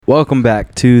Welcome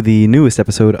back to the newest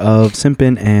episode of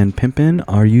Simpin' and Pimpin'.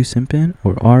 Are you simpin'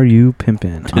 or are you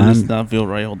pimpin'? Dude, this does not feel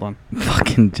right. Hold on.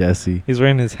 Fucking Jesse. He's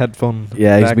wearing his headphone.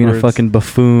 Yeah, he's being a backwards. fucking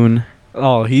buffoon.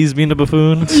 Oh, he's being a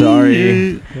buffoon.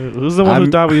 Sorry. Who's the one who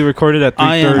thought we recorded at 3:30?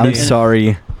 I am. I'm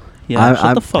sorry. Yeah, I'm-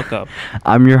 shut the fuck up.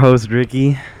 I'm your host,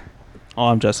 Ricky. Oh,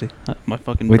 I'm Jesse. My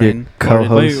fucking With your brain.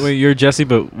 co-host. Wait, you're Jesse,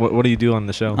 but what do you do on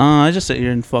the show? I just sit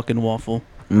here and fucking waffle.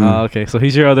 Okay, so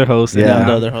he's your other host. Yeah. Yeah, I'm and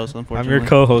the I'm- other host, I'm unfortunately. your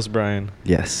co-host, Brian.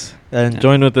 Yes. And Yeah.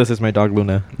 joined with us is my dog,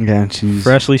 Luna. Yeah, and she's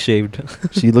Freshly shaved.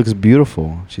 she looks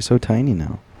beautiful. She's so tiny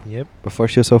now. Yep. Before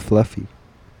she was so fluffy.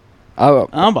 Oh,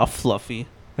 I'm about fluffy.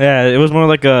 Yeah, it was more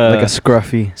like a... like a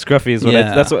scruffy. Scruffy is what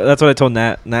Yeah. that's what I told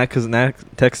Nat, because Nat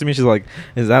texted me. She's like,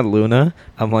 "Is that Luna?"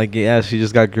 I'm like, "Yeah, she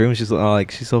just got groomed." She's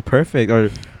like, "She's so perfect," or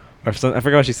some, I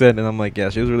forgot what she said, and I'm like, "Yeah,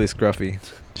 she was really scruffy."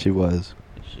 She was.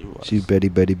 She was. She's Betty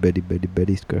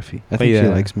scruffy. I But think she yeah.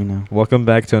 likes me now. Welcome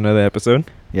back to another episode.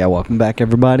 Yeah, welcome back,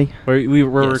 everybody. We're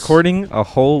Yes. recording a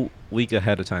whole week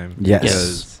ahead of time.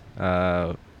 Yes.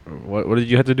 Because, what did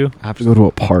you have to do? I have to go to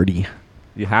a party.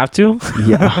 You have to?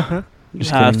 Yeah. You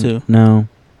Just have kidding. to. No.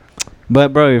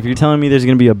 But, bro, if you're telling me there's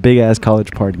going to be a big-ass college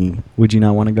party, would you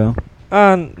not want to go?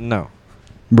 No.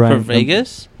 Brian, For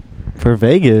Vegas? For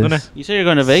Vegas? No. You said you're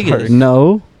going to Vegas.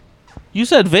 No. You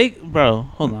said Vegas. Bro,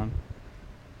 hold on.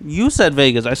 You said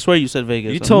Vegas. I swear you said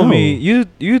Vegas. You told No. me.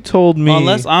 You told me.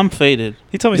 Unless I'm faded.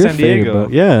 he told me You're San faded, Diego. bro.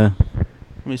 Yeah.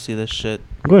 Let me see this shit.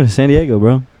 I'm going to San Diego,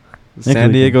 bro. San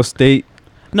weekend. Diego State.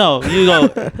 No, you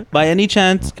go. By any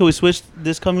chance, can we switch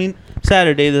this coming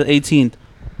Saturday, the 18th?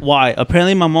 Why?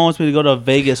 Apparently, my mom wants me to go to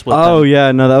Vegas with Oh, them.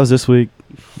 yeah. No, that was this week.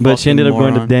 But she Fucking ended up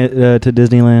going moron. to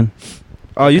Disneyland.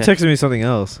 Oh, you Okay. texted me something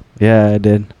else. Yeah, I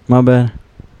did. My bad.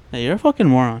 Hey, you're a fucking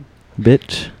moron.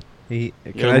 Bitch. Can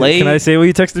You're I late. say what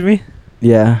you texted me?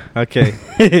 Yeah. Okay.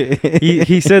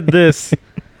 he said this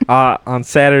on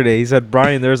Saturday. He said,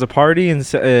 "Brian, there's a party in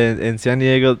San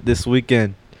Diego this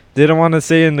weekend. Didn't want to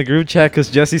say in the group chat because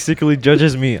Jesse secretly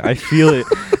judges me. I feel it."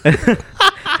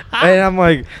 And I'm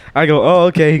like, I go, "Oh,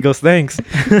 okay." He goes, "Thanks."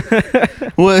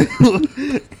 What?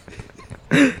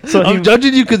 So I'm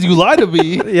judging you because you lied to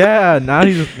me. yeah. Now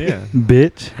he's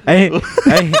Bitch. Hey,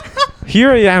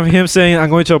 here I am. Him saying I'm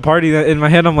going to a party. That in my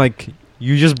head, I'm like,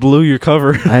 "You just blew your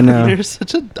cover." I know. You're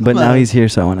such a But now dumbass. he's here,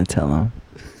 so I want to tell him.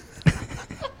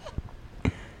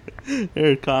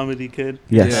 You're a comedy kid.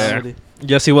 Yes. Yeah. Comedy.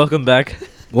 Jesse, welcome back.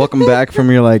 Welcome back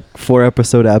from your,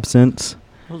 4-episode absence.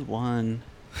 That was one.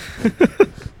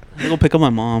 I go pick up my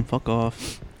mom. Fuck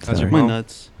off. How's your My mom?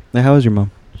 nuts. Hey, how was your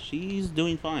mom? She's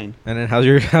doing fine. And then how's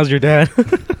your dad?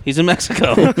 He's in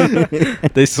Mexico.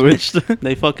 They switched.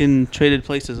 They fucking traded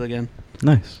places again.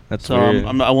 Nice. That's So weird.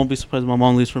 I won't be surprised if my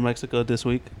mom leaves for Mexico this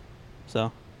week.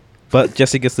 So But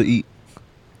Jesse gets to eat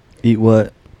Eat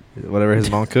what? whatever his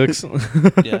mom cooks.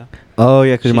 yeah. Oh,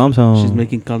 yeah, because your mom's home. She's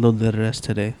making caldo de res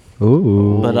today.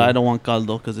 Ooh. But I don't want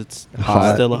caldo because it's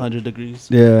Hot. still 100 degrees.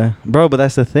 Yeah. Bro, but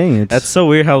that's the thing. It's, That's so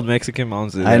weird how Mexican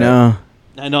moms do that. I know.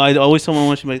 I know. I always tell my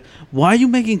mom, she's like, "Why are you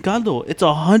making caldo? It's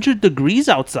 100 degrees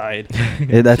outside."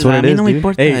 That's She's what like, it "A mí is, no me dude.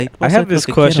 importa, Hey, puedo I ser have this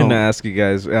lo que question to quiero." ask you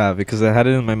guys because I had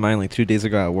it in my mind like 2 days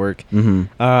ago at work.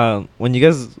 Mm-hmm. When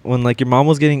your mom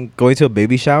was going to a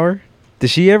baby shower, did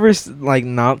she ever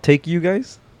not take you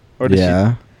guys? Or did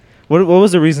Yeah. she? What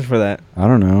was the reason for that? I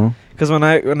don't know. Because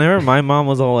whenever my mom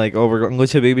was all like, "Oh, we're going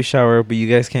to a baby shower, but you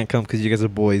guys can't come because you guys are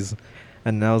boys,"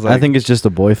 and I was like, I think it's just a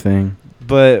boy thing.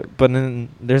 but then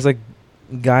there's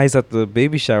guys at the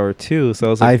baby shower too, so I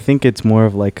was I like, think it's more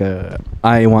of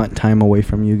I want time away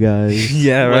from you guys.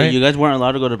 yeah, Wait, right. you guys weren't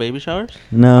allowed to go to baby showers?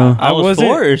 No. I I was wasn't-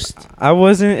 forced. I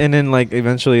wasn't, and then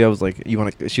eventually I was like, "You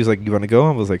want to?" She was like, "You want to go?"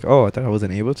 I was like, "Oh, I thought I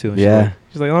wasn't able to." And Yeah.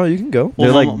 she's like, "Oh, you can go." They're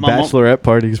Well, like my mom- bachelorette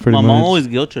parties pretty My much. mom always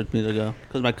guilt tripped me to go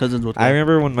because my cousins would go. I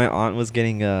remember when my aunt was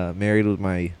getting married with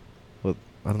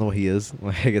I don't know what he is.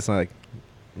 I guess not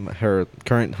her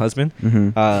current husband.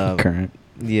 Mm-hmm. Current.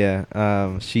 Yeah.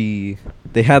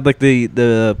 They had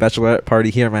the bachelorette party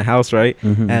here at my house, right?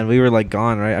 Mhm. And we were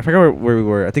gone, right? I forgot where we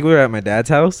were. I think we were at my dad's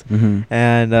house. Mm-hmm.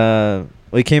 And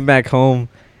we came back home,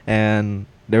 and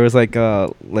there was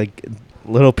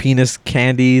little penis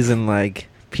candies and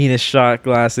penis shot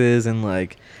glasses, and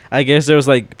I guess there was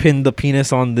pinned the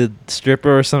penis on the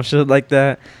stripper or some shit like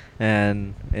that.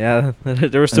 And yeah,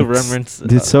 there were still remnants.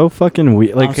 It's so fucking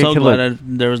weird. I'm so glad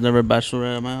there was never a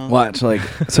bachelorette at my house. watch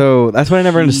so that's what I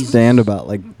never Jesus. understand about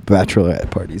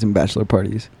bachelorette parties and bachelor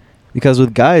parties, because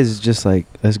with guys it's just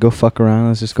let's go fuck around,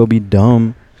 let's just go be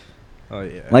dumb. Oh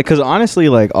yeah. Because honestly,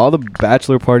 all the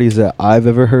bachelor parties that I've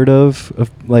ever heard of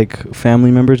family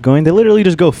members going, they literally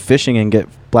just go fishing and get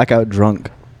blackout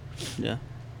drunk. Yeah.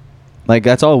 Like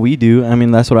that's all we do. I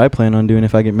mean, that's what I plan on doing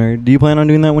if I get married. Do you plan on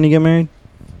doing that when you get married?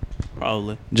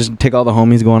 Probably. Just take all the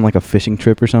homies, go on like a fishing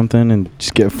trip or something, and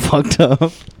just get fucked up.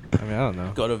 I mean, I don't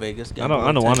know. Go to Vegas. I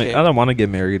don't want to. I don't want to get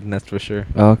married, and that's for sure.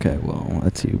 Okay, well,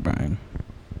 that's you, Brian.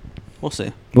 We'll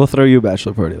see. We'll throw you a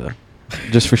bachelor party though,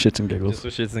 just for shits and giggles.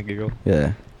 Just for shits and giggles.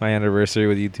 Yeah. My anniversary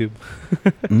with YouTube.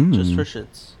 Mm. Just for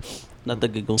shits. Not the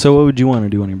giggles. So, what would you want to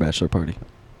do on your bachelor party?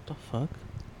 the fuck?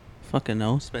 Fucking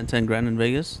no. Spend 10 grand in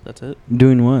Vegas. That's it.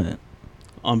 Doing what?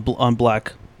 On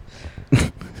black.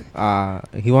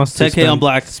 He wants to 10K on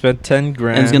black. spend 10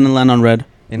 grand. And it's gonna land on red.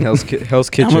 in Hell's I'm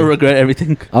Kitchen. gonna regret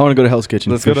everything. I want to go to Hell's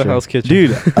Kitchen. Let's for go to sure. Hell's Kitchen.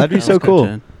 Dude, that'd be so Hell's cool.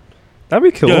 Kitchen. That'd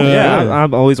be cool. Yeah. Yeah,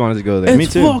 I've always wanted to go there. It's Me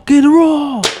too. fucking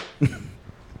raw.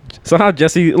 Somehow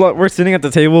Jesse, look, we're sitting at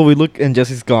the table. We look and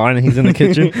Jesse's gone, and he's in the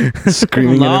kitchen.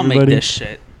 Screaming at I'll make everybody. this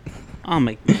shit. I'll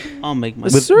make my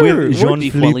With- with Jean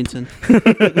Jean-Philippe. Wellington.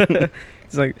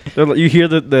 It's like they're like, you hear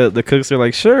the cooks are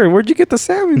like, "Sure, where'd you get the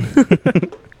salmon?"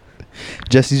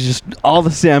 Jesse's just all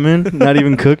the salmon, not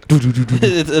even cooked.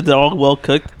 They're all well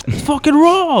cooked. It's fucking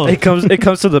raw. it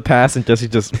comes to the pass, and Jesse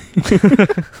just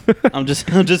I'm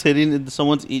just hitting.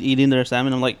 Someone's eating their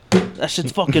salmon. I'm like, that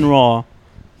shit's fucking raw.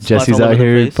 Splash Jesse's all over out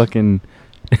their here face. fucking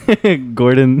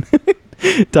Gordon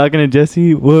talking to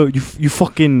Jesse. Whoa, you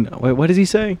fucking wait, what does he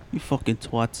say? You fucking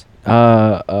twats.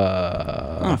 I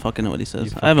don't fucking know what he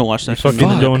says. I haven't watched that shit. fucking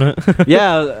Fuck. donut.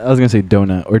 Yeah, I was gonna say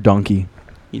donut or donkey.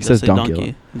 He He does says say donkey a donkey.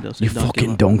 lot. He does say You donkey a fucking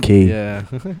lot. donkey. Yeah.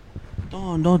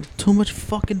 Oh no, too much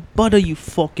fucking butter, you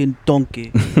fucking donkey.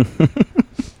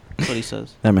 That's what he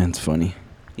says. That man's funny.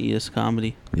 He is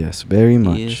comedy. Yes, very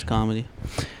He is much. comedy.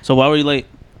 So why were you late,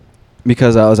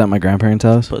 Because I was at my grandparents'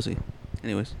 house. pussy?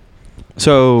 Anyways.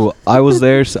 So I was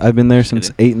there. I've been there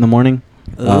since 8 in the morning.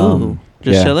 Oh.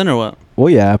 Just yeah. chilling or what? Well,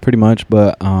 yeah, pretty much.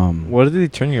 But What did he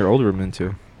turn your old room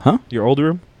into? Huh? Your old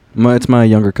room? It's my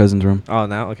younger cousin's room. Oh,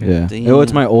 now okay. Yeah. Damn. Oh,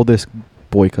 it's my oldest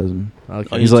boy cousin. Okay.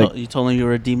 Oh, He's you, like- you told him you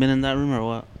were a demon in that room or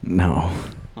what? No,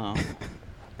 Oh.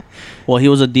 Well, he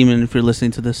was a demon if you're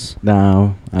listening to this.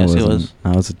 no, I Yes, he wasn't. was.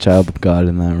 I was a child of God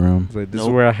in that room. It's like, this Nope.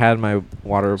 is where I had my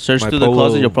water. Search my through the polo-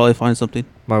 closet, you'll probably find something.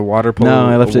 my water polo. No,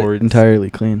 I left awards. it entirely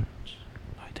clean.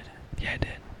 No, I didn't. Yeah, I did.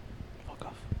 Fuck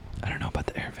off. I don't know about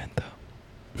the air vent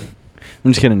though.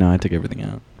 I'm just kidding. No, I took everything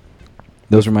out.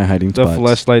 Those were my hiding The spots.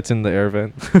 flashlights in the air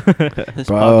vent. His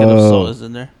Bro. pocket of salt is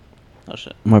in there. Oh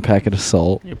shit. My packet of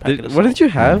salt. Your packet of What salt. did you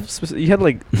have? You had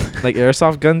like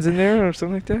airsoft guns in there or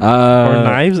something like that, Or or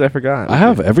knives? I forgot. I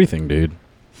have everything, dude.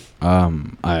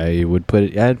 I would put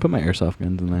it. Yeah, I'd put my airsoft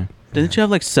guns in there. Didn't you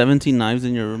have like 17 knives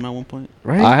in your room at one point?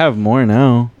 right. I have more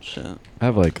now. Shit. I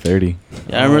have like 30.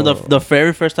 Yeah, I remember Oh. the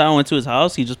very first time I went to his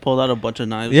house, he just pulled out a bunch of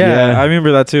knives. yeah, Yeah. I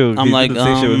remember that too. I'm He did like, the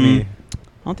same shit with me.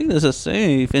 I don't think this is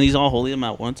safe. And he's all holding them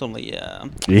at once. I'm like, yeah.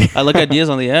 Yeah. I look at Diaz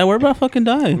on the, yeah, we're about to fucking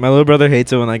die. My little brother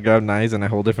hates it when I grab knives and I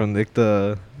hold it from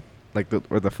the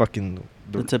or the fucking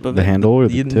The tip of The it. handle or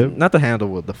the you- tip? not the handle,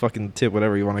 with the fucking tip,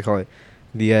 whatever you want to call it,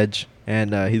 the edge.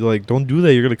 And he's like, "Don't do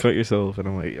that. You're gonna cut yourself." And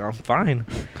I'm like, "I'm fine."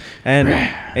 And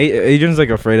Adrian's like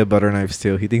afraid of butter knives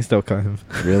too. He thinks they'll cut him.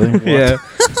 Really? Yeah.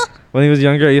 When he was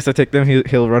younger, I used to take them.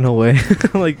 He'll run away.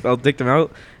 Like I'll take them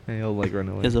out, and he'll like run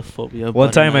away. He has a phobia. of One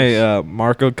butter time, knives.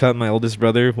 Marco cut my oldest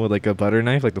brother with like a butter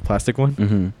knife, like the plastic one.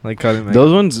 Mm-hmm. Like cut him. Like,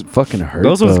 Those ones fucking hurt.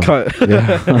 those ones though. cut.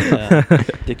 Yeah. Yeah.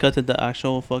 They cut to the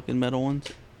actual fucking metal ones.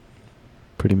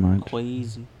 Pretty much.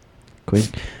 Crazy. Quick.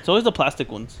 It's always the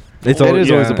plastic ones. It's It al- is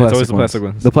yeah, always the it's plastic always the ones. plastic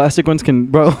ones. The plastic ones can,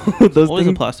 bro. Those Always the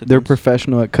things, plastic they're ones.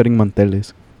 professional at cutting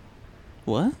manteles.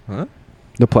 What? Huh?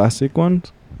 The plastic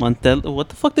ones, Mantel? What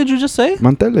the fuck did you just say?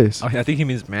 manteles. Oh, I think he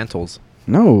means mantles.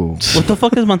 No, What the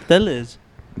fuck is manteles?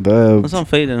 That's the not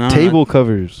faded. I don't table know.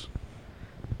 covers.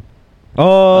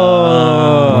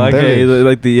 Oh, okay. Manteles.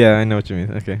 Like the I know what you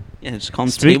mean. Okay. Yeah, just call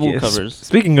them Speak- table s- covers.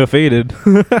 Speaking of faded,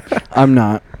 I'm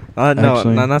not. no,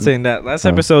 Actually, I'm not saying that. Last oh.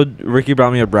 episode, Ricky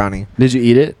brought me a brownie. Did you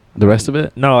eat it? The rest of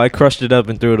it? No, I crushed it up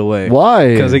and threw it away.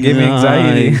 Why? Because it gave me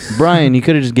anxiety. Nice. Brian, you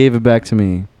could have just gave it back to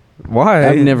me. Why?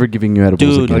 I'm never giving you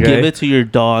edibles Dude, again. Okay. give it to your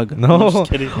dog. No. I'm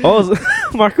just kidding. Oh,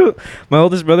 Marco, my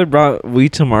oldest brother brought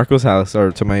weed to Marco's house,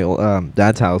 or to my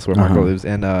dad's house where Marco Uh-huh. lives,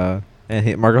 and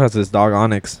Marco has this dog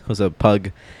Onyx, who's a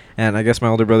pug, and I guess my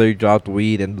older brother dropped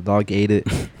weed and the dog ate it,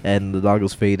 and the dog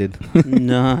was faded,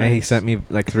 Nice. and he sent me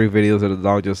like 3 videos of the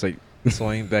dog just like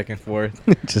swaying back and forth.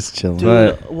 Just chilling.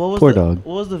 Dude, But- what was poor the, dog.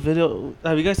 What was the video?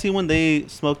 Have you guys seen when they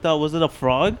smoked out? Was it a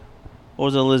frog, or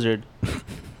was it a lizard?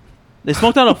 They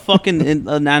smoked out a fucking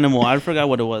an animal. I forgot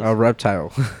what it was. A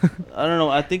reptile. I don't know.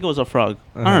 I think it was a frog.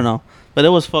 I Uh-huh. don't know. But it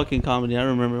was fucking comedy. I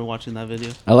remember watching that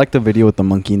video. I like the video with the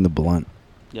monkey and the blunt.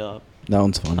 Yeah. That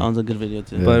one's fun. That one's a good video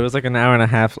too. Yeah. But it was like an hour and a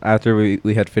half after we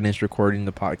had finished recording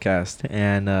the podcast,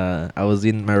 and I was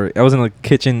in the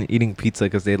kitchen eating pizza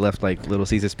because they left like Little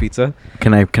Caesars pizza.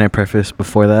 Can I preface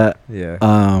before that? Yeah.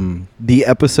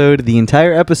 The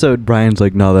entire episode, Brian's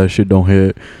like, "No, that shit don't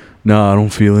hit. No, I don't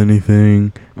feel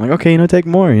anything." I'm like, "Okay, take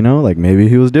more. Like maybe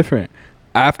he was different."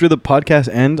 After the podcast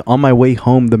ends, on my way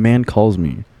home, the man calls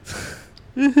me,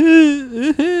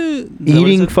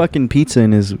 eating fucking pizza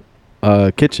in his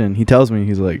kitchen. He tells me,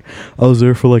 he's like, "I was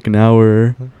there for like an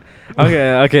hour."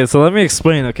 Okay. So let me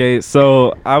explain. Okay,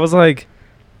 so I was like,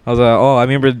 oh, I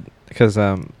remember because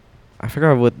I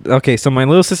forgot what. Okay, so my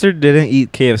little sister didn't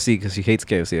eat KFC because she hates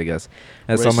KFC, I guess.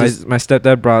 And so my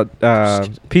stepdad brought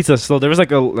pizza. So there was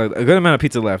like a good amount of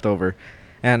pizza left over,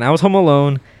 and I was home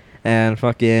alone. And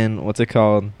fucking, what's it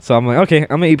called? So I'm like, okay, I'm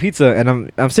gonna eat pizza,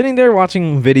 and I'm sitting there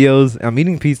watching videos. I'm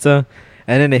eating pizza,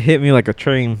 and then it hit me like a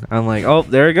train. I'm like, oh,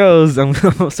 there it goes. I'm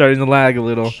starting to lag a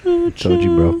little. Told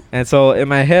you, bro. And so in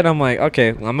my head, I'm like,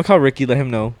 okay, well, I'm gonna call Ricky, let him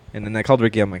know. And then I called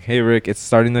Ricky. I'm like, hey, Rick, it's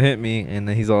starting to hit me. And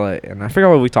then he's all like, and I forgot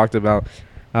what we talked about.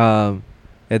 And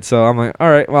so I'm like,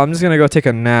 all right, well, I'm just gonna go take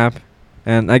a nap.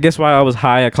 And I guess while I was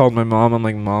high, I called my mom. I'm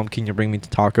like, Mom, can you bring me to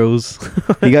tacos?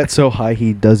 He got so high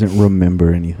he doesn't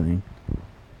remember anything.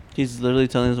 He's literally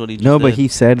telling us what he just No, did. but he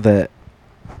said that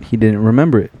he didn't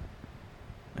remember it.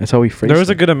 That's how he phrased it. There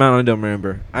was a good amount I don't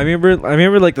remember. I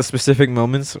remember like the specific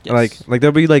moments. Yes. Like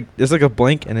there'll be like there's like a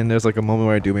blank, and then there's like a moment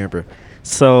where I do remember.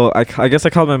 So I guess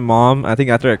I called my mom. I think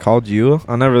after I called you,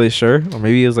 I'm not really sure, or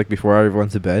maybe it was like before I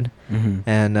went to bed. Mhm.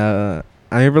 And I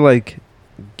remember like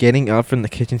getting up from the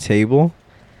kitchen table,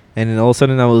 and then all of a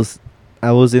sudden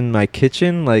I was in my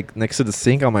kitchen, like next to the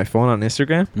sink on my phone on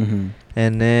Instagram. Mhm.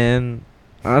 And then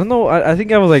I don't know, I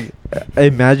think I was like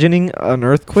imagining an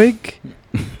earthquake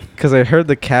because I heard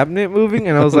the cabinet moving,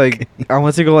 and I was like, I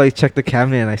went to go like check the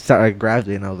cabinet, and I grabbed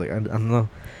it, and I was like, I don't know.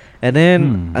 And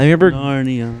then I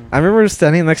remember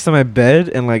standing next to my bed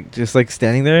and like just like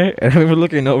standing there, and I remember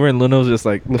looking over, and Luna was just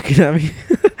like looking at me.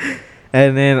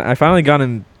 And then I finally got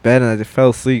in bed, and I just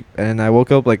fell asleep, and I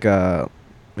woke up like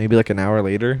maybe like an hour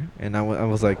later, and I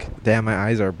was like, damn, my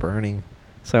eyes are burning.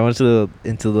 So I went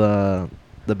into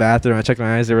the bathroom. I checked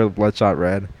my eyes; they were bloodshot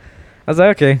red. I was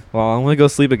like, okay, well, I'm gonna go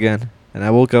sleep again. And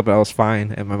I woke up and I was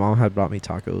fine, and my mom had brought me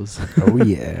tacos. Oh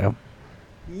yeah.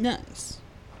 Nice.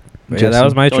 But yeah, that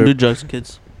was my Don't trip. do drugs,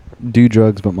 kids. Do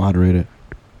drugs, but moderate it.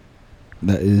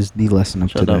 That is the lesson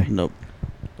of Shut today. up. Nope.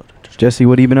 Don't do drugs. Jesse,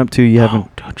 what have you been up to? You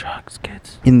haven't Don't do drugs,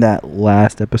 kids. in that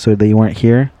last episode that you weren't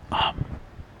here.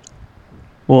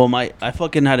 Well, I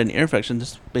fucking had an ear infection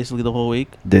just basically the whole week.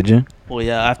 Did you? Well,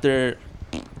 yeah, after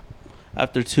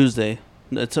Tuesday.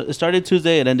 It started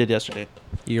Tuesday. It ended yesterday.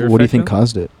 What do you think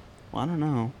caused it? Well, I don't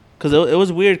know. Because it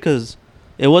was weird because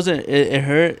it wasn't... It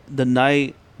hurt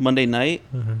the Monday night.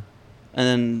 Mm-hmm. And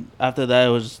then after that,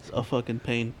 it was a fucking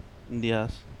pain in the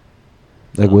ass.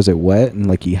 Like, So, was it wet and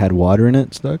like you had water in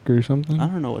it stuck or something? I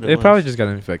don't know what it It was. probably just got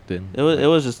infected. It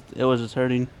was just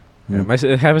hurting. Yeah,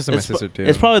 it happens to my It's sister too.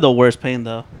 It's probably the worst pain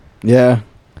though. Yeah.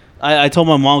 I told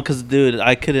my mom because dude,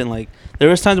 I couldn't like. There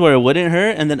was times where it wouldn't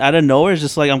hurt, and then out of nowhere, it's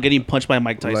just like I'm getting punched by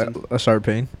Mike Tyson. A sharp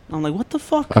pain. I'm like, what the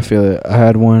fuck? I feel it. I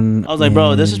had one. I was like,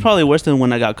 bro, this is probably worse than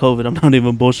when I got COVID. I'm not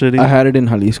even bullshitting. I had it in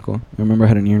Jalisco. I remember I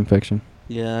had an ear infection.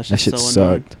 Yeah, That shit so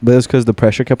annoying. sucked. But it's because the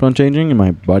pressure kept on changing and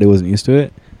my body wasn't used to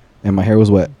it, and my hair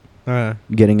was wet.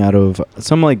 Getting out of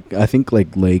some I think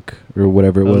lake or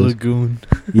whatever it was. Lagoon.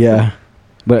 Yeah.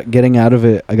 But getting out of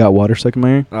it, I got water stuck in my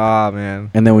ear. Ah, man.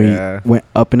 And then we Yeah. went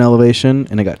up in elevation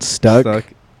and it got stuck. Stuck.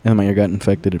 And my ear got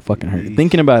infected. It fucking hurt. Yeesh.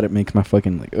 Thinking about it makes my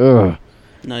fucking ugh.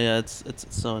 No, yeah, it's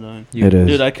so annoying. It is.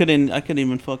 Dude, I couldn't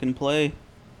even fucking play,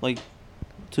 like,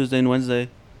 Tuesday and Wednesday.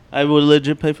 I would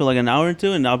legit play for like an hour or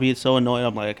two, and I'll be so annoyed.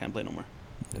 I'm like, I can't play no more.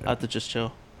 I have to just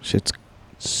chill. Shit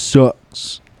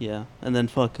sucks. Yeah, and then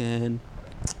fucking,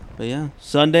 but yeah,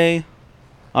 Sunday,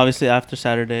 obviously after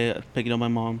Saturday, picking up my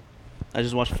mom. I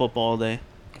just watched football all day,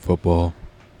 Football.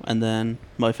 and then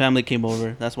my family came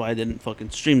over. That's why I didn't fucking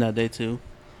stream that day too.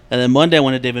 And then Monday I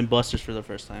went to Dave and Buster's for the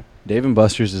first time. Dave and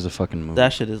Buster's is a fucking movie.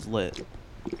 That shit is lit.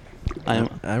 I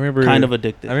am I remember kind of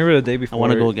addicted. I remember the day before.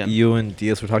 wanna go again. You and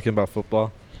Diaz were talking about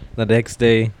football. The next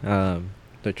day,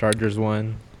 the Chargers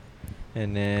won,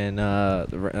 and then the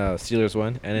Steelers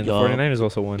won, and then Yup. the 49ers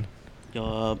also won.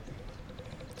 Yup.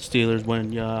 Steelers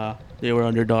win. Yeah, they were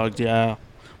underdogs. Yeah,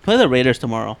 play the Raiders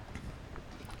tomorrow.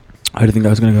 I didn't think I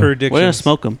was gonna go. Predictions. We're gonna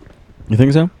smoke them. You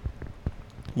think so?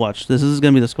 Watch. This is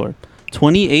gonna be the score.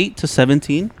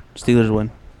 28-17. Steelers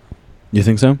win. You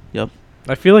think so? Yep.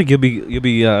 I feel like you'll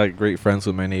be great friends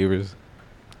with my neighbors.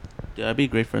 Yeah, I'd be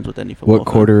great friends with any football. What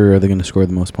quarter are they gonna score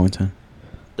the most points in?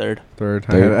 Third. Third.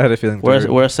 Third. I had a feeling. We're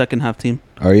Third. we're a second half team.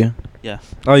 Are you? Yeah.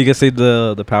 Oh, you can say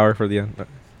the power for the end.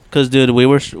 Cause dude, we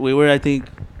were I think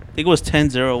it was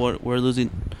 10-0. We're losing.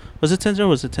 Was it 10-0 or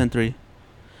was it 10-3?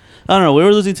 I don't know. We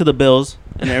were losing to the Bills,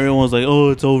 and everyone was like, "Oh,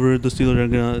 it's over. The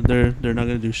Steelers are they're not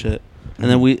gonna do shit." And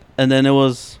then it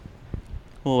was,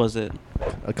 what was it?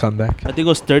 A comeback. I think it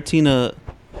was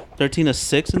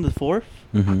 13-6 in the fourth,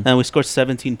 Mm-hmm. and we scored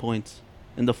 17 points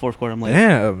in the fourth quarter. I'm like,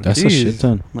 Damn, That's a jeez. shit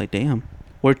ton. I'm like, damn,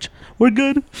 we're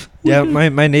good. Yeah,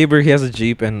 my neighbor, he has a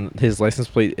Jeep and his license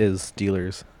plate is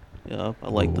Steelers. Yeah, I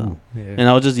like that. Ooh. Yeah. And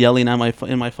I was just yelling at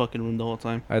in my fucking room the whole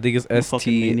time. I think it's I'm a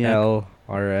fucking maniac.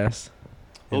 STLRS.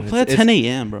 We'll And play at it's- 10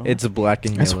 a.m., bro. It's black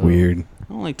and That's yellow. weird. I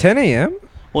don't like. 10 a.m.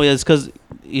 Well, yeah, it's because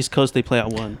East Coast they play at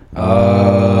 1.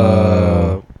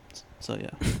 So yeah,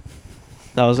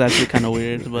 that was actually kind of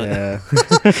weird, but yeah.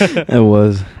 It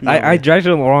was. no, I dragged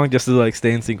it along just to like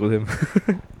stay in sync with him.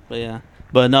 but yeah,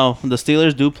 but no, the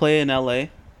Steelers do play in LA.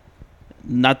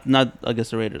 Not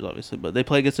against the Raiders, obviously, but they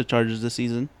play against the Chargers this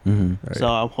season. Mm-hmm. Right.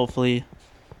 So hopefully,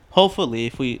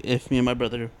 if me and my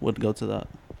brother would go to that,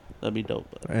 that'd be dope.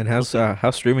 But And how's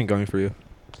streaming going for you?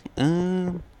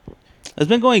 it's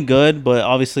been going good, but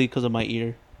obviously because of my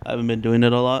ear, I haven't been doing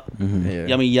it a lot. Mm-hmm.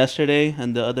 Yeah, I mean yesterday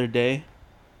and the other day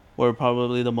were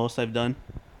probably the most I've done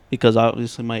because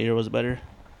obviously my ear was better,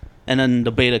 and then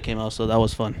the beta came out, so that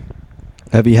was fun.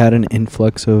 Have you had an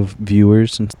influx of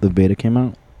viewers since the beta came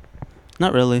out?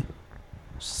 Not really,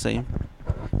 same.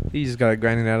 You just gotta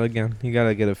grind it out again. You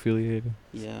gotta get affiliated.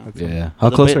 Yeah. That's Yeah. How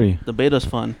close are you? The beta's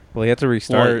fun. Well, you have to Well,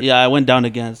 restart yeah, I went down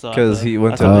again, so I have 'cause to- he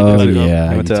went I to- have Oh, pick it back up. yeah.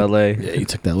 I went you to took- LA. Yeah, you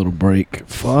took that little break.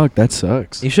 Fuck, that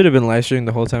sucks. You should have been live streaming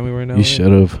the whole time we were in LA. You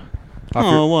should have. Off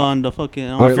Oh, your, well, on the fucking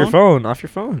on off my your phone. Off your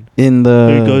phone. In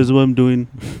Hey the. guys, what I'm doing?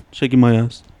 Shaking my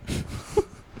ass.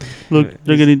 Look,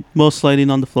 they're getting most sliding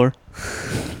on the floor.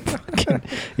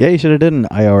 Yeah, you should have did an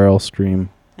IRL stream.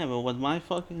 Yeah, but with my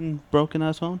fucking broken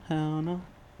ass phone, hell no.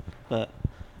 But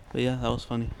yeah, that was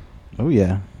funny. Oh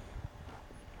yeah.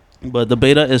 But the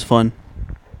beta is fun.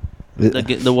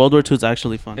 It- The World War II is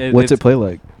actually fun. What's it play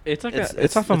like? It's like It's-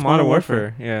 it's off it's of Modern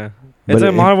Warfare. Yeah. But It's a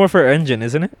it- Modern Warfare engine,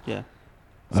 isn't it? Yeah.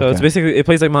 So it's Okay. basically it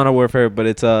plays like Modern Warfare, but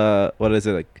it's what is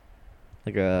it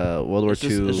like a World War It's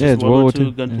just, II? it's Yeah, just it's World War World War II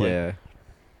II. gunplay. Yeah.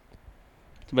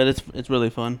 But it's really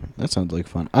fun. That sounds like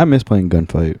fun. I miss playing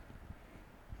Gunfight.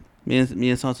 Me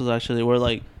and Santos actually we're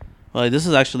like this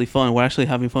is actually fun. We're actually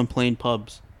having fun playing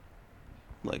pubs.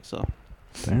 Like so.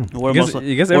 Damn. We're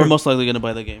You guys we're ever- most likely gonna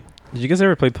buy the game. Did you guys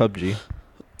ever play PUBG?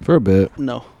 For a bit.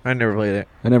 No. I never played it.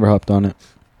 I never hopped on it.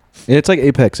 It's like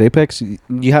Apex. Apex,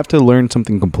 you have to learn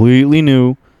something completely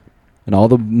new, and all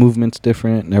the movements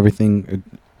different and everything.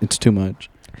 It's too much.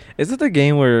 Is it the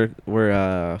game where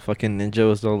fucking Ninja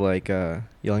was all like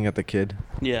yelling at the kid?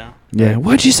 Yeah. Yeah.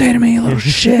 What'd you say to me, you little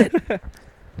shit?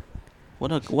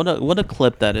 What a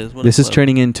clip that is. What a This is clip.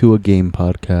 turning into a game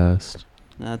podcast.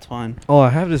 That's fine. Oh, I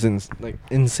have this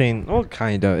insane. Oh,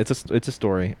 kinda. It's a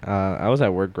story. I was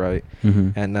at work, right, Mm-hmm.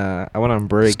 and I went on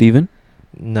break. Steven?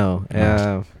 No.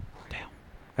 Oh.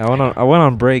 I went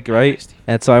on break, right?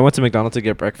 And so I went to McDonald's to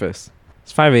get breakfast.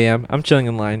 It's 5 a.m. I'm chilling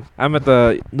in line. I'm at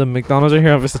the McDonald's right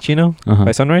here on Vistachino Uh-huh.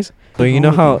 by Sunrise. So you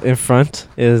know how in front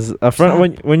is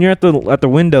when you're at the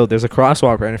window, there's a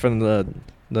crosswalk right in front of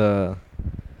the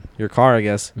your car, I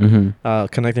guess, Mm-hmm.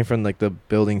 connecting from like the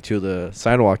building to the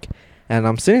sidewalk. And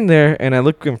I'm sitting there and I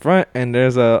look in front and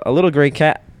there's a little gray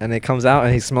cat and it comes out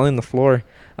and he's smelling the floor.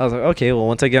 I was like, okay, well,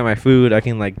 once I get my food, I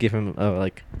can like give him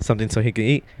like something so he can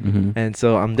eat. Mm-hmm. And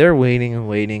so I'm there waiting and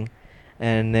waiting,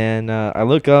 and then I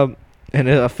look up, and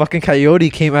a fucking coyote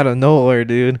came out of nowhere,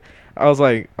 dude. I was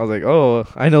like, oh,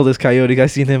 I know this coyote. I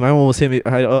seen him. I almost hit me.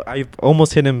 I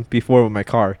almost hit him before with my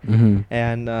car, Mm-hmm.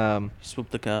 and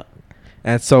Swoop the cat.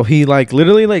 so he like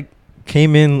literally like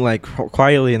came in like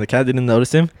quietly, and the cat didn't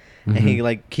notice him, and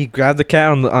Mm-hmm. he grabbed the cat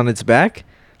on its back,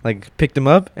 like picked him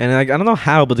up, and like I don't know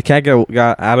how, but the cat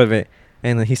got out of it,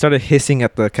 and then he started hissing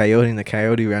at the coyote, and the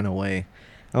coyote ran away.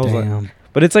 I was like. Damn.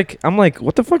 But it's like, I'm like,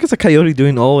 what the fuck is a coyote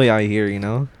doing all the way out here, you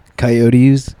know?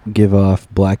 Coyotes give off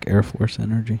black Air Force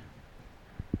energy.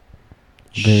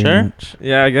 Very Sure. much.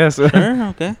 Yeah, I guess. Sure.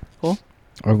 Okay. Cool.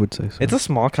 I would say so. It's a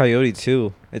small coyote,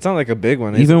 too. It's not like a big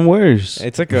one. Even worse.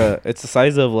 It's like it's the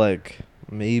size of like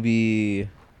maybe,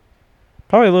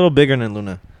 probably a little bigger than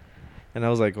Luna. And I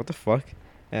was like, what the fuck?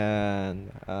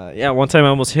 And yeah, one time I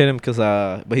almost hit him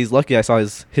but he's lucky I saw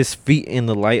his feet in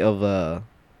the light of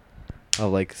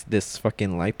like this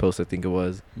fucking light post, I think it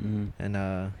was. Mm-hmm.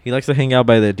 And he likes to hang out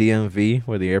by the DMV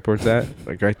where the airport's at,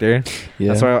 like right there. Yeah.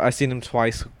 That's why I seen him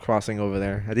twice crossing over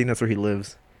there. I think that's where he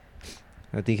lives.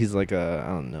 I think he's like a, I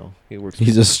don't know. He works.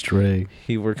 He's a stray.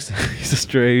 He works. He's a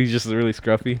stray. He's just really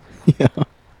scruffy. Yeah.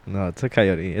 No, it's a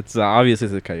coyote. It's obviously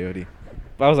it's a coyote.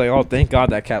 But I was like, oh, thank God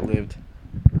that cat lived.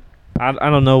 I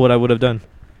don't know what I would have done.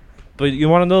 But you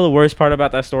want to know the worst part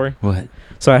about that story? What?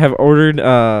 So I have ordered.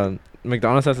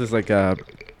 McDonald's has this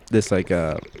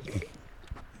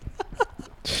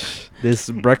this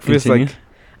breakfast Continue. like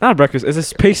not breakfast. It's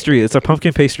this pastry. It's a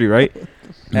pumpkin pastry, right?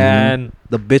 Mhm. And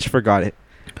the bitch forgot it.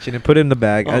 She didn't put it in the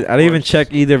bag. Oh, I of didn't even course.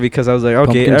 check either because I was like,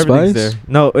 okay, Pumpkin everything's spice? there.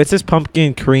 No, it's this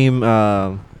pumpkin cream.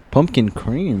 Pumpkin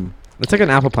cream. It's like an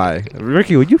apple pie.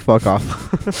 Ricky, would you fuck off?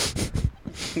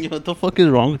 Yo, what the fuck is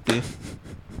wrong with you?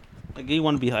 Like, you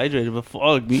want to be hydrated, but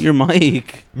fuck, mute your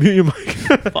mic. Mute your mic.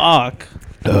 Fuck.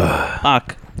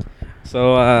 Fuck.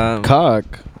 So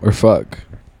Cock or fuck?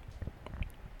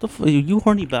 You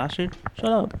horny bastard. Shut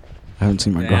up. I haven't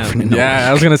seen my damn. girlfriend in a Yeah, I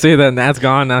while. was gonna say that. Nat's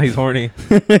gone. Now he's horny.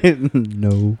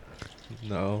 No.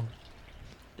 No.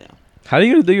 Damn. How are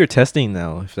you gonna do your testing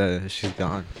now if she's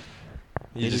gone?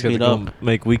 You You just just gotta meet go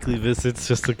make weekly visits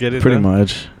just to get it Pretty done?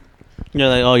 much. You're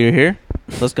like, oh, you're here?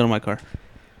 Let's go to my car.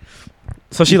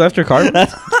 So she left her car?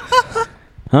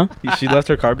 Huh? She left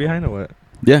her car behind or what?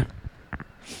 Yeah.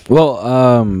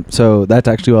 Well, so that's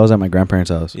actually while I was at my grandparents'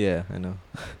 house. Yeah, I know.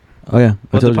 Oh yeah. I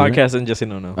But the told you, right? podcast and just say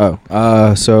no.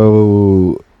 Oh,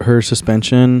 so her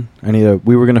suspension.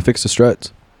 We were gonna fix the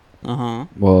struts. Uh-huh.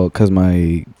 Well, cause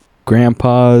my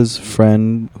grandpa's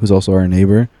friend, who's also our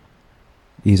neighbor,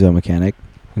 he's a mechanic,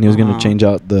 and he was gonna Uh-huh. change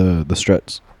out the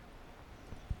struts.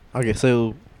 Okay,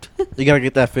 so you gotta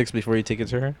get that fixed before you take it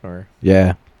to her, or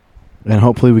Yeah. And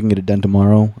hopefully we can get it done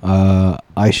tomorrow.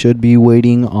 I should be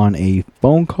waiting on a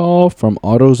phone call from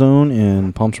AutoZone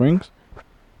in Palm Springs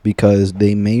because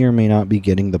they may or may not be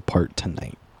getting the part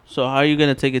tonight. So how are you going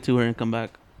to take it to her and come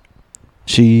back?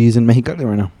 She's in Mexicali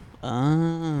right now.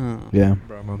 Ah. Yeah.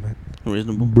 bro, moment.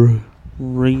 Reasonable. Bruh.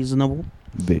 Reasonable.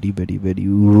 Very, very, very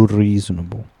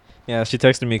reasonable. Yeah, she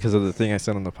texted me because of the thing I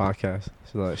said on the podcast.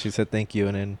 She said thank you,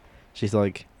 and then she's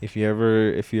like, if you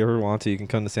ever want to, you can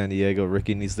come to San Diego.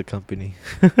 Ricky needs the company.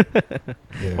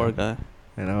 Poor guy.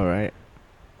 I know, right?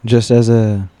 Just as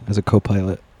a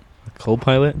co-pilot.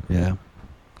 Co-pilot. Yeah.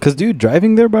 Cause dude,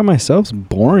 driving there by myself's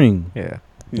boring. Yeah.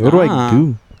 What do I Nah.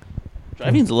 do?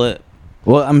 Driving's lit.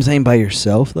 Well, I'm saying by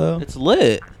yourself though. It's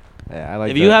lit. Yeah, I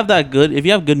like. if you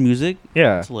have good music,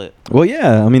 yeah, it's lit. Well,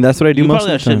 yeah. I mean, that's what I do You most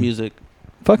probably of have the shit time. music.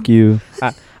 Fuck you.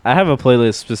 I have a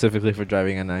playlist specifically for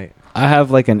driving at night. I have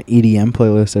like an EDM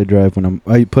playlist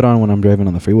I put on when I'm driving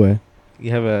on the freeway.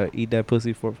 You have a Eat That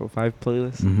Pussy 445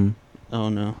 playlist. Mm-hmm. Oh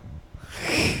no.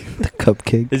 The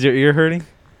cupcake. Is your ear hurting?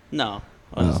 No.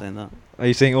 I wasn't Oh. saying that. Are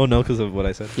you saying oh no because of what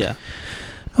I said? Yeah.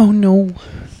 Oh no.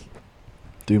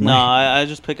 Dude, No, I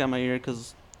just pick at my ear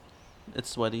because it's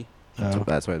sweaty.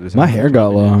 That's why there's my hair got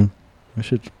long. My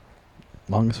shit's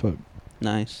long as fuck.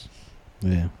 Nice.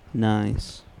 Yeah.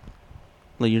 Nice.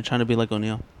 Like you're trying to be like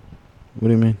O'Neal. What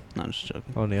do you mean? No, I'm just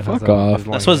joking. Oh no, Fuck off.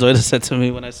 That's what Zoida said to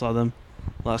me when I saw them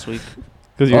last week.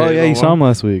 Oh yeah, you saw him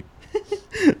last week.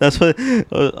 That's what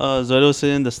Zoida was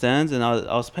sitting in the stands, and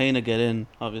I was paying to get in,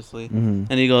 obviously. Mm-hmm.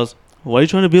 And he goes, "Why are you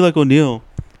trying to be like O'Neal?"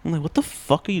 I'm like, "What the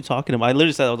fuck are you talking about?" I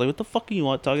literally said, "I was like, what the fuck are you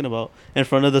talking about?" In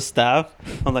front of the staff.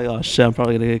 I'm like, "Oh shit, I'm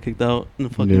probably gonna get kicked out in the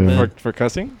fucking Yeah. bed." for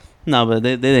cussing. No, but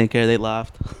they didn't care. They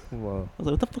laughed. I Well, was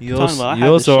like, "What the fuck are you you talking about?" I you had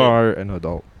this also shit. are an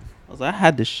adult. I was like, "I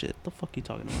had this shit. What the fuck are you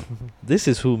talking about?" This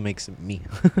is who makes me.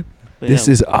 But This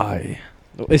yeah, is I.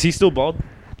 Is he still bald?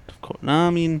 Of course. No, I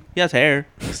mean, he has hair.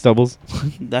 Stubbles.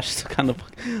 That's just kind of.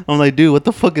 I'm like, dude, what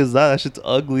the fuck is that? That shit's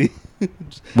ugly.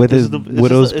 With his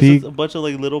widow's it's peak. just a bunch of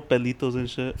like little pelitos and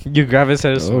shit. You grab his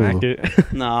head and Oh. smack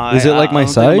it. Nah. Is it like my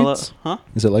don't think I'm sides? Huh?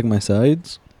 Is it like my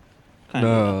sides? Kinda.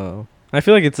 No, I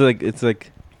feel like it's like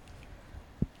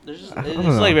There's just, I it's don't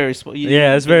know. like very.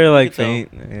 yeah, it's very like tell. faint.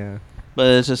 Yeah. But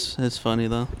it's funny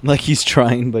though. Like he's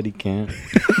trying, but he can't.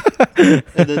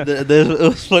 It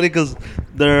was funny because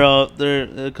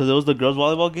because it was the girls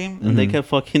volleyball game and they Mhm. kept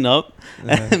fucking up.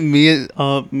 Uh-huh. And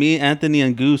me, Anthony,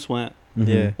 and Goose went. Mhm.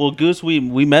 Yeah. Well, Goose, we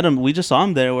met him. We just saw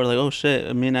him there. We're like, oh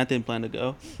shit. Me and Anthony planned to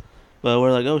go, but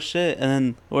we're like, oh shit. And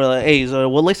then we're like, hey, so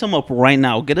we'll lace him up right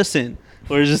now. Get us in.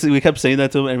 We kept saying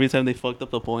that to him every time they fucked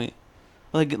up the point.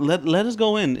 Like, let us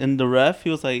go in. And the ref, he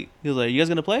was like, you guys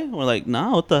gonna play? And we're like,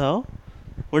 nah, what the hell?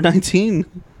 We're 19.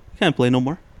 We can't play no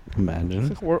more.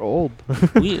 Imagine. We're old.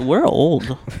 We're old.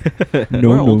 No, We're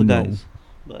no, old no. guys.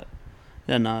 But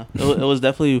yeah, nah. It was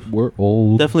definitely We're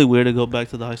old. weird to go back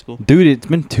to the high school. Dude, it's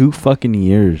been 2 fucking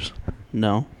years.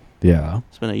 No, Yeah.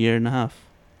 it's been a year and a half.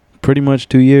 Pretty much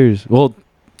 2 years. Well,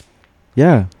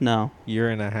 yeah, No, Year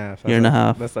and a half. Year and a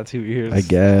half. That's not 2 years. I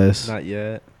guess. Not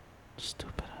yet.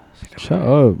 stupid ass. Shut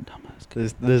up. Dumbass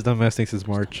This dumbass thinks it's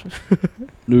March.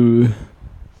 Ooh.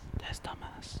 That's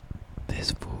dumbass.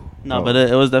 This fool. No, Oh. but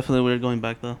it was definitely weird going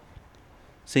back though.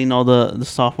 Seeing all the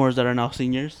sophomores that are now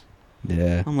seniors.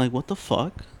 Yeah. I'm like, what the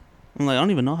fuck? I'm like, I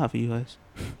don't even know half of you guys.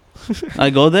 I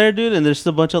go there, dude, and there's just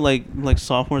a bunch of like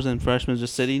sophomores and freshmen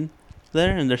just sitting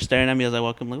there, and they're staring at me as I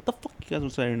walk. I'm like, what the fuck you guys are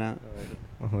staring at?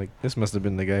 I'm like, this must have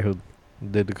been the guy who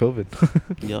did the COVID.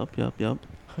 Yup.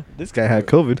 This guy had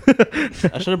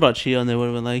COVID. I should have brought Chio, and they would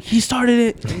have been like, he started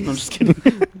it. I'm just kidding.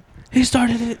 He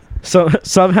started it. So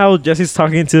somehow Jesse's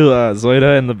talking to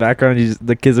Zoida in the background.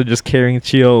 The kids are just carrying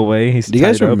Chio away. He's Do you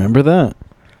guys tied up. remember that?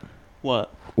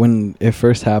 What? When it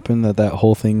first happened, that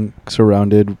whole thing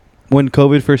surrounded... When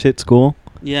COVID first hit school?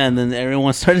 Yeah, and then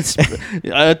everyone started.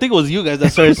 I think it was you guys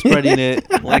that started spreading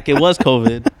it like it was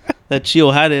COVID. That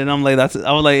Chio had it, and I'm like,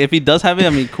 I was like, if he does have it, I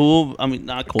mean, cool. I mean,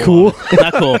 not cool. Cool?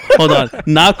 Not cool. Hold on,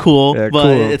 not cool. Yeah, but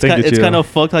cool. it's Thank you, it's Chio. kind of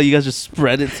fucked how you guys just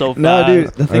spread it so fast. No,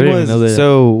 dude. The I thing didn't even know was... that.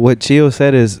 So what Chio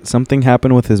said is something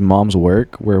happened with his mom's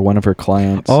work where one of her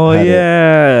clients Oh had it.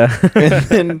 yeah. And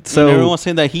then, And so... everyone was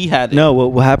saying that he had it. No,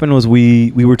 what happened was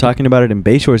we were talking about it in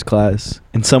Bayshore's class,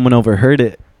 and someone overheard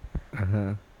it.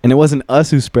 Uh-huh. And it wasn't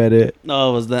us who spread it. No,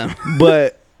 it was them.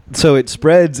 But so it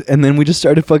spreads, and then we just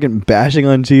started fucking bashing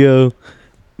on Chio.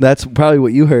 That's probably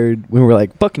what you heard when we were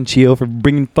like, fucking Chio for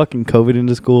bringing fucking COVID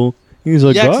into school. He was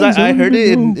like, Yeah, "Guys, because I heard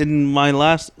it don't know." in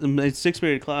my sixth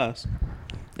period class.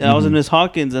 Yeah, I was in Mhm. Miss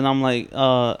Hawkins, and I'm like,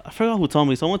 I forgot who told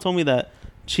me. Someone told me that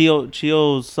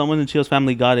someone in Chio's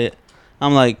family got it.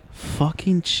 I'm like,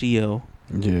 fucking Chio.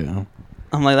 Yeah.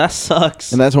 I'm like, that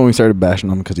sucks. And that's when we started bashing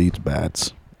him because he eats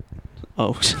bats.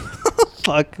 Oh,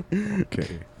 fuck.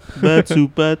 Okay. Bad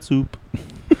soup.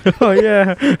 Oh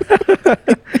yeah.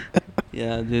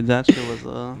 Yeah, dude, that shit was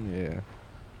a Yeah.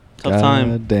 tough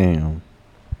time. Damn.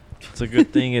 It's a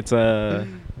good thing. It's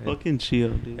Fucking Chio,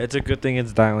 dude. It's a good thing.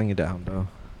 It's dialing it down though.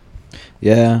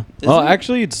 Yeah. Isn't Oh, it?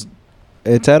 actually, it's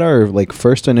at our like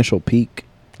first initial peak.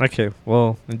 Okay.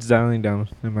 Well, it's dialing down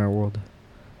in my world.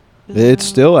 It's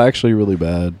still actually really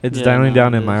bad. It's Yeah, dialing no,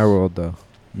 down it in my is. world though.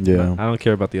 Yeah. I don't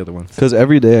care about the other ones. Because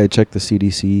every day I check the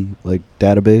CDC like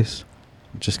database,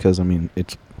 just because I mean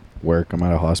it's work. I'm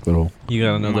at a hospital. You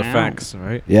gotta know the Wow. facts,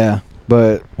 right? Yeah,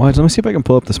 but let me see if I can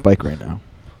pull up the spike right now.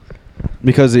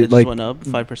 Because It it just like went up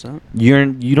 5%,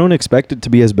 you don't expect it to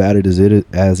be as bad as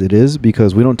it is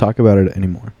because we don't talk about it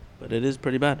anymore. but it is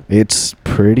pretty bad. It's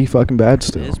pretty fucking bad It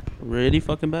still. is pretty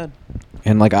fucking bad.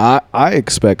 And like I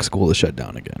expect school to shut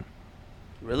down again.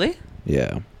 Really?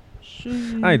 Yeah.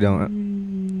 I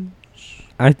don't.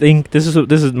 I think this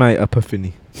is my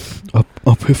epiphany.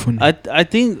 Epiphany. I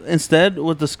think instead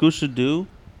what the school should do,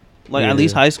 like Yeah. at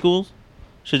least high schools,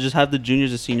 should just have the juniors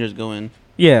and seniors go in,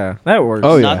 Yeah, that works.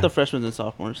 Oh, not yeah. the freshmen and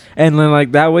sophomores. And then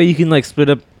like that way you can like split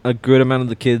up a good amount of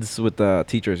the kids with the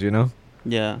teachers, you know?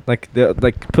 Yeah. Like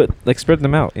spread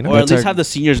them out, you know? Or at That's least our- have the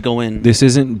seniors go in. This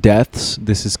isn't deaths.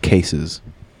 This is cases.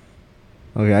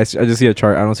 Okay, I just see a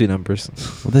chart. I don't see numbers.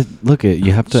 Well, look it.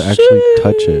 You have to actually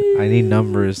touch it. I need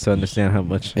numbers to understand how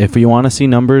much. If you want to see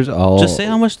numbers, I'll Just say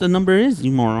how much the number is,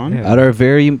 you moron. Yeah. at our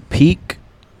very peak.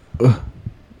 I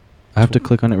have to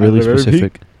click on it really At the very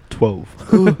specific.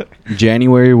 12.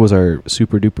 January was our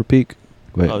super duper peak.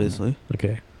 Wait, Obviously.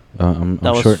 Okay. I'm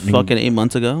That was shortening. fucking 8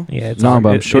 months ago. Yeah, it's No, all- but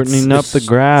I'm it- shortening up it's the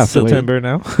graph. Wait. September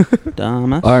now.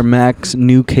 Dumbass. Our max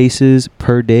new cases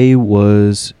per day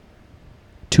was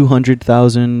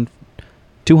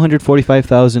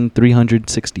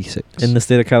 245,366 In the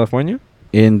state of California?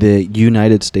 in the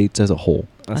United States as a whole.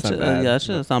 That's That's not bad. Yeah,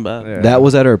 that's not bad. Yeah. That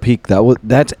was at our peak.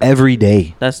 That's every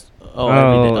day. That's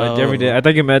Every day. I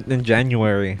think you meant in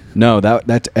January. No,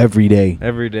 that's every day.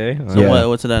 Every day. So Yeah.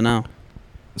 what's it at now?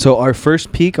 So our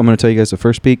first peak, I'm going to tell you guys the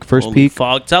first peak. First Holy peak.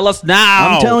 Fuck, tell us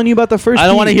now. I'm telling you about the first I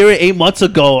don't want to peak. hear it 8 months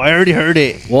ago. I already heard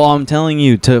it. Well, I'm telling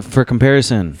you for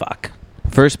comparison. Fuck.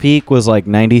 First peak was like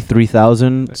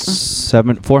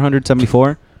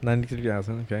 93,474.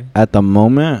 93,000. Okay. At the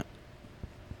moment,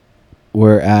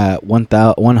 we're at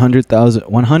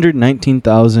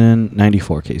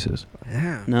 119,094 cases.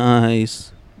 Yeah.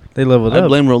 Nice. They leveled I up.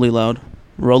 blame Rolly Loud.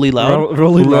 Rolly Loud?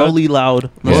 Rolly Loud. Rolly Loud.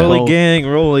 Let's Rolly go. gang.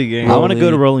 Rolly gang. I want to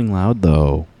go to Rolling. Rolling Loud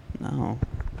though. No.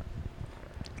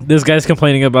 This guy's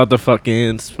complaining about the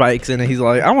fucking spikes, and he's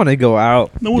like, "I want to go out.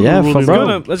 No one Yeah, Rolling fuck,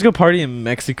 Loud. bro. Let's go party in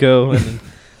Mexico." And then,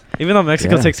 even though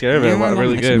Mexico Yeah. takes care of it, Yeah,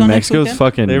 really Mexico good. next Mexico's weekend?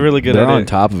 fucking. They're really good They're at on it.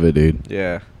 top of it, dude.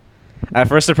 Yeah. At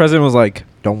first, the president was like,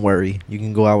 "Don't worry, you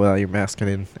can go out without your mask." And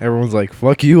then everyone's like,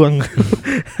 "Fuck you!"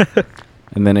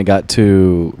 And then it got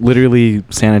to literally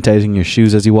sanitizing your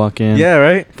shoes as you walk in. Yeah,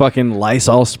 right. Fucking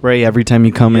Lysol spray every time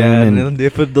you come Yeah, in. and then they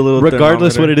put the little.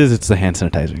 Regardless what thermometer. it is, it's the hand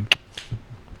sanitizer.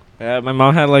 My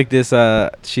mom had like this.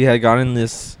 She had gotten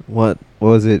this. What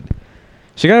was it?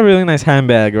 She got a really nice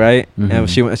handbag, right?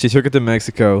 Mhm. And she took it to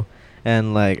Mexico,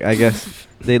 and like I guess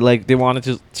they wanted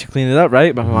to clean it up,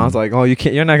 right? But my mom's like, "Oh, you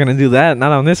can't. You're not gonna do that.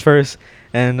 Not on this first."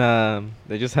 And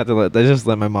they just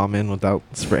let my mom in without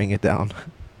spraying it down.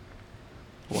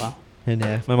 Wow. And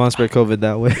yeah, my mom sprayed COVID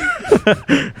that way.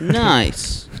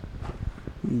 Nice.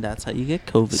 That's how you get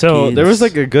COVID. So there kids. was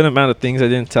like a good amount of things I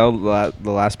didn't tell the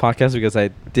last podcast because I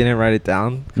didn't write it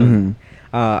down. Mhm.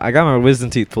 I got my wisdom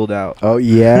teeth pulled out. Oh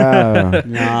yeah.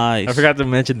 Nice. I forgot to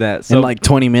mention that. So In like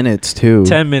 20 minutes too.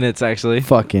 10 minutes actually.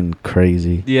 Fucking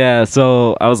crazy. Yeah.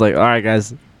 So I was like, all right,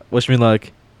 guys, wish me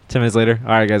luck. 10 minutes later,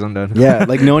 all right, guys, I'm done. Yeah,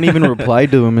 like no one even replied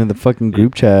to him in the fucking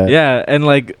group chat. Yeah, and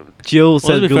like Gio Well,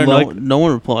 said to be good fair, luck. no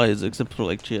one replies except for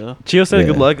like Chia. Gio said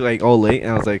good Yeah. luck like all late,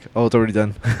 and I was like, oh, it's already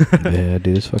done. Yeah,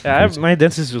 dude, it's fucking Yeah, crazy. my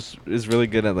dentist is really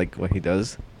good at like what he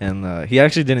does, and he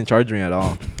actually didn't charge me at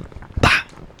all.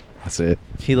 That's it.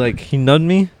 He nubbed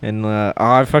me, and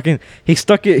he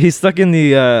stuck in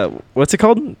the what's it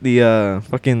called, the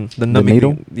fucking the numbing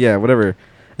needle? thing. Yeah, whatever.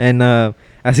 And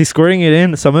as he's squirting it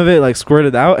in, some of it like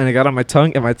squirted out, and it got on my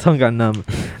tongue, and my tongue got numb.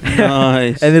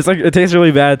 Nice. And it's like it tastes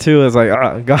really bad too. I was like,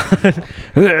 oh god.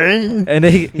 And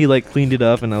then he like cleaned it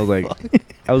up, and I was like,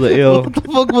 ew. What the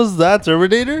fuck was that,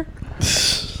 Terminator?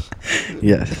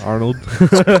 Yes. Arnold.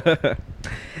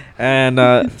 And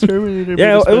Terminator. yeah,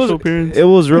 made a it special was appearance. it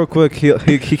was real quick.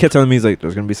 He kept telling me, he's like,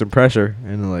 there's gonna be some pressure,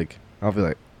 and like I'll be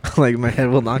like, like my head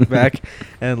will knock back,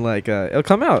 and like it'll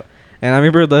come out. And I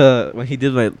remember when he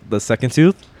did the second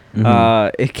tooth,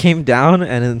 Mhm. it came down,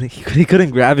 and then he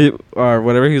couldn't grab it or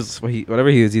whatever he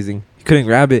was using. He couldn't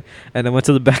grab it, and it went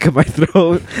to the back of my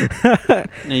throat.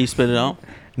 And you spit it out.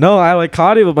 No, I like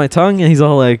caught it with my tongue, and he's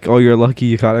all like, "Oh, you're lucky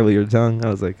you caught it with your tongue." I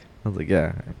was like,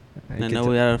 yeah. I And get now to-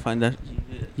 we gotta find that.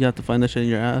 You have to find that shit in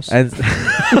your ass. And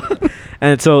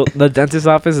and so the dentist's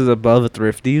office is above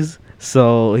Thrifty's,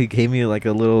 so he gave me like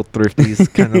a little Thrifty's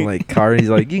kind of like card. He's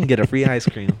like, you can get a free ice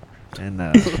cream, and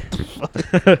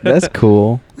That's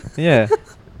cool. yeah.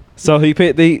 So he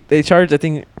paid. They charge, I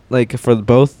think, like for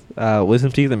both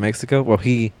wisdom teeth in Mexico. Well,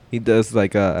 he does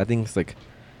like I think it's like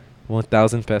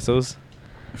 1,000 pesos.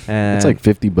 And It's like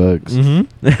 $50. Mm-hmm.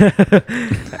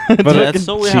 but but that's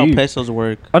so weird how cheap. pesos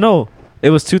work. oh no, it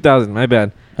was 2,000. My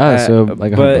bad. So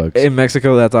like but $100. in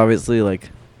Mexico, that's obviously like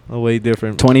a way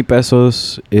different. 20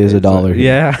 pesos is It's $1 here.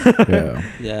 Yeah. Yeah.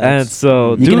 Yeah. And that's-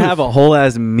 so You dude, can have a whole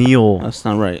ass meal That's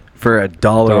not right. for $1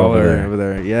 over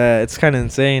there. Yeah, it's kind of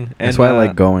insane. That's And, why I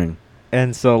like going.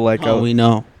 And so like, Oh, we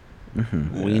know.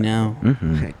 Mm-hmm. We know.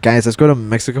 Mm-hmm. guys, let's go to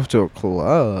Mexico to a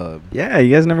club. Yeah,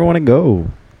 you guys never want to go.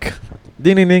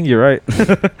 Ding ding ding. You're right.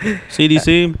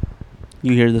 CDC,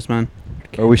 you hear this, man?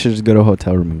 Or we should just go to a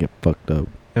hotel room and get fucked up.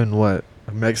 In what?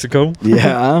 Mexico?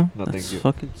 Yeah. No, thank That's you.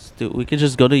 fucking stupid. We could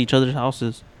just go to each other's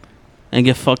houses and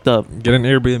get fucked up. Get an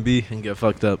Airbnb and get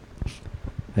fucked up.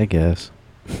 I guess.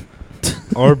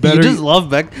 Or better. You just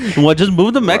love What? Just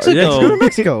move to Mexico. Yeah, just go to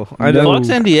Mexico. I No. know. Fuck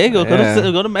San Diego. Yeah.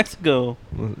 Go to Mexico.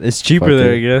 It's cheaper Fuck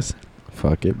there, it. I guess.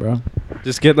 Fuck it, bro.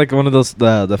 Just get like one of those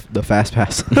the fast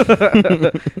pass.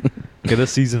 Get a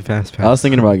season fast pass. I was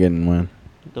thinking about getting one.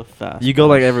 The fast. You go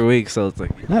like every week, so it's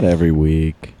like, Not every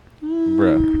week.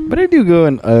 bruh. But I do go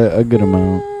in a good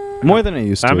amount. More than I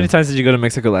used to. How many times did you go to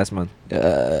Mexico last month?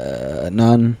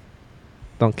 None.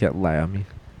 Don't lie on me.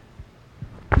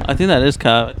 I think that is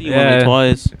cap. I think you went Yeah. like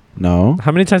twice. No.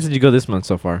 How many times did you go this month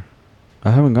so far?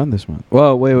 I haven't gone this month.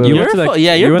 Well, wait. You You're went to that-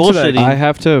 yeah, you you're went to that- bullshitting. I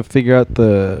have to figure out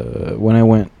when I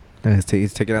went.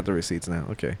 He's taking out the receipts now.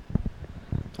 Okay.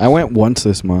 I went once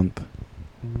this month,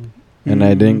 and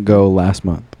I didn't go last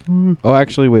month. Oh,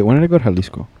 actually, wait. When did I go to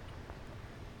Jalisco?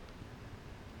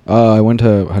 Oh, I went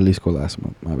to Jalisco last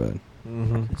month. My bad.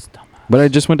 Mm-hmm. This dumbass. But I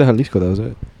just went to Jalisco. That was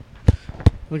it.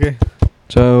 Okay.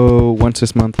 So once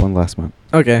this month, one last month.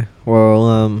 Okay.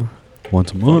 Well,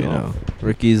 Once a you month. know,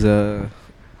 Ricky's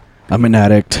I'm an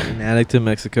addict. an addict to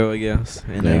Mexico, I guess,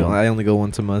 and Yeah. I only go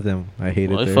once a month, and I hate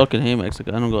Well, I it there. fucking hate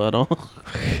Mexico. I don't go at all.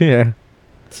 Yeah.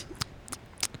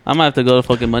 I might have to go to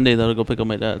fucking Monday though to go pick up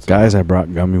my dad. So Guys, I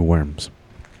brought gummy worms.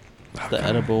 the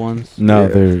edible ones. No,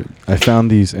 Yeah. I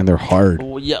found these and they're hard.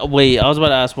 Oh, yeah, wait. I was about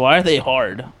to ask, why are they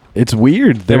hard? It's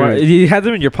weird. You had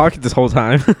them in your pocket this whole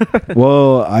time.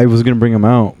 Well, I was gonna bring them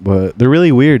out, but they're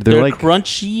really weird. They're like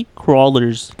crunchy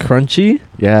crawlers. Crunchy.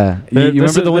 yeah. You They're-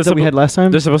 remember they're the ones that we suppo- had last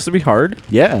time? They're supposed to be hard.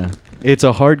 Yeah. It's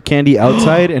a hard candy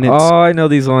outside, and it's oh, I know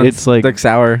these ones. it's like-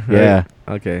 sour. Right? yeah,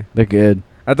 Okay. they're good.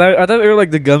 I thought they were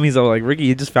like the gummies. I was like, Ricky,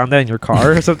 you just found that in your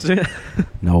car or something.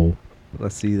 No.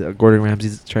 Let's see. Gordon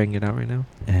Ramsay's trying it out right now.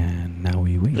 And now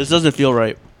we wait. This doesn't feel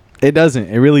right. It doesn't.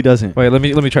 It really doesn't. Wait, let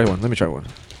me try one. Let me try one.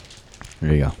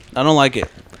 There you go. I don't like it.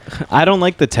 I don't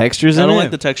like the textures I in don't it.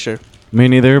 like the texture. Me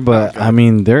neither, but Okay. I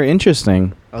mean, they're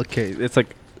interesting. Okay, it's a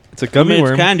I gummy mean,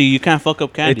 worm. it's candy. You can't fuck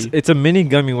up candy. It's a mini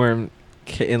gummy worm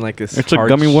in like this. It's a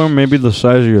gummy worm, maybe the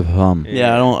size of your thumb.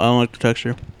 yeah, I don't like the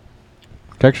texture.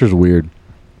 Texture's weird.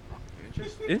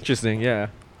 Interesting, yeah.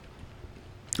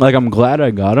 Like, I'm glad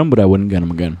I got them, but I wouldn't get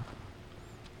them again.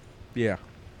 Yeah.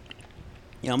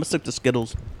 Yeah, I'm gonna stick to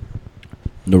Skittles.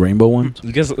 The rainbow ones?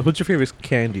 I guess what's your favorite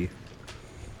candy?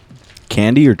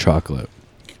 Candy or chocolate?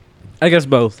 I guess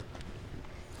both.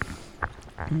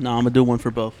 No, I'm gonna do one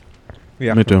for both.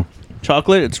 Yeah. Me too.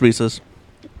 Chocolate, it's Reese's.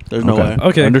 There's no way.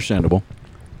 Okay. Understandable.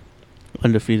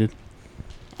 Undefeated.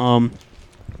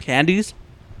 Candies.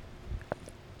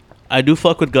 I do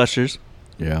fuck with Gushers.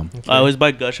 Yeah. I always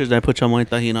buy Gushers and I put chamoy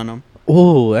tahin on them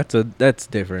Oh, that's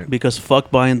different. because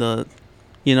fuck buying the,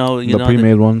 you The know,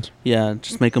 pre-made ones? yeah,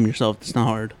 just make them yourself. It's not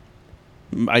hard.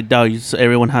 I doubt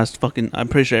everyone has fucking. I'm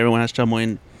pretty sure everyone has chamoy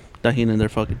and tahin in their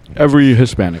fucking. Every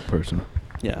Hispanic person.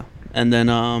 Yeah, and then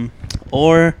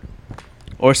or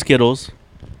Skittles,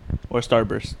 or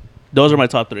Starburst. Those are my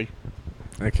top three.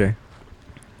 Okay.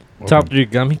 Top 3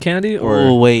 gummy candy or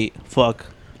Oh wait, fuck.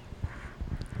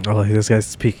 Oh, this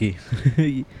guy's picky.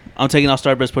 I'm taking out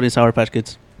Starburst, putting Sour Patch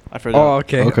Kids. I forgot. Oh,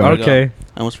 okay. Okay. Okay.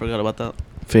 I almost forgot about that.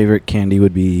 Favorite candy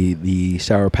would be the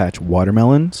Sour Patch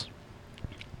watermelons.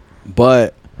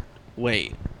 But,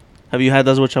 Wait, have you had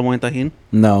those with chamoy and tahin?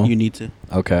 no. You need to.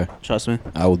 Okay. Trust me.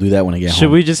 I will do that when I get Should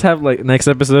home. we just have like next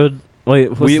episode? Wait,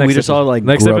 what's We next just episode? all, like,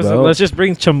 next grub episode. out. Let's just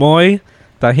bring chamoy,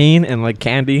 tahin, and like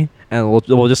candy, and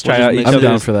we'll just try We'll out just each mix I'm it.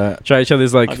 down other's for that. try each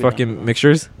other's like I'll be down. fucking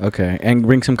mixtures. Okay. And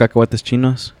bring some cacahuates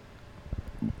chinos.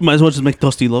 Might as well just make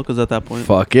Tostilo, because at that point.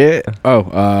 Fuck it.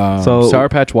 Oh, So- Sour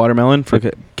Patch watermelon for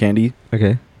Okay. candy.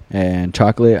 Okay. And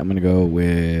chocolate, I'm going to go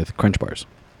with Crunch Bars.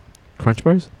 Crunch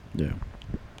bars. Yeah.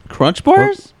 Crunch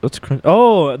bars? What's crunch?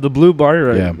 Oh, the blue bar,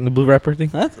 right? Yeah. The blue wrapper thing.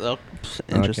 That's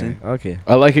interesting. Okay.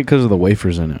 I like it because of the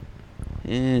wafers in it.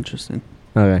 Interesting.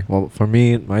 Okay. Well, for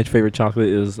me, my favorite chocolate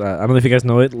is I don't know if you guys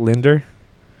know it, Linder.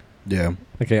 Yeah.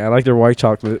 Okay, I like their white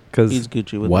chocolate because He's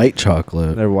Gucci with White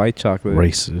chocolate. they're white chocolate.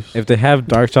 Racist. If they have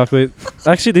dark chocolate,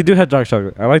 actually they do have dark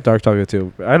chocolate. I like dark chocolate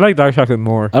too. I like dark chocolate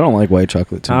more. I don't like white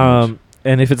chocolate too much.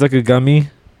 And if it's like a gummy,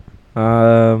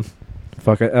 gummy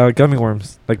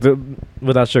worms like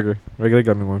without sugar, regular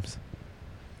gummy worms.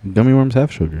 Gummy worms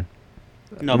have sugar.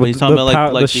 No, but With he's talking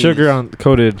about like the sugar these, on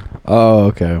coated. Oh,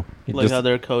 okay. You like just- how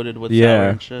they're coated with Yeah. sour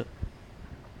and shit.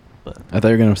 I thought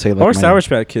you were going to say like or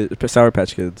my- Sour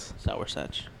Patch Kids. Sour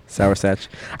Satch. Sour Satch.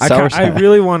 Sour I Satch.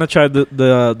 really want to try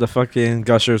the fucking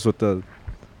gushers with the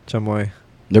chamoy.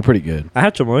 They're pretty good. I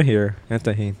have chamoy here and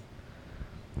tahin.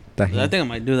 I think I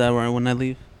might do that when I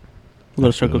leave. Go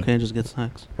to Circle K and just get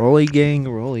snacks. Rolly gang,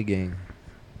 rolly gang.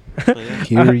 But yeah.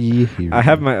 Hear ye, hear I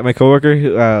have ye. my coworker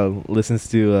who listens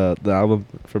to the album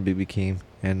from BB King,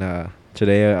 and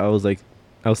today I was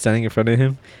standing in front of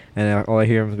him, and all I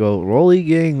hear him go rolly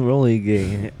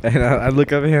gang, and I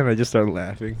look up at him and I just started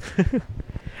laughing.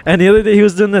 And the other day he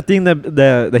was doing that thing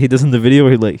that he does in the video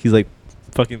where he's like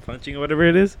fucking punching or whatever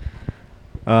it is.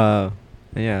 Yeah,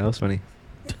 that was funny.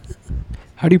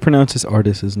 How do you pronounce this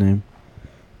artist's name?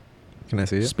 Can I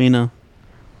see it? Spina.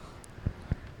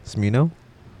 Smino?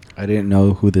 I didn't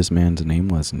know who this man's name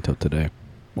was until today.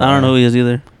 I don't know who he is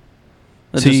either.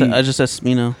 See- I just said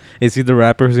Smino. Is he the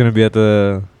rapper who's gonna be at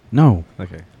the? No.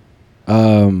 Okay.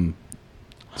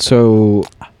 So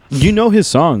you know his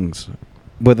songs,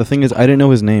 but the thing is, I didn't know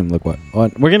his name. Look what.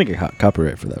 Oh, we're gonna get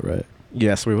copyright for that, right?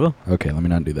 Yes, we will. Okay, let me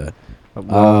not do that.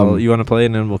 Well, you want to play it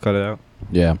and then we'll cut it out.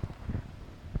 Yeah.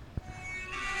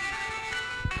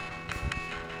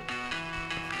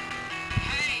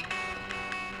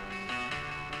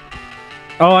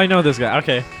 Oh, I know this guy.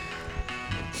 Okay.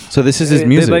 So this is his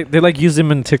music. They use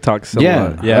him in TikToks. A yeah,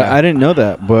 lot. Yeah. I didn't know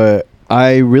that, but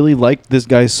I really liked this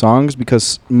guy's songs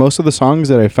because most of the songs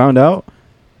that I found out,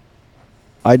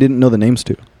 I didn't know the names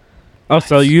to. Oh,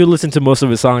 so you listened to most of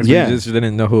his songs, but Yeah. you just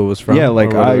didn't know who it was from? Yeah, or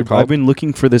like what they were called? I've been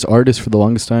looking for this artist for the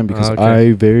longest time because Okay.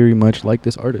 I very much like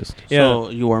this artist. Yeah. So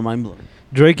you are mind blown.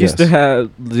 Drake used to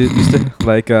have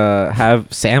have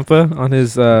Sampha on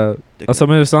his on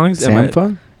some of his songs.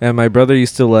 Sampha? And my brother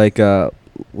used to like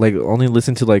only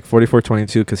listen to like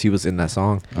 4422 because he was in that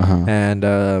song, Uh-huh.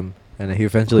 and he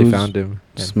eventually Who's found him.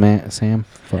 And-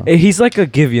 Sampha. He's like a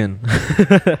Givian.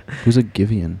 Who's a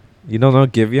Givian? You don't know Are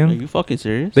Givian? you fucking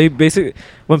serious? They basically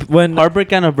when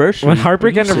Heartbreak Anniversary. when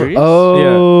Heartbreak Are you Anniversary- serious?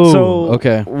 Oh, yeah. So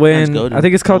okay. when That's goated. I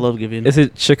think it's I called love Givian. is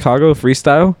it Chicago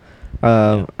Freestyle?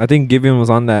 Yeah. I think Givian was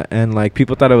on that, and like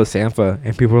people thought it was Sampha,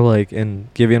 and people were like,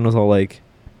 and Givian was all like,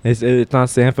 "It's not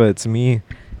Sampha, it's me,"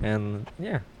 and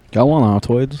yeah. Y'all want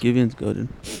Altoids? Givian's good. Dude.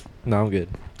 No, I'm good.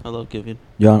 I love Givian.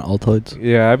 Y'all on Altoids?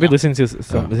 Yeah, I've been listening to Oh,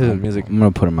 some music. I'm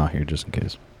gonna put them out here just in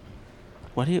case.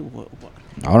 What do you? What?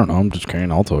 I don't know. I'm just carrying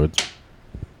Altoids.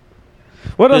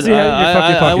 What else do you have in your fucking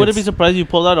pockets? I wouldn't be surprised if you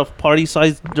pulled out a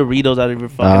party-sized Doritos out of your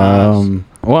fucking ass.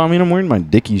 Well, I mean, I'm wearing my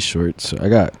Dickies shorts. I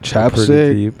got Pretty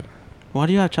chapstick. deep. Why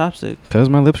do you have chapstick Cause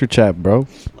my lips are chapped, bro.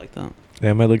 like that?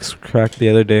 Yeah, my legs cracked the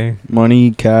other day. Money,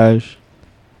 cash,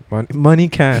 Money,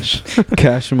 cash.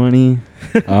 cash money.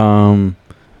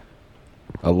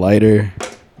 A lighter.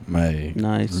 My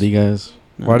Nice. ligas.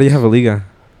 Why do you have a Liga?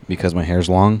 Because my hair's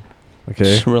long. Okay.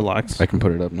 Just relax. I can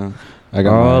put it up now. I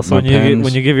got Oh, my, so my pens.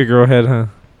 when you give your girl head, huh?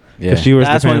 Yeah. She wears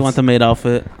That's the why you pants. want the maid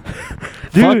outfit.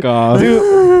 Fuck off.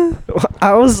 Dude,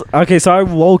 I was okay. So I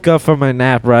woke up from my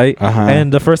nap, right? Uh-huh.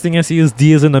 And the first thing I see is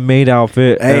Diaz in the maid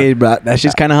outfit. Hey, bro, that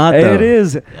shit's kind of hot though. It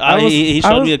is. He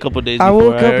showed me a couple days I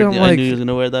before. woke up and I'm I like, knew he was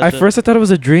gonna wear that. At shit. first I thought it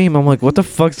was a dream. I'm like, what the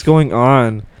fuck's going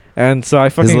on? And so I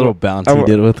fucking His little bounce I he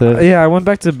did with it. Yeah, I went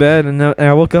back to bed and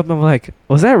I woke up and I'm like,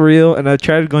 was that real? And I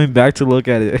tried going back to look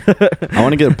at it. I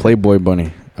want to get a Playboy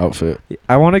bunny outfit.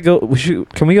 I want to go.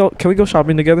 Can we go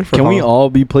shopping together? Can we all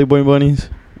be Playboy bunnies?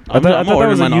 I thought that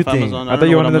was a youth thing. I thought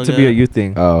you wanted that to be a youth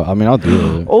thing. Oh, I mean, I'll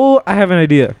do it. Oh, I have an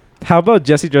idea. How about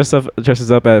Jesse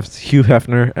dresses up as Hugh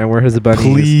Hefner and wear his bunnies?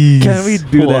 Please. Can we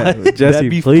do that, What? Jesse? That'd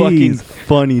be please, fucking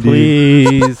funny, dude.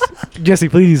 please, Jesse,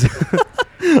 please.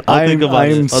 I'll think about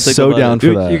it. I'm I'll think so about down it. for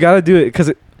Dude, that. you gotta do it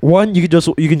because one, you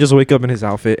can just wake up in his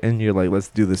outfit and you're like, let's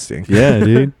do this thing. Yeah,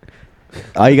 dude.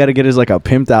 All you gotta get is like a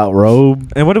pimped out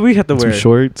robe, And what do we have to and some wear?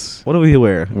 shorts. What do we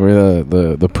wear? Wear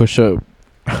the push up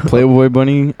Playboy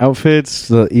bunny outfits,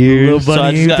 the ears, So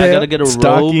I gotta get a robe.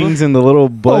 stockings, and the little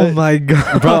butt. Oh my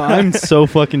god, Bro, I'm so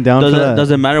fucking down for that.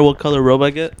 Does it matter what color robe I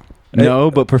get?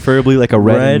 No, but preferably like a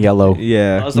red and yellow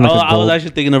Yeah. I was, Like a I was gold.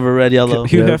 actually thinking of a red yellow.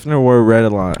 Hugh Yeah. Hefner wore red a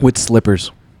lot. with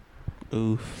slippers.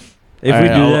 Oof. If Alright,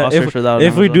 we do I'll that, search for that on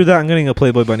if we do Amazon. that, I'm getting a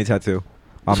Playboy bunny tattoo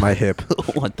on my hip.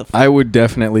 What the? I would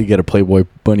definitely get a Playboy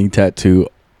bunny tattoo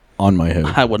on my hip.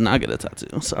 I would not get a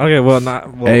tattoo. So. Okay, well,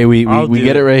 not. Well, Hey, we I'll do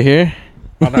get it right here.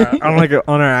 on our ass.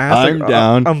 I'm like,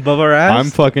 down. above our ass. I'm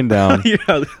fucking down. Yeah,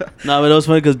 No, but it was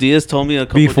funny because Diaz told me a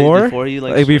couple Before? days before he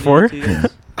like Like showed it before? to you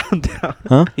guys. I'm down.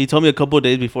 Huh? He told me a couple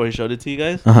days before he showed it to you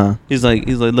guys. Uh huh. He's like,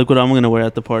 look what I'm gonna wear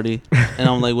at the party, and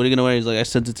I'm like, what are you gonna wear? He's like, I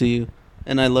sent it to you,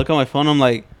 and I look on my phone. I'm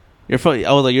like, I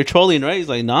was like, you're trolling, right? He's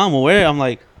like, nah, I'm gonna wear it. I'm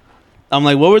like,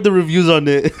 what were the reviews on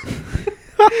it?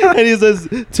 And he says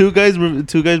two guys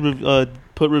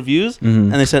put reviews,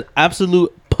 and they said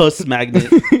absolute puss magnet.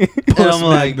 And I'm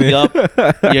like, yup,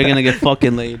 you're gonna get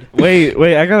fucking laid. Wait,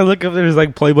 I gotta look up. There's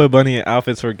like Playboy bunny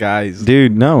outfits for guys.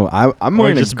 Dude, no, I'm Or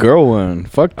wearing just- a girl one.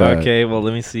 Fuck that. Okay, well,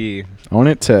 let me see. I want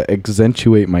it to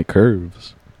accentuate my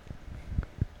curves.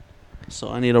 So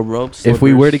I need a robe. If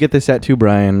we were to slippers. get this tattoo,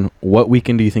 Brian, what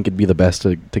weekend do you think it'd be the best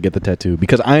to get the tattoo?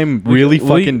 Because I'm really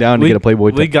fucking down to get a Playboy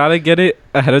We tattoo. gotta get it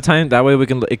ahead of time. That way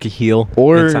it can heal. in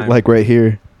Or time. like right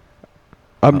here.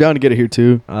 I'm down to get it here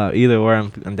too. Either or,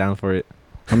 I'm down for it.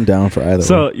 I'm down for either.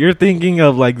 So one. you're thinking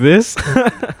of like this,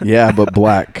 Yeah, but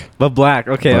black. but black.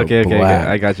 Okay, But okay. black.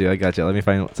 I got you. Let me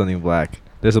find something black.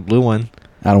 There's a blue one.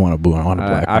 I don't want a blue one. I want a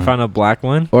black I one. found a black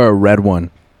one. Or a red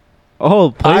one.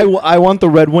 Oh, I want the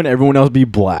red one. Everyone else be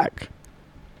black.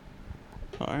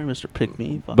 All right, Mr. Pick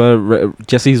Me. Fuck. but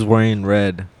Jesse's wearing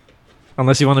red.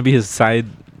 Unless you want to be his side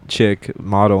chick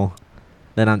model,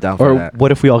 then I'm down for Or that.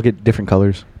 what if we all get different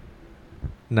colors?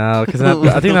 No, because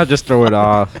I think I'll just throw it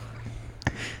off.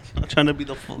 I'm trying to be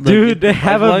the full. Dude, they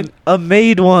have a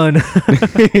made one.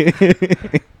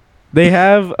 They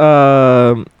have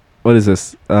what is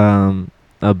this?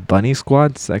 A Bunny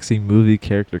Squad sexy movie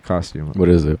character costume. What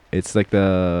is it? It's like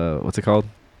what's it called?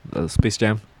 Space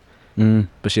Jam. Mm.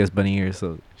 But she has bunny ears,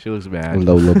 so she looks bad.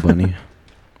 Lola Bunny.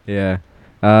 Yeah.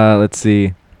 Let's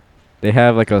see. They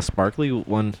have like a sparkly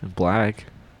one in black.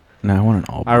 No, I want an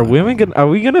all. Are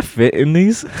we gonna fit in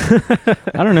these? I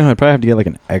don't know. I'd probably have to get like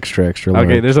an extra Okay,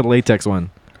 large. there's a latex one,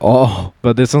 Oh,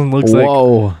 but this one looks like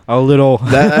whoa! a little.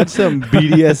 That's some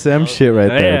BDSM shit right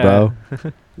there, Yeah.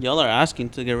 bro. Y'all are asking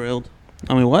to get railed.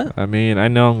 I mean, what? I mean, I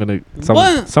know I'm gonna.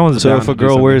 What? Someone's So down if to a do girl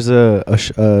something. wears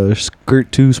a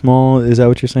skirt too small, is that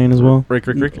what you're saying as well? Rick,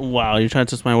 Wow, you're trying to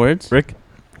twist my words? Rick,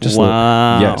 Just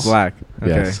wow. yes. black.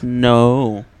 Okay. Yes.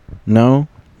 No. No.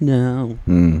 No.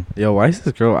 Mm. Yo, why is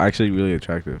this girl actually really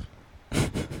attractive?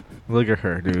 Look at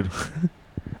her, dude.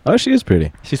 Oh, she is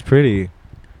pretty. She's pretty.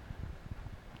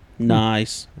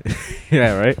 Nice.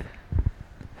 Yeah, right.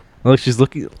 Look, she's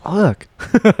looking. Look.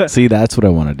 See, that's what I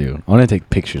want to do. I want to take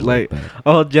pictures like Like- that.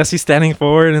 Oh, Jesse standing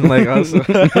forward and like us.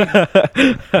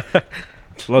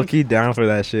 Low key down for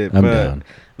that shit. I'm but down.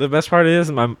 The best part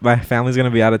is my family's gonna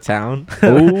be out of town.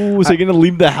 Oh, so you're gonna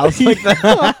leave the house like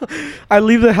that? I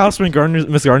leave the house when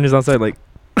Miss Gardner's outside. Like,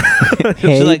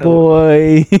 Hey, like,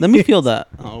 boy. Let me feel that.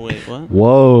 Oh wait, what?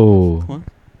 Whoa. What?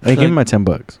 Hey, give me my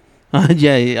 $10.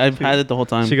 Yeah, I've had it the whole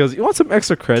time. she goes, "You want some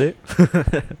extra credit?"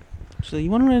 She's like,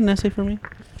 you want to write an essay for me,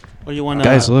 or you want to?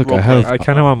 Guys, look, I have- I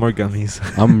kind of want more gummies.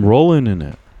 I'm rolling in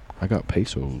it. I got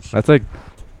pesos. That's like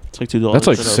It's like $2. That's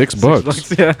like $6.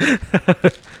 $6. Yeah.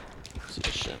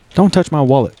 Shit. Don't touch my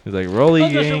wallet. He's like, "Rolly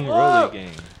gang, rolly gang."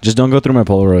 Just don't go through my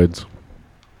Polaroids.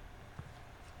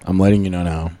 I'm letting you know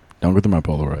now. Don't go through my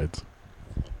Polaroids.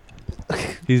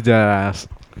 He's dead ass.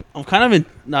 I'm kind of in.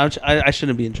 No, I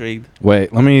shouldn't be intrigued.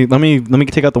 Wait, let me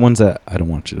take out the ones that I don't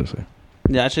want you to say.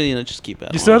 Yeah, actually, just keep it. I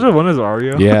You don't still have wanna the one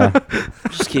as Ario? Yeah.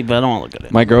 just keep it. I don't want to look at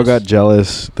it. My girl got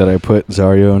jealous that I put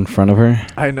Zario in front of her.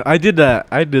 I know. I did that.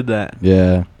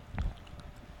 Yeah.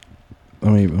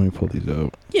 Let me pull these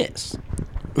out. Yes.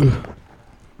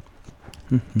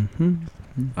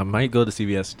 I might go to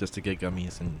CVS just to get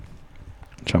gummies and.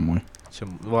 Chamoy.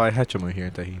 Well, I had chamoy here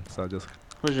in Tajín, so I just.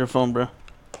 Where's your phone, bro?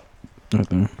 Right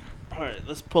there. All right,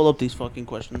 let's pull up these fucking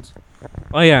questions.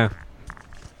 Oh yeah.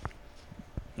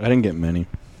 I didn't get many.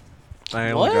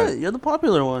 I What? only You're the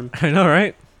popular one. got. I know,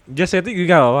 right? Jesse, I think you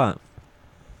got a lot.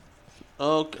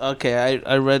 Oh, okay.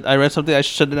 I read something I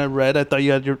shouldn't have read. I thought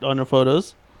you had on your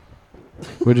photos.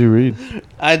 What'd you read?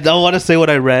 I don't want to say what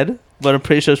I read, but I'm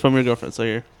pretty sure it's from your girlfriend. So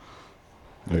here.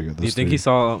 There you go. Do you think he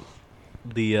saw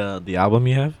the album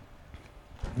you have?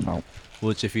 No.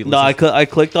 Which if he No, I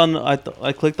clicked on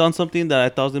I clicked on something that I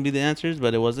thought was gonna be the answers,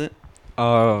 but it wasn't,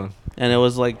 Oh. and it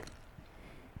was like,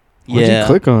 What'd you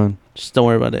click on? Just don't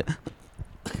worry about it.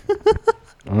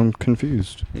 I'm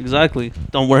confused. Exactly.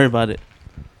 Don't worry about it.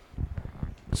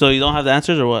 So you don't have the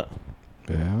answers or what?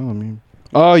 Yeah, I mean.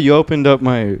 Oh, you opened up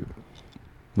my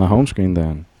home screen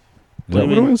then. Is What that do what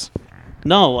you it mean? was?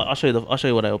 No, I'll show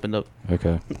you what I opened up.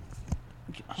 Okay.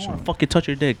 I don't want to fucking touch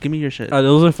your dick. Give me your shit.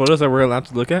 Those are photos that we're allowed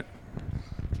to look at?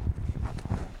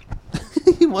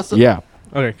 What's up? Yeah.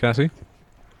 Okay, can I see?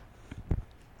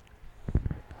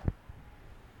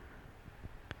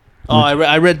 Oh,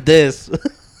 I read this.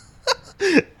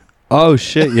 Oh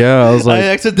shit! Yeah, I was I like,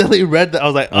 accidentally read that. I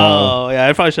was like, oh yeah,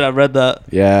 I probably should have read that.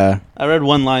 yeah. I read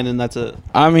one line and that's it.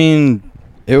 I mean,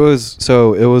 it was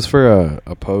for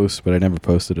a post, but I never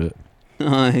posted it.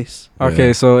 Nice. Okay,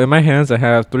 Yeah. so in my hands I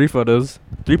have 3 photos,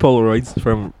 3 Polaroids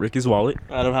from Ricky's wallet.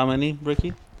 Out of how many,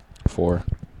 Ricky? 4.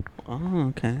 Oh,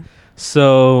 okay.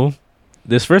 So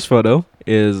this first photo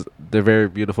is the very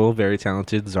beautiful, very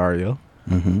talented Zario.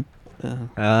 Mm-hmm.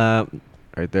 Yeah.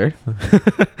 Right there.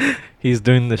 He's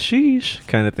doing the sheesh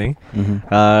kind of thing.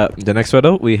 Mm-hmm. The next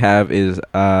photo we have is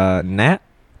Nat.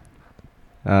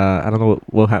 I don't know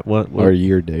what Our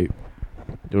year date.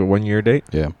 1 year date.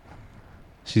 Yeah.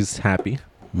 She's happy.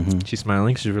 Mm-hmm. She's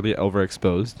smiling. She's really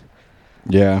overexposed.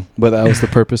 Yeah, but that was the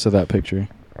purpose of that picture.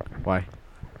 Why?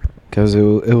 Because it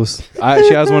was.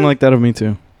 She has one like that of me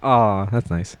too. Oh, that's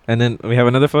nice. And then we have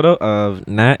another photo of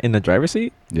Nat in the driver's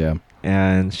seat, Yeah.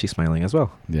 and she's smiling as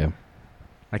well. Yeah.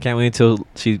 I can't wait till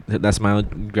that smile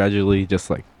gradually just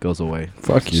like goes away.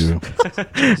 Fuck you.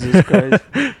 Jesus Christ.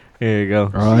 Here you go.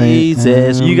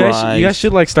 Jesus You Christ. guys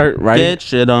should like start writing. Get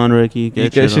shit on, Ricky. You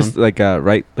Get guys shit just on. like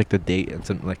write like the date and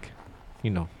some like,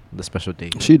 the special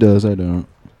date. She does. I don't.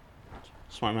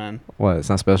 Smart man. What? It's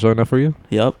not special enough for you?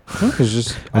 Yup. It's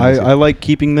just I don't see I like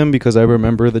keeping them because I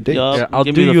remember the date. Yup. Yeah, I'll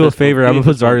Give do me the you a fist bump. favor. Give I'm me gonna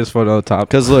put fist bump. Zarya's photo on top.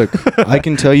 Because look, I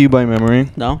can tell you by memory.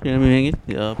 No, you're gonna be hanging.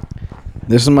 Yup.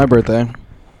 This is my birthday.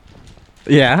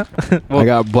 Yeah. I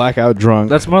got blackout drunk.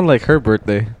 That's more like her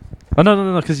birthday. Oh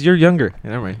no, because you're younger.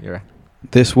 Yeah, never mind. You're right.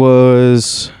 This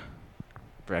was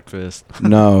Breakfast.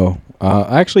 no.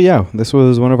 Actually, yeah. This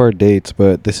was one of our dates,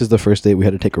 but this is the first date we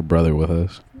had to take her brother with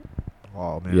us.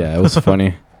 Oh man. Yeah, it was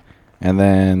funny. And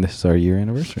then this is our year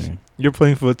anniversary. You're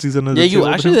playing footsies on the. Yeah, you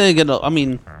actually didn't get. I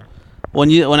mean,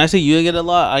 when I say you didn't get a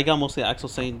lot, I got mostly Axel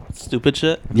saying stupid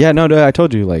shit. Yeah, no, I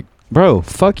told you, like, bro,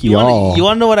 fuck You y'all.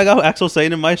 want to know what I got Axel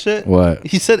saying in my shit? What?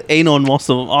 He said anal in most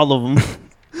of them, all of them.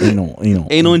 Anal.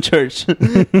 Anal in church.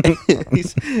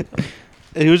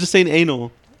 He was just saying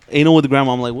anal with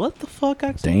grandma. I'm like, what the fuck,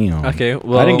 Axel? Damn. Okay,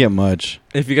 well, I didn't get much.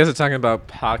 If you guys are talking about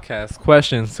podcast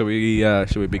questions, so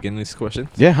should we begin these questions?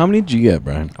 Yeah, how many did you get,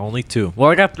 Brian? Only 2.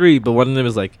 Well, I got 3, but one of them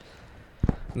is like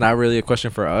not really a question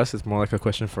for us. It's more like a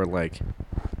question for like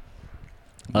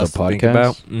The us to think podcast?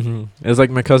 about. Mm-hmm. It was like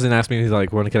my cousin asked me, he's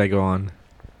like, when can I go on?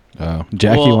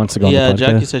 Jackie wants to go on the podcast. Yeah,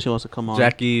 Jackie said she wants to come on.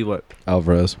 Jackie, what?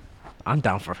 Alvarez. I'm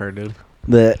down for her, dude.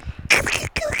 The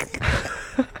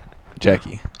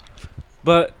Jackie.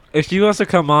 But if she wants to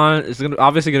come on, it's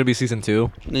obviously gonna be season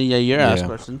 2. Yeah, your ass Yeah.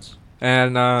 questions.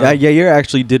 And Yair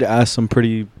actually did ask some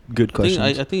pretty good questions.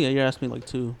 I think you asked me like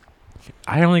 2.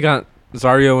 I only got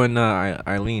Zario and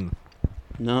Eileen.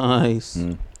 Nice.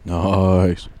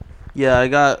 Nice. Yeah, I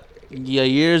got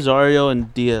Yair, Zario,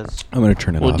 and Diaz. I'm gonna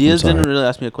turn it off. Well, I'm Diaz sorry. didn't really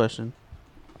ask me a question.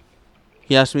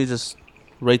 He asked me to just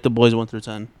rate the boys 1 through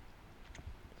 10.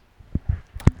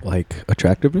 Like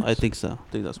attractiveness. I think so.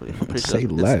 I think that's what he. I'm pretty Say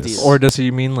sure it's less. Diaz. Or does he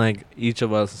mean like each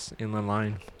of us in the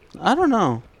line? I don't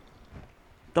know.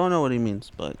 Don't know what he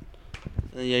means, but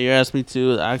yeah, you asked me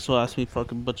to. Axel asked me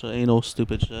fucking bunch of anal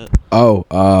stupid shit. Oh,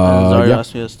 And Zario yeah.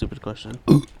 asked me a stupid question.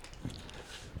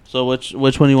 So which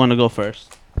one do you want to go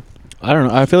first? I don't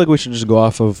know. I feel like we should just go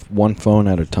off of one phone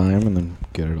at a time and then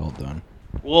get it all done.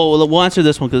 Well, we'll answer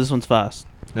this one because this one's fast.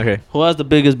 Okay. Who has the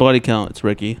biggest body count? It's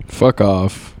Ricky. Fuck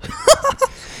off.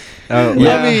 Oh,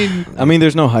 Yeah. I mean,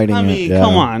 there's no hiding I it. mean, Yeah.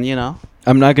 come on, you know.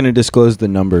 I'm not gonna disclose the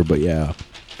number, but yeah.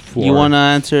 4. You want to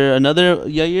answer another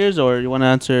Yair's or you want to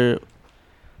answer?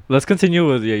 Let's continue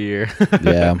with Yair.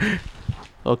 Yeah.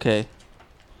 Okay.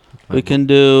 We can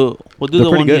do. We'll do They're the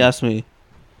pretty one he good. asked me.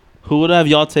 Who would have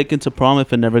y'all taken to prom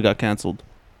if it never got canceled?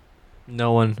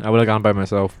 No one. I would have gone by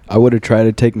myself. I would have tried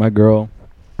to take my girl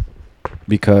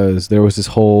because there was this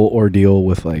whole ordeal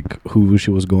with like who she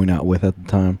was going out with at the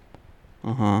time,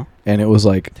 and it was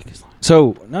like,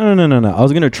 so no. I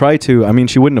was gonna try to. I mean,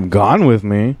 she wouldn't have gone with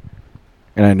me,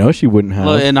 and I know she wouldn't have.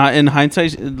 Well, in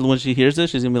hindsight, when she hears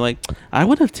this, she's gonna be like, "I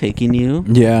would have taken you."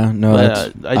 Yeah, no,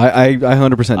 But, that's, I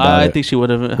 100% doubt I it. think she would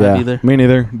have Yeah, either. me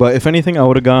neither. But if anything, I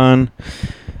would have gone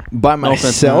by No offense,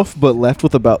 myself, but left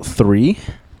with about 3.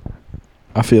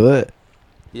 I feel it.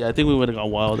 Yeah, I think we would have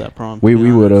gone wild at prom. to We be we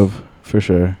honest. would have for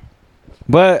sure.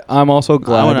 But I'm also I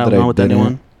glad wouldn't have that gone I with didn't.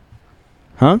 anyone.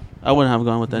 Huh? I wouldn't have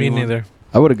gone with Me anyone. neither.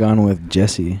 I would have gone with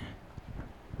Jesse.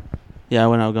 Yeah, I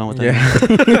wouldn't have gone with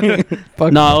anyone. Yeah.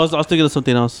 Fuck. No, I was thinking of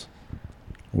something else.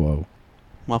 Whoa.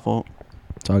 My fault.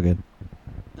 It's all good.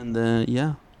 And then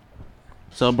yeah.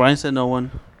 So Brian said no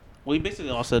one. We basically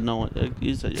all said no one.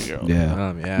 You said your girl.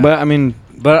 Yeah. Yeah. But I mean,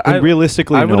 But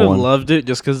realistically, I would no have one. loved it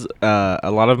just because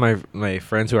a lot of my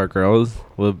friends who are girls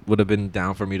would have been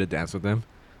down for me to dance with them.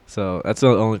 So that's the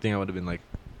only thing I would have been like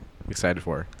excited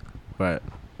for. But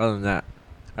other than that,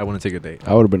 I wouldn't take a date.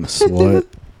 I would have been a slut.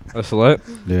 A slut?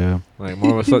 Yeah. Like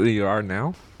more of a slut than you are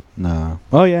now? Nah.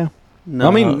 Oh yeah. No.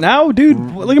 I mean, now, dude,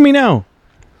 look at me now.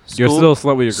 You're still a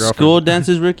slut with your girlfriend. School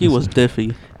dances, Ricky was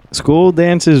diffy. School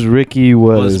dances, Ricky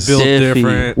was built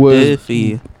different. Was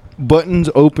Diffy. buttons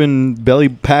open,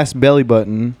 past belly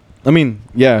button. I mean,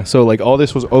 yeah. So like all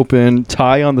this was open,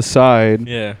 tie on the side.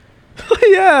 Yeah.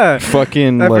 Yeah.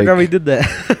 Fucking I like, forgot we did that.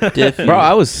 Diffy. bro.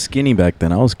 I was skinny back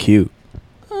then. I was cute.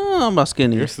 I'm not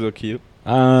skinny. You're still cute.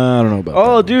 I don't know about.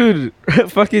 Oh, that. dude.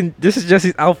 Fucking, this is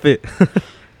Jesse's outfit.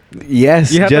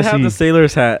 Yes, You have Jesse. to have the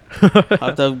sailor's hat.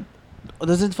 Have to,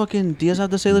 doesn't fucking Diaz have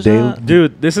the sailor's Dale- hat?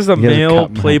 Dude, this is a He has a male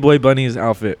cotton hat. Playboy Bunny's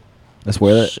outfit. Let's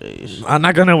wear that. Sheesh. I'm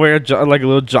not gonna wear like a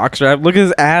little jock strap. Look at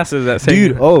his ass. Is that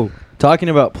Dude, talking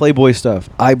about Playboy stuff.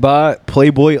 I bought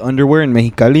Playboy underwear in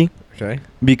Mexicali Okay.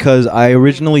 because I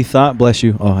originally thought, bless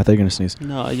you. Oh, I thought you were gonna sneeze.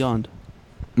 No, I yawned.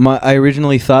 I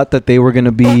originally thought that they were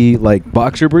gonna be like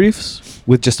boxer briefs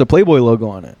with just a Playboy logo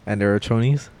on it. And there are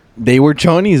chonies. They were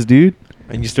chonies, dude.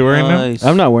 And you still wearing them? Nice.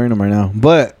 I'm not wearing them right now,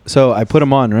 but so I put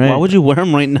them on, right? Why would you wear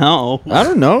them right now? I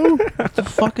don't know. What the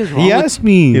fuck is wrong He with asked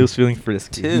me. He was feeling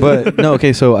frisky. Dude. But no,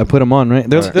 okay, so I put them on, right?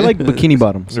 Alright. They're like bikini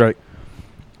bottoms. Right.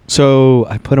 So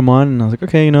I put them on, and I was like,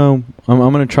 okay, I'm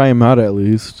gonna try them out at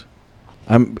least.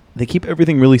 They keep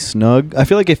everything really snug. I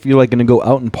feel like if you're like gonna go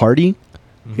out and party,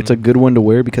 it's a good one to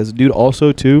wear because, dude,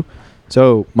 also too.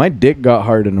 So my dick got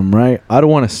hard in them, right? I don't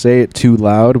want to say it too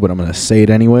loud, but I'm gonna say it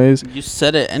anyways. You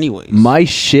said it anyways. My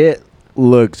shit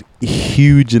looked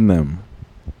huge in them.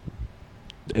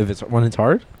 If it's when it's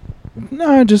hard.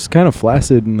 Nah, just kind of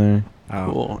flaccid in there.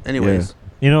 Cool. Anyways.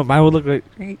 You know, mine would look like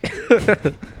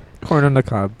corn on the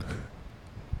cob.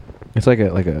 It's like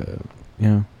a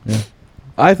yeah.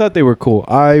 I thought they were cool.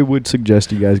 I would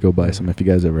suggest you guys go buy some if you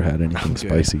guys ever had anything Okay.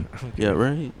 spicy. Yeah,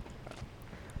 right.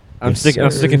 I'm Yes, sticking. I'm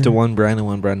sticking sir. to one brand and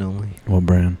one brand only. What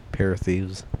brand? Pair of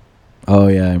Thieves. Oh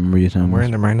yeah, I remember you telling I'm me.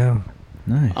 wearing them right now.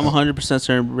 Nice. I'm 100%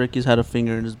 certain Ricky's had a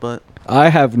finger in his butt. I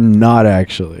have not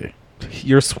actually.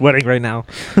 You're sweating right now.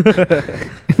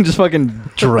 Just fucking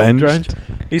drenched.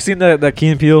 You seen that Key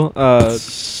and Peele?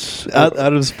 Out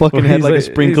of his fucking where head he's like a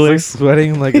sprinkler. He's like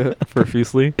sweating like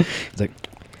profusely. It's like,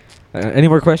 Any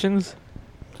more questions?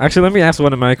 Actually, let me ask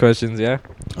one of my questions. Yeah.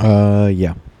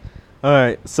 yeah. All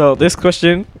right. So this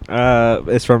question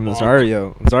is from Bonk.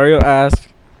 Zario. Zario asked,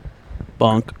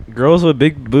 Bonk. "Girls with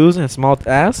big boobs and small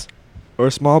ass, or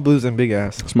small boobs and big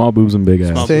ass?" Small boobs and big ass.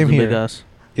 Small Same boobs and big here. ass.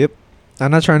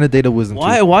 I'm not trying to date a wisdom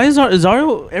Why? tooth. Why is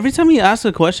Zario? Every time he asks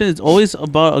a question, it's always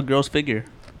about a girl's figure.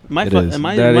 Am I? It is. Am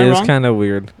I That wrong? is kind of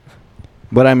weird.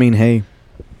 But I mean, hey,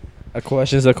 A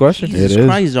question's a question. Jesus It is.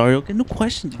 Christ, Zario. Get no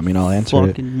questions. I mean, I'll answer it.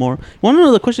 Fucking more. Want to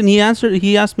know the question he answered?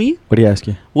 He asked me. What do you ask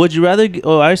you? Would you rather?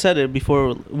 Oh, I said it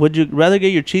before. Would you rather get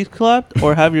your cheeks clapped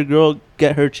or have your girl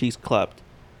get her cheeks clapped?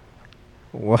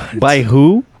 What? By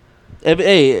who?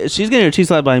 Hey, she's getting her cheeks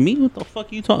slapped by me. What the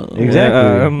fuck you talking?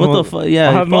 Exactly. What the fuck? Yeah,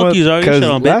 I know fuck you, Zario. You Because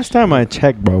shut up, last bitch. time I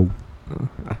checked, bro,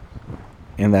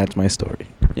 and that's my story.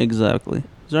 Exactly.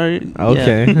 Zario.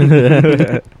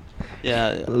 Okay.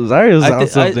 Yeah. Zario's I, on thi-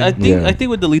 something. I think Yeah. I think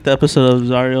we'll delete the episode of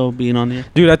Zario being on here.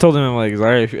 Dude, I told him, I'm like,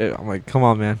 Zario, I'm like, come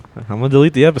on, man. I'm going to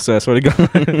delete the episode. I swear to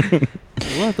God.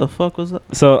 What the fuck was that?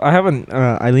 So I haven't,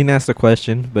 Eileen asked a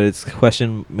question, but it's a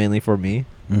question mainly for me.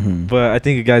 Mm-hmm. But I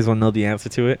think you guys will know the answer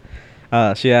to it.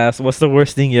 She asked, what's the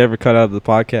worst thing you ever cut out of the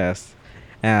podcast?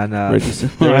 And Ricky.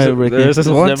 there's this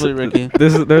one Definitely Ricky.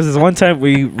 there's this one time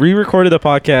we re-recorded the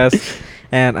podcast,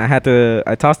 and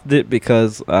I tossed it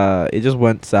because it just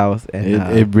went south, and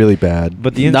It really bad.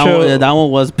 but the that, intro one, that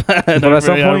one was bad. But I at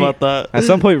some forgot point- about that. at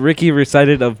some point Ricky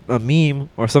recited a meme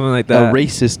or something like that. A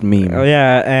racist meme. Oh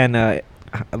yeah, and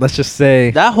let's just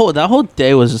say that whole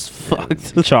day was just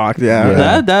fucked. chalked. Yeah.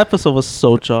 Yeah. That episode was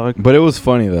so chalked. But it was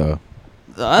funny though.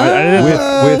 I didn't-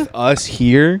 With us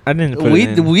here. I didn't. Put we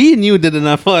it in. we knew it didn't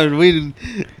have fun.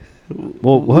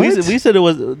 Well, what? We said it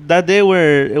was that day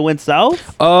where it went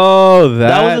south. Oh,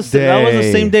 That was the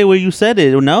same day where you said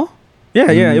it. No, Yeah,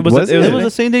 it was. Was it it? was, it was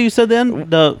the same day you said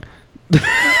the.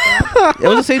 It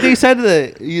was the same day you said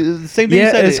it. The same day you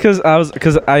yeah, said it's it.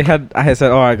 because I had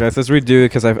said, all right, guys, let's redo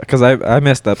it because I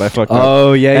messed up. I fucked up.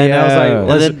 Oh yeah, And yeah. I was like, And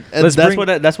let's- then and let's that's bring-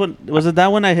 what that's what was it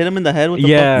that when I hit him in the head with the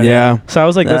Yeah. fuck- yeah. So I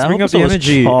was like, let's That bring up the episode was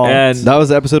energy, chalked. and That was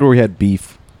the episode where we had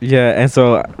beef. yeah, and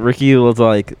so Ricky was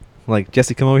like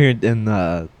Jesse, come over here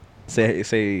and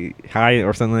say hi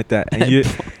or something like that, and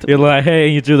you're like, hey,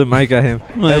 and you threw the mic at him,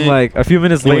 and like a few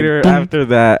minutes It went later boom. after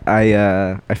that,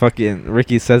 I fucking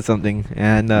Ricky said something,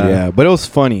 and Yeah, but it was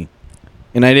funny,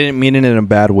 and I didn't mean it in a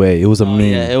bad way. It was a Oh, meme.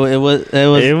 yeah, it was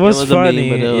it was a funny,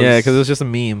 meme, but it was, yeah, because it was just a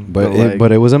meme,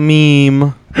 but it was a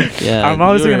meme. yeah. I'm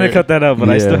obviously you gonna were- cut that out, but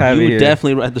I still Yeah. have it You here.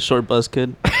 definitely ride the short bus,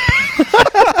 kid.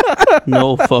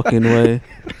 No fucking way.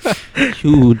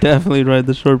 You definitely ride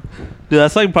the short. Dude,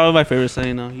 that's like probably my favorite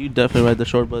saying now. You definitely ride the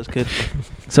short bus, kid.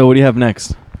 So what do you have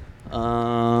next?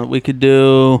 We could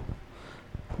do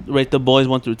rate the boys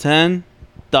 1 through 10.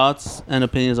 Thoughts and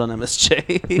opinions on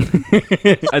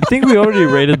MSJ. I think we already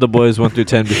rated the boys 1 through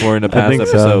 10 before in the I past think so.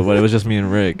 episode, but it was just me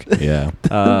and Rick. Yeah.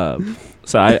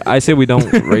 So I say we don't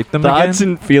rate them Thoughts again.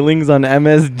 and feelings on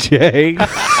MSJ.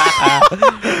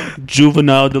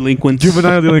 Juvenile delinquents.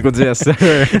 Juvenile delinquents, yes,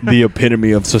 sir. The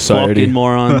epitome of society. Fucking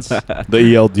morons.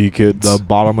 The ELD kids. The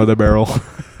bottom of the barrel.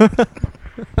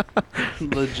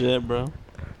 Legit, bro.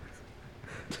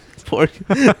 Poor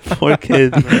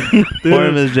kids, man. Poor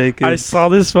MSJ kids. I saw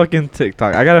this fucking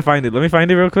TikTok. I gotta find it. Let me find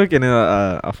it real quick, and then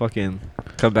I'll fucking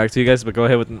come back to you guys. But go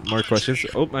ahead with more questions.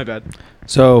 Oh, my bad.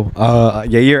 So,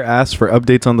 Yair asked for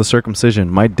updates on the circumcision.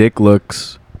 My dick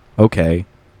looks okay.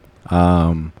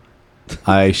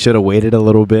 I should have waited a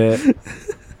little bit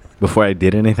before I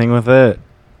did anything with it.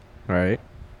 All right.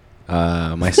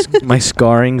 My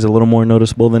scarring's a little more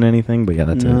noticeable than anything, but yeah,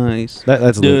 that's it. nice.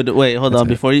 That's Dude, lit. wait, hold That's on. it.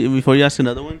 Before you ask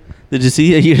another one, did you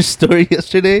see your story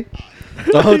yesterday?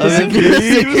 Oh, the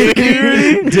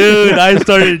security? Dude, I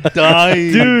started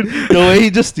dying. Dude. The way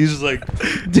he's just like,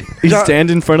 He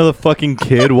stands in front of the fucking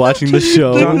kid watching the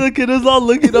show. the kid is all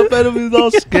looking up at him. He's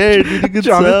all scared. Dude, you could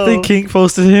Jonathan tell. King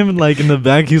posted him, and like in the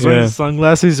back, he's wearing Yeah.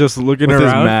 sunglasses, just looking with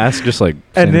his around. mask, just like.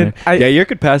 And then Yair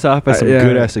could pass off as some yeah.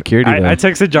 good ass security. I though.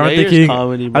 texted Jonathan Yair's King.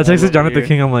 comedy, bro. I texted love Jonathan Yair.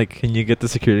 King. I'm like, can you get the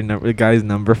security number, the guy's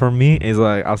number from me? He's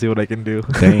like, I'll see what I can do.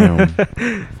 Damn.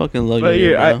 Fucking love But Yair,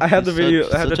 here, bro. I have the He's video.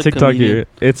 such- I have the such a TikTok comedian. here.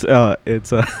 It's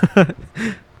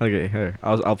okay. Here,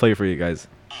 I'll play it for you guys.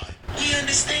 We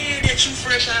understand that you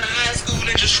fresh out of high school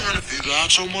and just trying to figure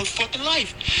out your motherfucking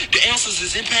life. The answers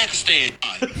is in Pakistan.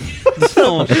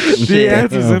 Oh, The shit.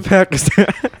 answer's in Pakistan.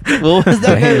 What was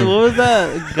that guy? What was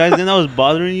that guy's name that was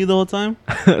bothering you the whole time?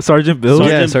 Sergeant Bill.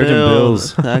 Yeah, Sergeant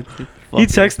Bills. That- He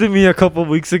texted me a couple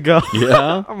weeks ago.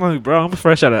 Yeah? I'm like, bro, I'm not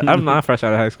fresh out of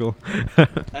high school.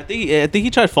 I think he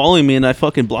tried following me and I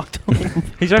fucking blocked him.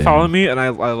 He tried Damn. following me, and I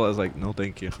was like, no,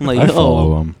 thank you. I'm like, I follow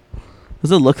yo, him.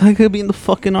 does it look like I could be in the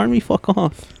fucking army? Fuck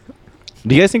off.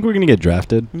 Do you guys think we're gonna get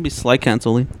drafted I'm gonna be slide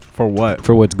canceling. For what?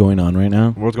 for what's going on right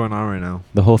now? What's going on right now?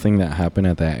 The whole thing that happened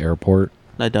at that airport.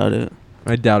 I doubt it.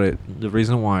 I doubt it. The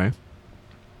reason why,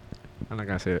 I'm not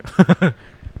gonna say it.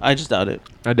 I just doubt it.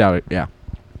 I doubt it. Yeah.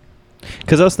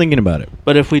 Because I was thinking about it.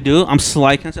 But if we do, I'm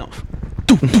slide canceling.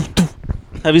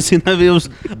 Have you seen that video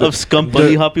of Scump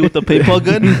bunny hopping with the paintball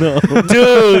gun? No.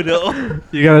 Dude, oh.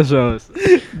 You gotta show us.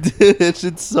 Dude, that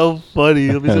shit's so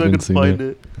funny. Let me see if I Haven't can seen find it.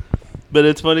 it. But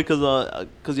it's funny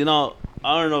because you know,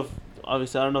 I don't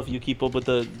know if you keep up with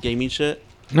the gaming shit.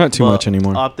 Not too but much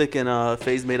anymore. Optic and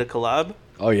FaZe made a collab.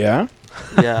 Oh, yeah?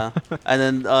 Yeah. And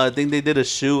then I think they did a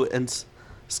shoot and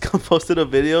Scump posted a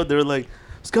video. They were like,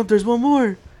 Scump, there's one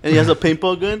more. And he has a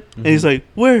paintball gun. And he's like,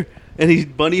 where? And he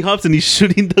bunny hops and he's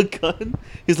shooting the gun.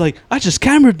 He's like, I just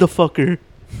cameraed the fucker.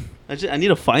 I need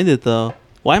to find it though.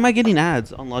 Why am I getting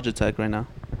ads on Logitech right now?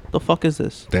 The fuck is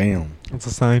this? Damn. It's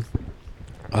a sign.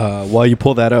 While you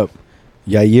pull that up,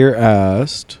 Yair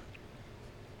asked...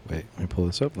 Wait, let me pull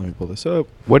this up.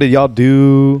 What did y'all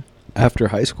do after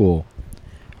high school?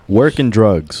 Work and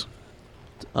drugs.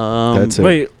 That's it.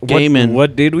 Wait, gaming.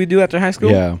 What did we do after high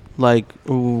school? Yeah. Like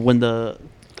when the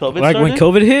COVID Like started? when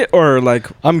COVID hit, or like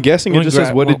I'm guessing it When just says,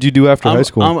 what well, did you do after high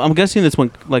school? I'm guessing it's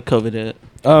when like COVID hit.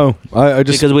 Oh, I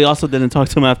just... Because we also didn't talk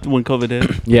to him after when COVID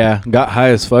hit. Yeah, got high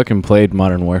as fuck and played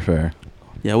Modern Warfare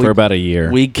Yeah, for about a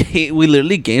year. we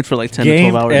literally gamed for like 10 to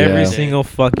game 12 hours every Yeah. single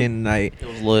fucking night. It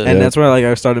was lit. And Yeah. that's where like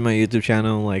I started my YouTube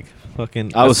channel. Like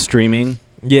fucking, I was streaming.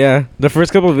 yeah. The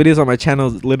first couple of videos on my channel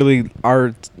is literally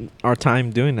our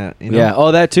time doing that. You know? Yeah.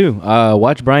 Oh, that too.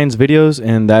 Watch Brian's videos,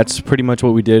 and that's pretty much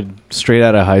what we did straight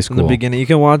out of high In school. the beginning, you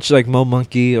can watch like Mo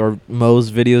Monkey or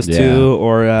Mo's videos Yeah. too,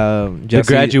 or The Jesse,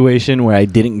 graduation where I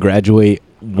didn't graduate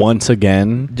once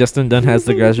again. Justin Dunn has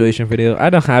the graduation video. I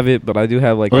don't have it, but I do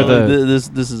have like Or the-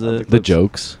 this is it. The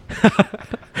jokes.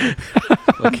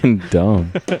 Fucking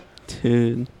dumb.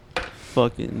 Dude,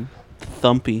 fucking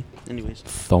thumpy. Anyways,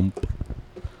 Thump.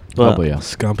 but, Probably, yeah.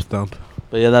 Scump Stump.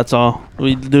 but yeah, that's all.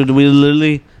 We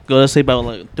literally go to sleep about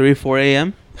like 3 or 4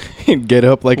 a.m. Get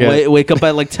up like Wake up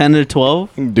at like 10 or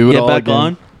 12. do it Get all back again.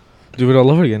 on. Do it all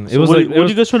over again. It So was what, like what are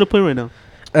you guys trying to play right now?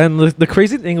 and the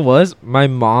crazy thing was my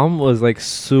mom was like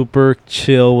super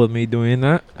chill with me doing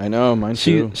that. I know, mine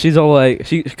too. She's all like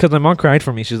because my mom cried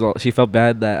for me. She felt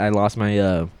bad that I lost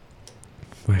my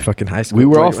my fucking high school. We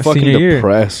were like, all my fucking senior year.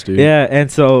 depressed, dude. Yeah, and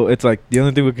so it's like the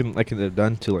only thing I could have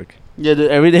done to like Yeah,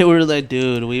 dude, every day we were like,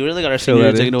 dude, we really got our Chill senior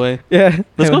year that taken in. away. yeah.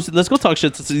 Let's go talk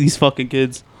shit to these fucking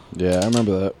kids. Yeah, I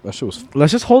remember that. That shit was...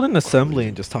 Let's just hold an assembly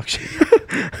and just talk shit.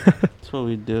 That's what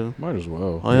we do. Might as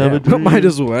well. I have a dream. Might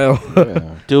as well.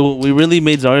 Yeah. Dude, we really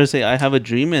made Zaria say, I have a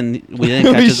dream, and we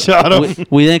didn't catch We his shot him.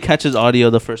 we didn't catch his audio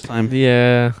the first time.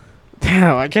 Yeah.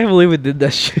 Damn, I can't believe we did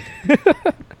that shit.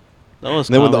 That was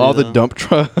And then with all the though. dump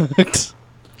trucks.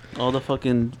 all the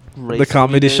fucking The races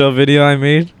comedy we did. show video I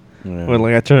made. Yeah. Where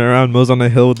like I turn around, Mo's on the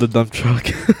hill with the dump truck.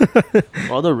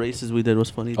 All the races we did was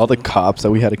funny. All the too. cops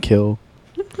that we had to kill.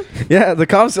 Yeah, the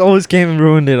cops always came and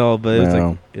ruined it all, but it was No.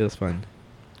 like it was fun.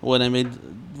 when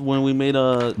we made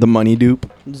The money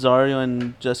dupe. Zario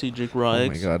and Jesse drink raw Oh my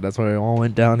eggs. god, that's where it all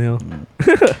went downhill.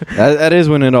 That is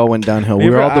when it all went downhill. We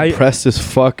were Remember all I- depressed as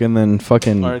fuck, and then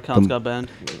fucking... Our accounts the- got banned.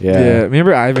 Yeah.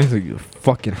 Remember Ivan's like, you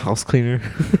fucking house cleaner.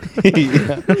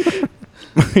 Yeah.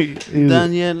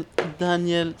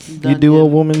 Daniel. You do a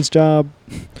woman's job.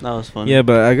 That was fun. Yeah,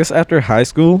 but I guess after high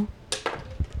school,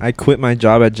 I quit my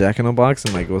job at Jack in the Box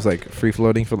and like was like free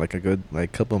floating for like a good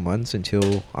like couple months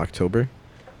until October,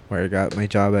 where I got my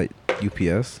job at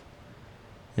UPS,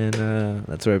 and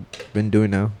that's what I've been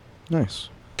doing now. Nice.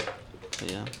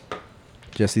 But yeah.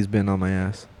 Jesse's been on my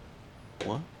ass.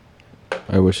 What?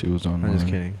 I wish he was on. I'm just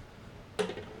mine. kidding.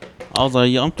 I was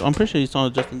like, yeah, I'm pretty sure you saw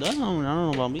Justin Dunn. I don't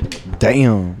know about me.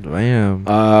 Damn.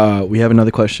 Damn. We have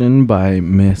another question by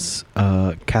Miss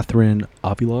Catherine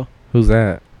Avila. Who's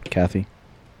that? Kathy.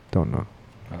 Don't know.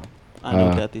 I know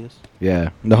Uh, Kathy is.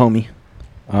 Yeah, the homie.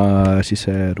 She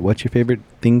said, "What's your favorite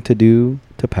thing to do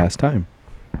to pass time?"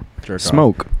 Jerk off.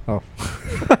 Smoke.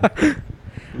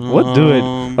 What do it?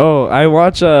 Oh, I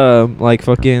watch like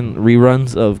fucking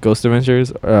reruns of Ghost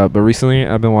Adventures. But recently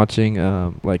I've been watching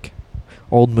like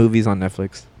old movies on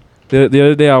Netflix. The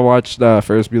other day I watched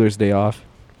Ferris Bueller's Day Off.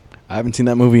 I haven't seen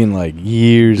that movie in like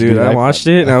years. Dude, I watched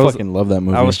it, and I I was- fucking love that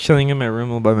movie. I was chilling in my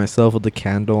room all by myself with the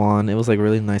candle on. It was like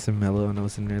really nice and mellow, and I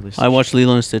was in there. I watched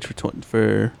Lilo and Stitch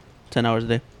for 10 hours a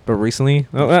day. But recently,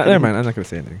 oh, Just never kidding. mind. I'm not gonna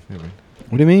say anything. Never mind.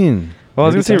 What do you mean? Well, I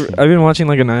was What gonna are say you talking? I've been watching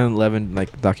like a 9/11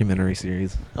 like documentary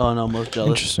series. Oh no, most jealous.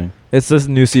 Interesting. It's this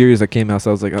new series that came out,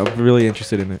 so I was like, I'm really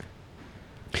interested in it.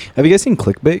 Have you guys seen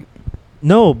Clickbait?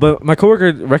 No, but my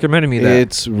coworker recommended me that.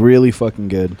 It's really fucking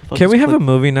good. The fuck Can is we have a click-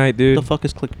 movie night, dude? The fuck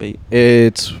is clickbait?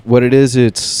 It's what it is.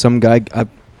 It's some guy.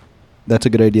 That's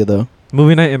a good idea though.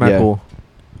 Movie night in my Yeah. pool.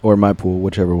 Or my pool,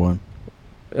 whichever one.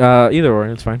 Either or,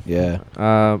 it's fine. Yeah.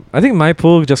 I think my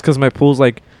pool, just because my pool's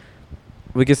like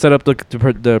we can set up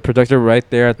the projector right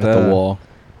there at At the wall.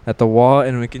 At the wall,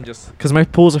 and we can just because my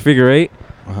pool's a figure 8,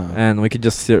 Uh-huh. and we could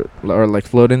just sit or like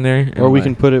float in there. And Or we like,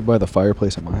 can put it by the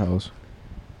fireplace at my house.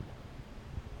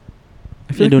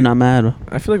 I feel You like do we- not matter.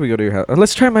 I feel like we go to your house.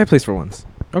 Let's try my place for once.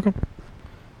 Okay.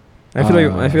 I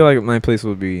feel like my place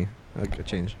would be a good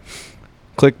change.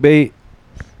 Clickbait.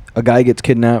 A guy gets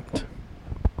kidnapped.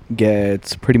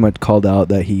 Gets pretty much called out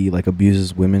that he like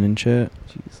abuses women and shit.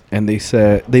 Jeez. And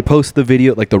they post the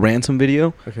video, like the ransom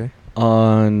video, Okay.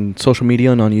 on social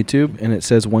media and on YouTube, and it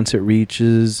says once it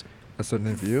reaches That's an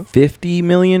interview. 50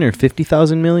 million or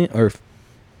 50,000 million or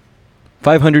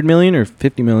 500 million or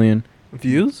 50 million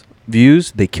Views.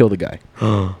 views, they kill the guy.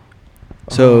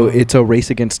 So Oh. it's a race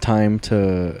against time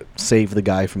to save the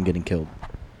guy from getting killed.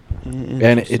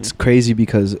 And it's crazy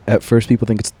because at first people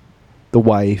think it's the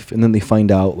wife, and then they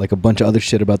find out like a bunch of other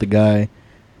shit about the guy,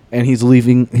 and he's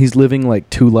living like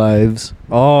 2 lives.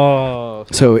 Oh.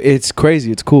 So it's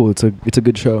crazy. It's cool. It's a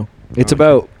good show. It's Okay.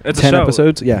 about It's a 10 show.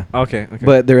 episodes. Yeah. Okay. Okay.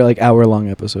 But they're like hour-long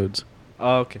episodes.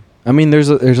 Oh, okay. I mean, there's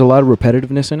a lot of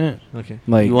repetitiveness in it. Okay.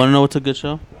 Like, You want to know what's a good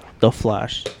show? The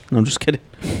Flash. No, I'm just kidding.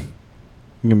 you're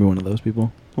gonna be one of those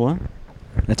people. What?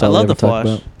 That's I all love they The ever talk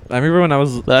Flash. about. I remember when I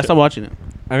was. But I stopped watching it.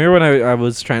 I remember when I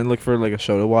was trying to look for like a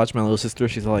show to watch. My little sister,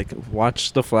 she's like,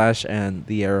 watch The Flash and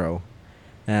The Arrow,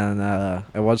 and I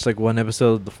watched like one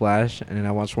episode of The Flash, and then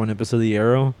I watched one episode of The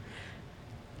Arrow.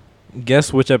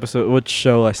 Guess which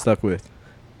show I stuck with?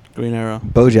 Green Arrow.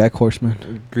 BoJack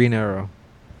Horseman. Green Arrow.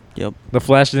 Yep. The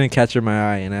Flash didn't catch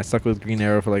my eye, and I stuck with Green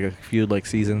Arrow for like a few like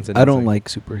seasons. And I it's don't like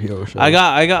superhero shows. I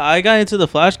got into the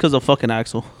Flash because of fucking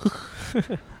Axel.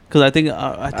 Because I think it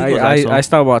was Axel. I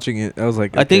stopped watching it. I was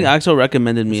like, I think okay. Axel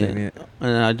recommended me Same it, here.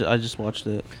 and I just watched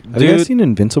it. Have you guys Dude. seen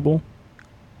Invincible?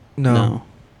 No.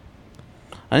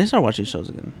 I need to start watching shows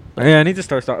again. Yeah, I need to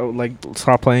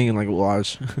stop playing and like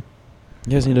watch.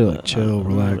 You guys need to like I chill, don't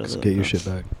relax, really get your know. shit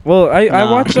back. Well, I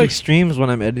Nah. watch like streams when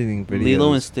I'm editing videos.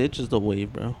 Lilo and Stitch is the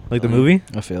wave, bro. Like the movie.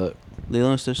 I feel it. Lilo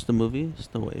and Stitch the movie is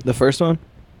the wave. The first one?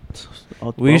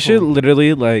 We should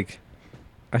literally like,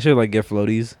 I should like get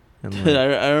floaties. And, Dude, like,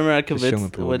 I remember I just chill in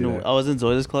convinced the pool, when do that. I was in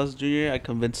Zoida's class junior year. I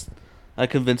convinced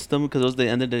them because it was the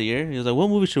end of the year. He was like, "What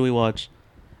movie should we watch?"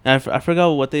 And I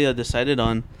forgot what they decided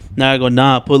on. Now I go,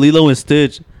 "Nah, put Lilo and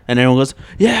Stitch," and everyone goes,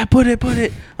 "Yeah, put it."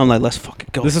 I'm like, "Let's fucking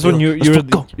go." this is Lilo. when Let's you were fucking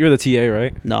go. you were the TA,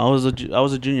 right? No, I was a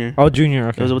junior. Oh, junior.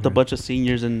 Okay. It was with a okay. bunch of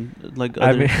seniors and like I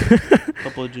other mean,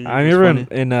 couple of juniors. I It was remember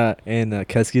funny. in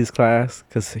Keski's class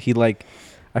because he like,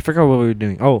 I forgot what we were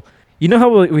doing. Oh, you know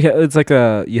how we had, it's like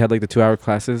you had like the 2-hour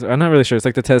classes. I'm not really sure. It's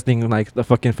like the testing, like the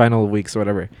fucking final weeks or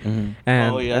whatever. Mm-hmm.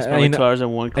 And Oh yeah, it's you probably know, 2 hours in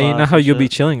one class. and you know how and you'll be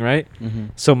shit. chilling, right? Mm-hmm.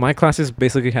 So my classes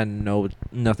basically had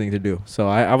nothing to do. So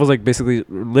I was like basically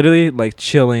literally like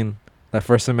chilling that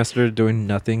first semester doing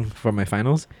nothing for my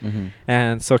finals. Mm-hmm.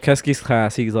 And so Keski's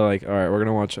class, he's like, all right, we're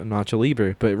gonna watch Nacho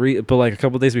Libre. But like a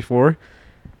couple days before,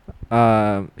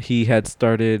 he had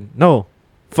started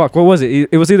what was it?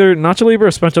 It was either Nacho Libre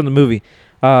or SpongeBob the movie.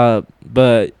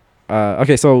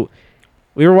 Okay, so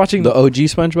we were watching The OG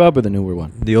SpongeBob or the newer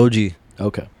one? the OG.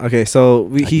 Okay. Okay, so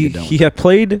I can he get down with he had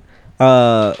played.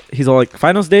 He's all like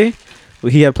finals day.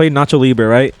 He had played Nacho Libre,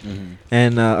 right? Mm-hmm.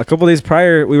 And a couple days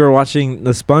prior, we were watching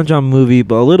the SpongeBob movie,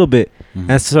 but a little bit.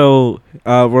 Mm-hmm. And so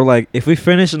we're like, if we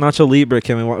finish Nacho Libre,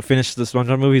 can we finish the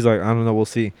SpongeBob movie? He's like, I don't know, we'll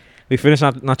see. We finished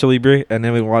Nacho Libre, and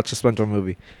then we watched the SpongeBob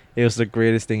movie. It was the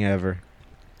greatest thing ever.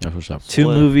 That's what's up. 2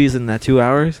 What? movies in that 2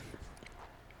 hours.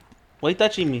 Why you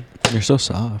touching me? You're so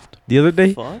soft. The other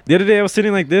day, Fuck. I was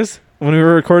sitting like this when we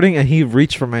were recording, and he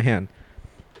reached for my hand.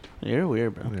 You're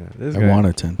weird, bro. Yeah, this I guy. want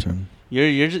attention.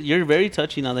 You're very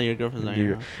touchy now that your girlfriend's not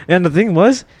here. And the thing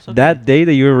was, It's okay. that day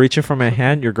that you were reaching for my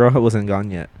hand, your girl wasn't gone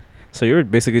yet. So you were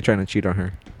basically trying to cheat on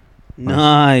her.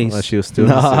 Nice. Unless she was still in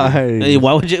the city. Hey,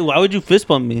 why would you fist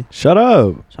bump me? Shut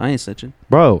up. I ain't snitching.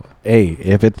 Bro, hey,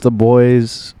 if it's the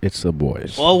boys, it's the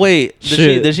boys. Oh wait,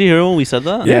 Shit. did she hear when we said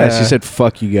that? yeah, Yeah. she said,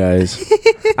 fuck you guys.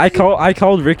 I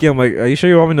called Ricky. I'm like, are you sure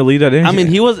you want me to leave that in? I mean,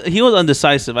 he was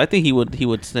undecisive. I think he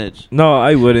would snitch. No,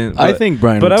 I wouldn't. I but- think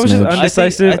Brian But would I was just snitch.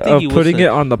 undecisive I think he of would putting snitch. it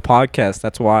on the podcast.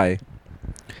 That's why.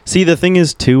 See, the thing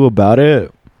is, too, about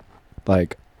it,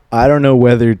 like, I don't know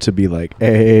whether to be like,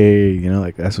 hey, you know,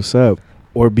 like, that's what's up.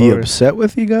 Or be Or- upset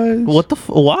with you guys. What the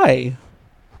why?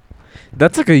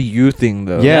 That's like a you thing,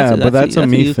 though. Yeah, That's but that's a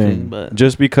me you thing. but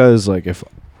Just because, like, if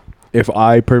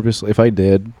I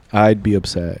did, I'd be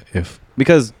upset.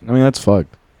 Because, I mean, that's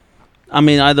fucked. I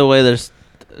mean, either way, it's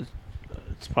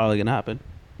probably gonna happen.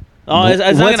 Oh, it's not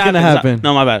What's gonna gonna happen. happen?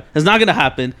 No, my bad. It's not gonna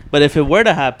happen. But if it were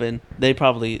to happen,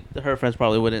 her friends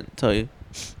probably wouldn't tell you.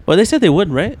 Well, they said they would,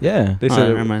 right? Yeah. They Oh, said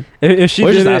never mind. if she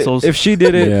We're did just it, assholes. if she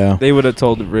did it, Yeah. they would have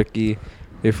told Ricky.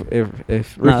 If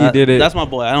Ricky Nah, did it, That's my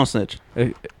boy. I don't snitch.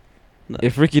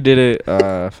 if Ricky did it,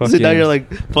 fucking, So now you're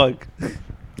like, fuck.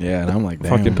 Yeah, and I'm like,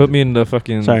 damn. fucking put me in the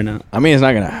fucking. Sorry, no. I mean, it's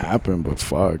not gonna happen, but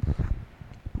fuck.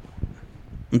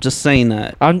 I'm just saying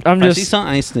that. I'm If I see just something,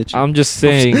 I ain't snitching. I'm just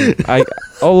saying. I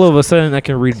all of a sudden I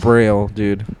can read Braille,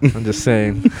 dude. I'm just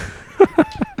saying.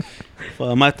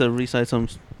 Well, I might have to recite some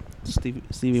Stevie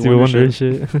Stevie Wonder Wonder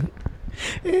shit. shit.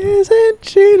 Isn't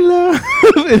she love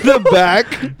in the back?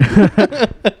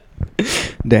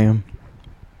 Damn.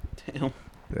 Damn.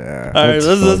 Yeah. All right,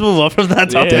 let's move on from that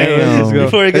topic. Damn. let's go.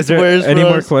 Before it gets Is there worse. any for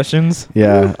more us. questions?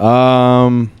 Yeah.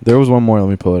 There was one more. Let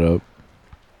me pull it up.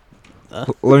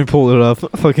 Let me pull it up.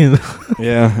 Fucking.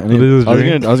 Yeah. I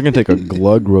was gonna take a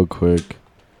glug real quick.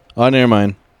 Oh, never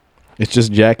mind. It's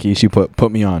just Jackie. She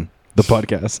put me on the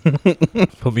podcast.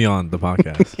 Put me on the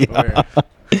podcast. Yeah.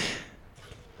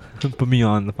 Put me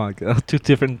on the podcast. Two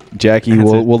different Jackie, That's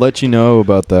we'll it. we'll let you know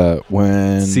about that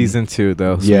when season 2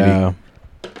 though. sweetie. Yeah.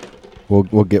 We'll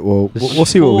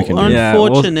see what we can do. Yeah, we'll-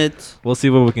 Unfortunate. We'll see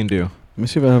what we can do. Let me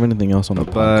see if I have anything else on the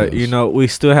podcast. But you know, we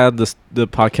still have the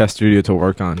podcast studio to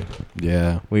work on.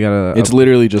 Yeah. We gotta. It's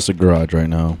literally just a garage right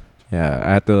now.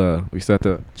 yeah. We still have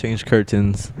to change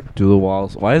curtains, do the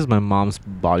walls. Why is my mom's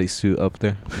bodysuit up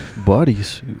there?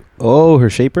 Bodysuit. Oh, her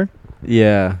shaper?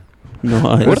 Yeah. No,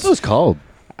 What are those called?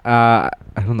 I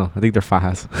don't know. I think they're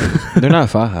fajas. They're not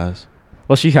fajas.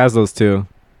 Well, she has those too.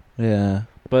 Yeah.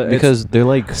 But Because they're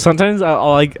like sometimes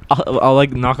I'll like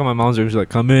knock on my mom's door. She's like,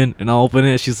 "Come in," and I'll open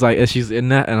it. She's like, she's in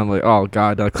that, and I'm like, "Oh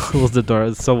God!" I close the door.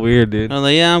 It's so weird, dude. I'm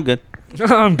like, yeah, I'm good.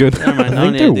 I'm good. Never mind. I I don't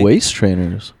think need they're anything. waist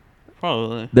trainers.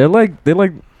 Probably. They're like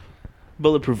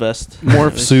Bulletproof vest.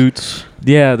 Morph suits.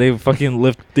 yeah, they fucking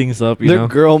lift things up. You They're know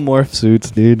girl morph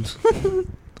suits, dude.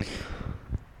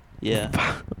 Yeah.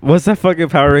 what's that fucking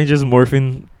Power Rangers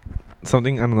morphing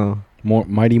something? I don't know.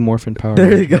 Mighty Morphin Power There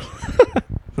Rangers. you go.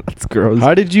 That's gross.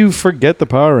 How did you forget the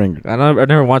Power Rangers? I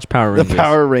never watched Power Rangers. The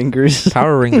Power Rangers.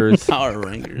 Power Rangers. Power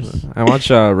Rangers. I watch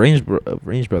Range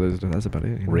Brothers. That's about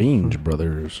it. you know. Range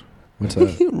Brothers. What's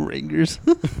that? Rangers.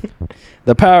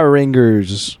 The Power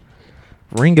Rangers.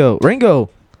 Ringo.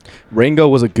 Rango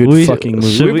was a good fucking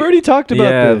movie. should We've already talked about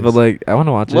yeah, this. but like I want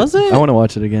to watch Was it. it? I want to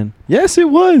watch it again. Yes, it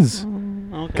was.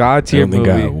 Okay. God I tier only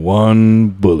movie. got one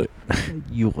bullet.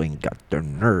 You ain't got the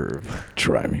nerve.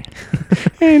 Try me.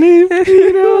 And if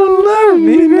you don't love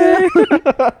me, man,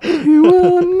 you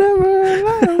will never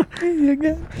love me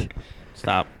again.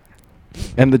 Stop.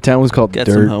 And the town was called Get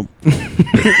Dirt. some help.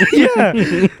 Yeah,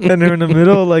 and they're in the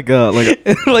middle, like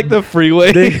like the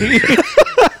freeway. they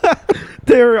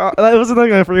were. It wasn't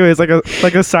like a freeway. It's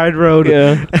like a side road.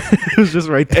 Yeah. It was just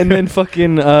right there. And then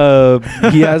fucking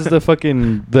he has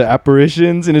the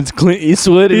apparitions and it's Clint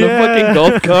Eastwood in Yeah. a fucking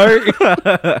golf cart.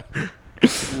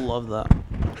 Love that.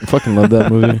 I fucking love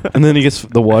that movie. And then he gets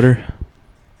the water.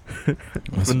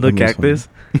 From the cactus.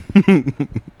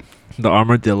 The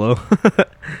armadillo.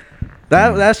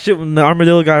 That shit when the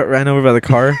armadillo got ran over by the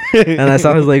car and I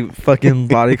saw his like fucking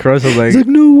body crush. I was like, He's like,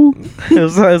 no. it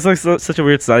was like such a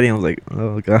weird sighting. I was like,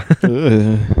 oh God. I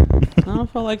don't know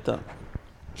if I like that.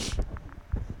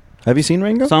 Have you seen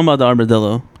Rango? Something about the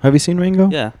armadillo. Have you seen Rango?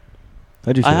 Yeah.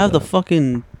 How'd you feel I have the about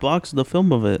fucking box, the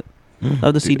film of it. I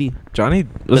have the CD. Johnny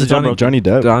was it Johnny- Johnny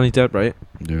Depp. Johnny Depp, right?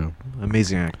 Yeah.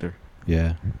 Amazing actor.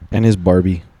 Yeah. And his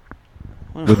Barbie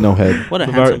with no head. What a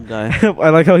The handsome guy. I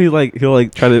like how he'll try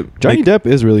to Johnny make- Depp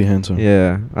is really handsome.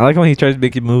 Yeah, I like when he tries to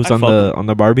make moves I on fuck the him. on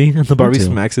the Barbie and the Barbie too.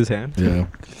 smacks his hand. Yeah.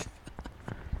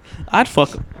 I'd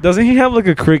fuck him. Doesn't he have like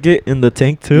a cricket in the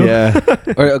tank too? Yeah.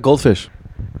 Or a goldfish.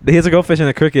 He has a goldfish and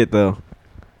a cricket though.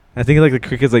 I think like the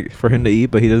cricket's like for him to eat,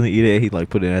 but he doesn't eat it. He like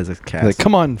put it as a cat. Like,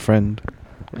 come on, friend.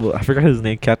 Well, I forgot his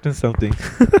name, Captain something.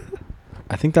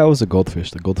 I think that was the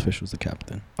goldfish. The goldfish was the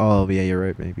captain. Oh yeah, you're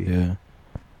right. Maybe. Yeah.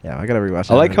 Yeah, I gotta rewatch.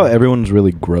 I that like how movie. everyone was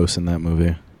really gross in that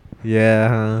movie.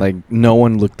 Yeah. Like, no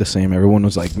one looked the same. Everyone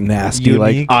was like nasty,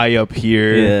 like Unique. eye up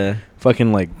here. Yeah.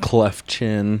 Fucking like cleft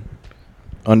chin,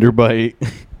 underbite.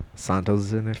 Santos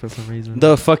is in it for some reason.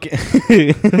 The fucking.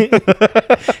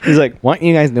 He's like, what are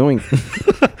you guys doing?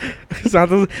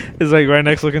 Santos is like right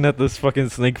next, looking at this fucking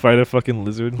snake fighter, fucking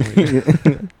lizard.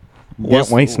 Yeah,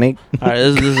 white snake. All right,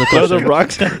 this is a That was a question.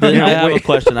 rock star. I have a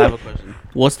question.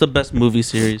 What's the best movie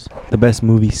series? The best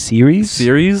movie series?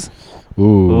 Series? Ooh.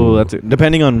 Ooh, that's it.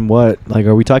 Depending on what. Like,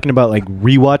 are we talking about like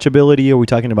rewatchability? Are we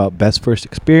talking about best first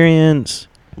experience?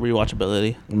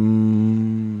 Rewatchability.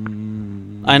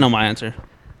 Mm, I know my answer.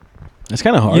 It's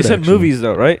kind of hard. You said actually. movies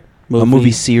though, right? A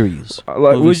movie series. Like,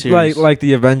 Movie would you series. like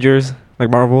the Avengers, like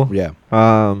Marvel. Yeah.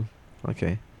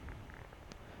 Okay.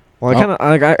 Well,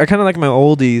 I kind of like my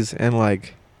oldies and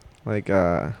like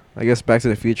I guess Back to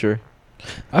the Future.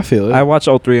 I feel it. I watched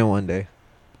all three in one day.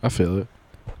 I feel it.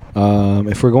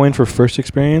 If we're going for first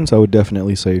experience, I would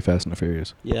definitely say Fast and the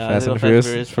Furious. Yeah, Fast I and think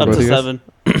Furious for Up both to of you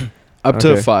guys? 7. Up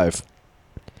to Okay. 5.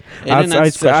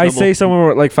 I'd say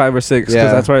somewhere like 5 or 6 because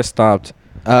Yeah. that's where I stopped.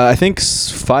 I think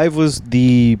 5 was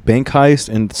the bank heist,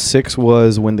 and 6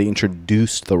 was when they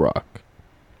introduced The Rock.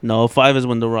 No, 5 is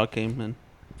when The Rock came in.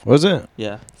 Was it?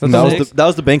 Yeah. That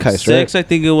was the bank heist, 6, right? I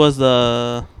think it was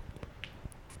the.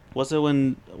 Was it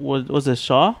when was it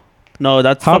Shaw? No,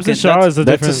 that's Hobbs fucking. and Shaw that's- is a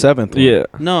That's the different. 7th one. Yeah.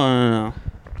 No.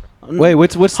 Wait,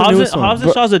 what's the Hobbs newest and, one? Hobbs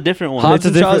and Shaw is a different one. Hobbs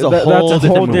It's a and Shaw is different. a That's a whole whole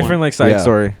different different one. like side Yeah.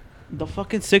 story. The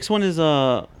fucking 6th one is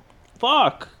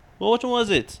fuck. Well, which one was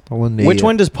it? Which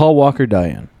one does Paul Walker die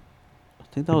in?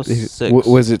 I think that was Is it- 6.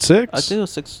 Was it 6? I think it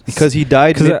was 6. Because he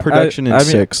died 'Cause mid-production in I mean,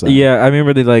 6. then. Yeah, I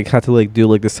remember they like had to like do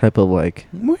like this type of like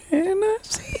When I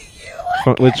see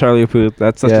you. with Charlie Puth.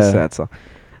 That's such a Yeah. sad song.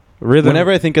 Rhythm. Whenever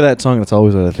I think of that song, that's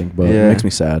always what I think about. Yeah. It makes me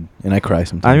sad, and I cry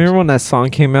sometimes. I remember when that song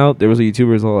came out, there was a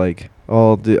YouTubers all like,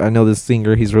 "Oh, I know this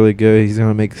singer. He's really good. He's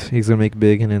gonna make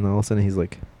big." And then all of a sudden, he's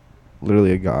like,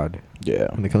 literally a god Yeah.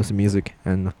 when it comes to music.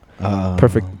 And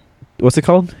Perfect. what's it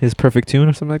called? His perfect tune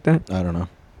or something like that. I don't know.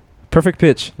 Perfect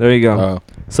pitch. There you go. Oh.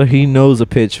 So he knows a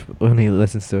pitch when he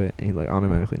listens to it. He like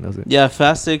automatically knows it. Yeah,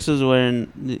 Fast 6 is when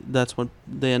that's when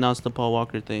they announced the Paul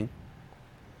Walker thing.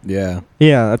 Yeah.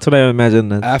 Yeah, that's what I imagine.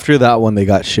 That. After that one, they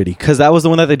got shitty. Because that was the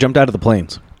one that they jumped out of the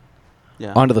planes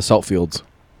Yeah. onto the salt fields.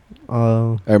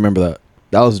 Oh. I remember that.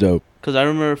 That was dope. Because I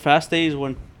remember Fast Days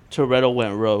when Toretto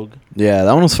went rogue. Yeah,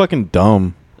 that one was fucking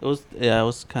dumb. It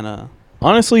was kind of.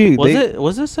 Honestly,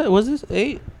 Was this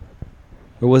 8?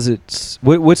 Or was it?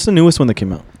 What's the newest one that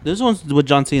came out? This one's with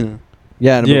John Cena.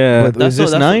 Yeah. Yeah. Was That's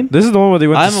this what- 9? This is the one where they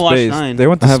went I to haven't watched space. 9. They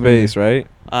went to I haven't space, right?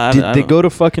 Did they go to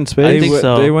fucking space? I think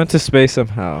so. They went to space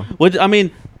somehow. Which I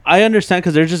mean, I understand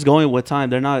because they're just going with time.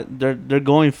 They're not. They're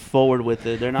going forward with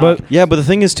it. They're not. But Yeah, but the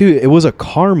thing is too, it was a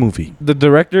car movie. the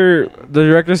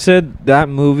director said that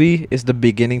movie is the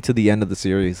beginning to the end of the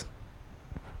series.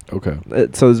 Okay.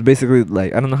 So it's basically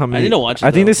like I don't know how many. need to watch it,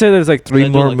 I think though. they said there's like 3 I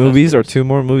do more like movies Fast or and 2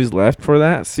 more movies left for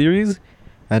that series,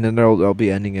 and then they'll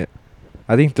be ending it.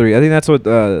 I think 3. I think that's what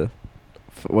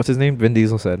what's his name? Vin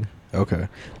Diesel said. Okay.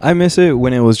 I miss it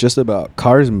when it was just about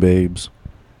cars and babes.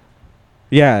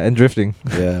 Yeah, and drifting.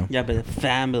 Yeah. yeah, but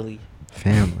family.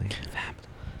 Family.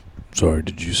 Sorry,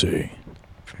 did you say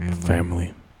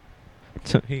family?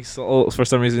 He saw for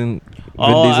some reason.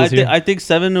 Oh, Diesel's here. I think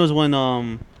 7 was when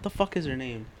what the fuck is her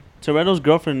name? Toretto's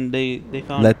girlfriend. They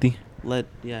found Letty.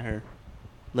 her,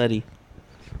 Letty.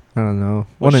 I don't know.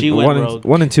 Well, she went 1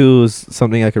 rogue. and 2 is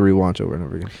something I could rewatch over and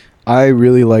over again. I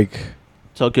really like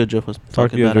Tokyo Drift was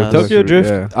fucking Tokyo Drift. badass. That's Tokyo right, Drift.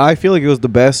 yeah. I feel like it was the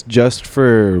best just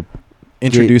for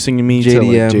introducing me to like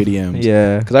JDMs.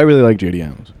 Yeah. Because I really like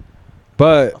JDMs.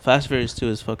 But Fast Furious 2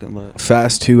 is fucking lit.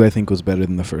 Fast 2 I think was better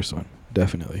than the first one.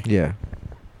 Definitely. Yeah.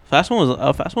 Fast one was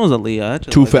Aaliyah. I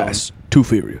just Too like that fast. Too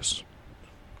furious.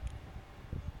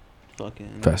 one.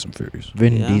 Fucking. Fast and Furious.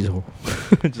 Vin Yeah. Diesel.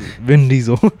 Just Vin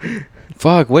Diesel.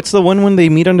 Fuck, what's the one when they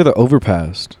meet under the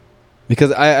overpass?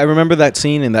 Because I remember that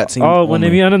scene and that scene. Oh, when they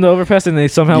only. meet on the overpass and they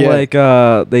somehow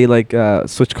Yeah.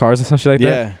 switch cars or something like that.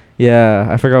 Yeah. Yeah,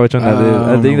 I forgot which one that is. I I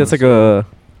don't think know that's like a.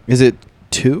 Is it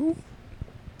 2?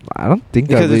 I don't think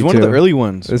Because that'd it's be one of the two. early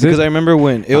ones. Is because it? I remember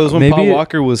when it was when Paul maybe it-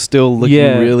 Walker was still looking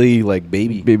Yeah. really like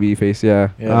baby. Baby face. Yeah.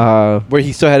 Yeah. Where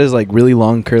he still had his like really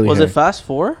long curly Was hair. it Fast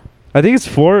 4? I think it's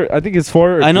 4. I think it's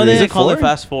 4. or I know three. they Is didn't it call it 4?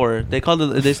 Fast 4. They called it.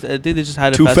 I think they just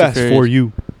had it Too Fast and fast Furious. for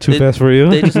you. Too they- fast for you.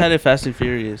 They just had it Fast and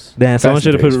Furious. Damn, someone Fast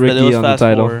should and have put Furious. But it Ricky was on the Fast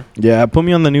title. 4. Yeah, put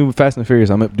me on the new Fast and Furious.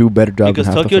 I'm gonna do a better job. Because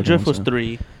than half the Tokyo fucking Drift ones, was so.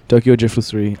 3. Tokyo Drift was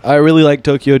 3. I really like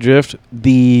Tokyo Drift.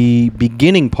 The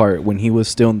beginning part when he was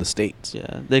still in the States.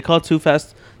 Yeah, they call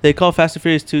Fast and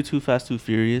Furious 2 Too Fast Too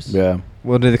Furious. Yeah.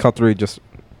 What did they call 3? Just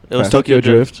It was Fast. Tokyo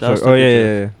Tokyo Drift. Drift. That was oh Tokyo yeah, Drift.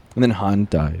 yeah, yeah. And then Han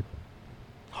died.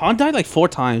 Han died like 4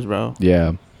 times, bro.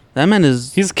 Yeah. That man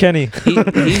is. He's Kenny.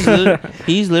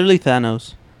 He's literally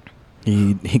Thanos.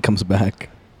 He comes back.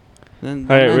 Then All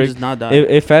that right, man Rick, does not die.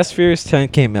 if Fast Furious 10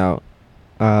 came out,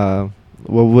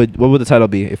 what would the title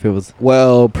be if it was?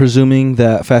 Well, presuming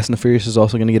that Fast and the Furious is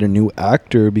also gonna get a new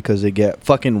actor because they get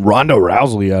fucking Ronda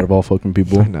Rousey out of all fucking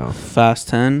people. No. Fast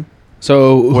 10.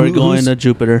 So We're going to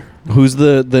Jupiter. who's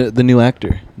the new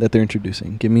actor that they're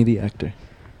introducing? Give me the actor.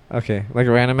 Okay, like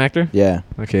a random actor. Yeah.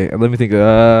 Okay, let me think.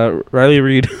 Riley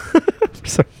Reid. For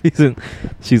some reason,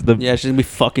 she's the Yeah, she's gonna be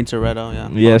fucking Toretto. Yeah.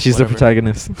 yeah, she's the Whatever.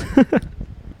 protagonist.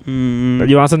 Mm.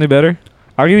 You want something better?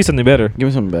 I'll give you something better. Give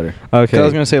me something better. 'Cause Okay. I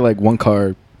was gonna say like one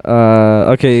car.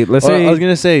 Okay. Let's say I was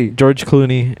gonna say George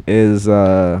Clooney is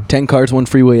 10 cars, 1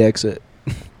 freeway exit.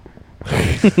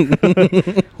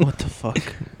 What the fuck?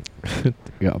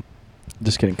 Yeah.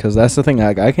 Just kidding, because that's the thing.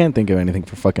 I can't think of anything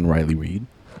for fucking Riley Reid.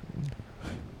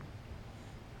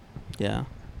 Yeah.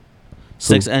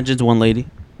 6 engines, 1 lady.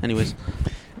 Anyways.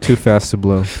 Too fast to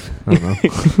blow. I don't know.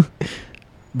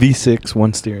 V6,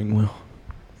 1 steering wheel.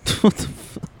 What the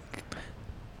fuck?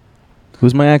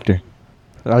 Who's my actor?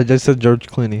 I just said George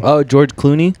Clooney. Oh, George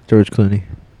Clooney. George Clooney.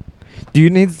 Do you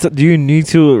need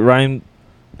to rhyme?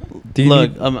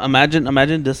 Look,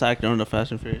 imagine this actor on the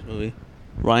Fast and Furious movie.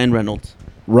 Ryan Reynolds.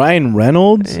 Ryan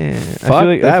Reynolds. I Fuck feel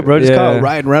like that, bro. Just call yeah. it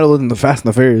Ryan Reynolds in the Fast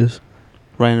and the Furious.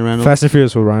 Ryan Reynolds. Fast and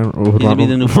Furious with Ryan. With He's gonna be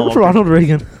the new Paul Walker. Ronald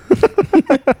Reagan.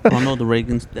 Ronald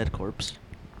Reagan's dead corpse.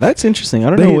 That's interesting. I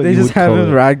don't know what They you just would call have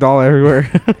him it. ragdoll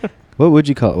everywhere. What would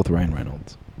you call it with Ryan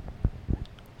Reynolds?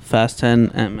 Fast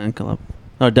 10 Ant-Man Club.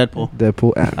 Or Deadpool.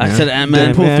 Deadpool. Ant-Man. I said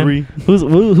Ant-Man. Deadpool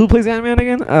 3. Who plays Ant-Man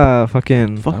again?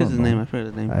 Fucking. Fuck I is his don't name? know. I forgot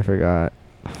his name. I forgot.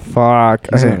 Fuck.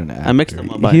 He's not an actor. I mixed him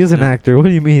up. by He's an accident. actor. What do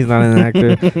you mean he's not an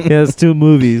actor? He has 2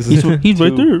 movies. He's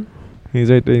right there. He's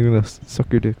right there. He's gonna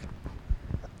suck your dick.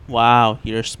 Wow,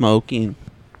 you're smoking.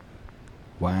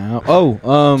 Wow.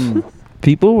 Oh,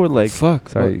 People were like, fuck.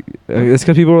 sorry. It's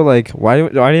because people were like, why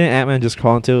didn't Ant-Man just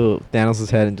crawl into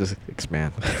Thanos' head and just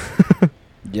expand?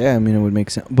 Yeah, I mean, it would make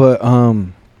sense. But,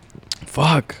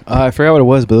 fuck. I forgot what it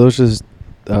was, but it was just,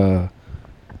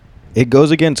 it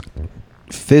goes against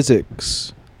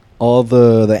physics. All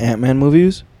the Ant-Man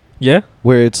movies, Yeah.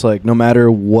 where it's like, no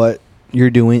matter what you're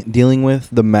dealing with,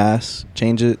 the mass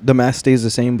changes. The mass stays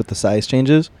the same, but the size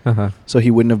changes. So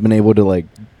he wouldn't have been able to, like,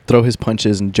 throw his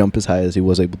punches and jump as high as he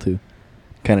was able to.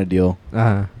 Kind of deal.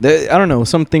 I don't know,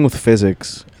 something with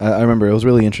physics. I remember it was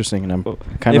really interesting, and I'm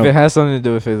kind if of it has something to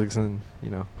do with physics, then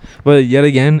But yet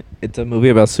again, it's a movie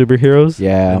about superheroes.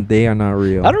 Yeah. And they are not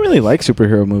real. I don't really like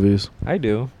superhero movies. I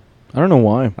do. I don't know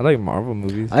why. I like Marvel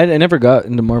movies. I never got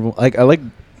into Marvel. Like, I like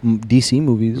DC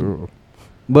movies,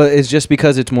 but it's just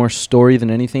because it's more story than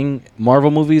anything.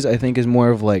 Marvel movies, I think, is more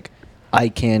of like eye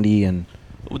candy. And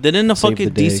Didn't the Save fucking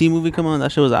the day. DC movie come on?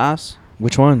 That shit was ass.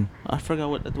 which one? I forgot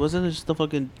what. Wasn't it just the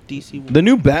fucking DC movie? The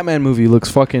new Batman movie looks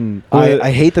fucking. With-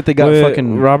 I hate that they got With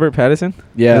fucking. Robert Pattinson. Is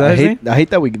Yeah, that I his name? hate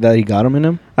that he got him in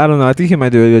him. I don't know. I think he might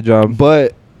do a good job.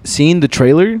 But seeing the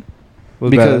trailer,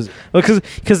 because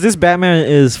because this Batman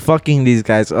is fucking these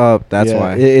guys up. That's yeah,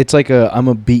 why. it's like I'm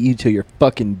gonna beat you till you're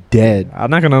fucking dead. I'm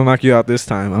not gonna knock you out this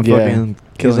time. I'm Yeah. fucking He's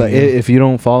killing like, you. if you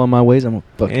don't follow my ways, I'm gonna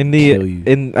fucking kill you.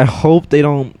 And I hope they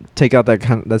don't take out that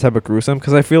type of gruesome,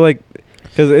 because I feel like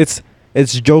because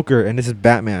it's Joker and this is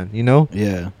Batman. You know,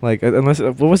 Yeah. like unless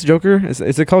what was Joker? Is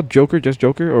it called Joker, just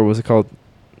Joker, or was it called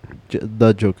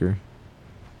the Joker?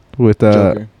 With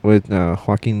Joker.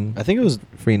 Joaquin I think it was.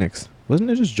 Phoenix. Wasn't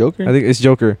it just Joker? I think it's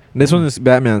Joker. And this one is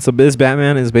Batman. So this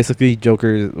Batman is basically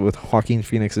Joker with Joaquin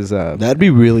Phoenix's. That'd be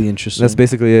really interesting. That's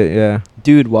basically it. Yeah.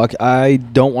 Dude, I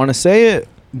don't want to say it,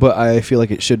 but I feel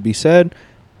like it should be said.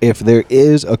 If there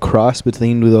is a cross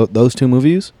between those two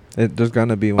movies, There's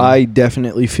gonna be one. I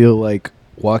definitely feel like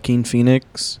Joaquin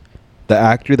Phoenix, the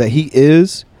actor that he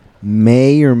is,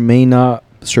 may or may not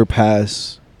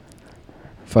surpass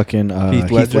fucking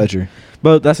Heath Ledger.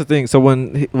 But that's the thing. So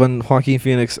when Joaquin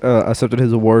Phoenix accepted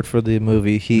his award for the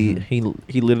movie, he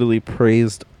literally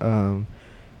praised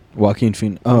Joaquin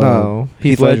Phoenix. no,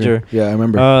 Heath Ledger. Yeah, I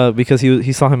remember. Because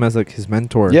he saw him as like his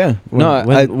mentor. Yeah.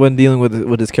 When dealing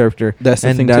with his character. That's the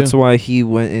and thing that's too. why he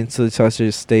went into such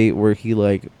a state where he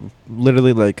like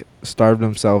literally like starved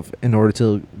himself in order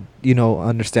to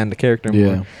understand the character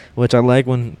Yeah. more. Which I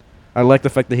like the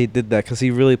fact that he did that, because he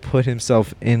really put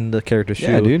himself in the character's shoe.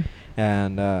 Yeah, dude.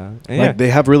 And Like, yeah. they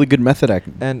have really good method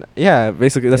acting. And yeah,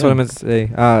 basically that's what Yeah. I meant to say.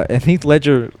 And Heath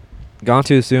Ledger gone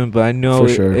too soon, but I know For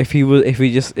sure. if he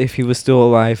was still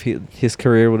alive, his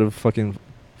career would have fucking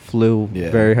flew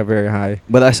Yeah. very very high.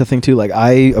 But that's the thing too. Like,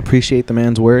 I appreciate the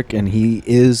man's work, and he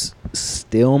is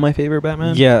still my favorite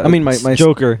Batman. Yeah, I mean my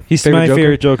Joker. He's favorite my Joker.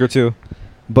 favorite Joker too.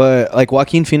 But like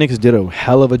Joaquin Phoenix did a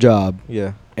hell of a job,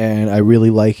 Yeah. and I really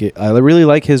like it. I really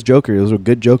like his Joker. It was a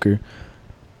good Joker.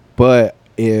 But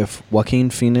if Joaquin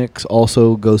Phoenix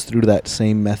also goes through that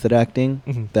same method acting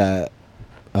Mhm. that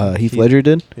Heath Ledger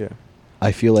did, Yeah.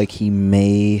 I feel like he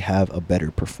may have a better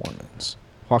performance.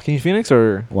 Joaquin Phoenix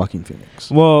or Joaquin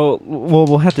Phoenix. well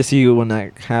we'll have to see when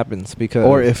that happens, because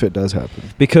Or if it does happen.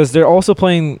 because they're also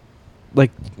playing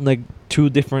like two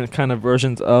different kind of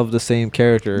versions of the same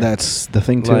character. That's the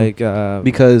thing too. like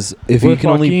because if you with can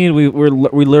only Joaquin,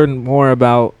 we learn more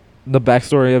about the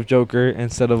backstory of Joker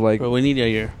instead of like Bro, we need a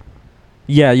year.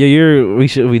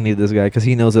 we need this guy because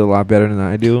he knows it a lot better than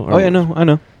I do. Oh yeah, no, I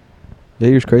know. Yeah,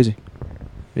 you're crazy.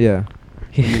 Yeah,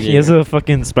 he Yeah. has a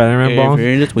fucking Spider-Man If ball. you're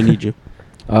hearing this, we need you.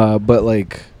 But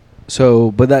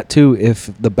that too, if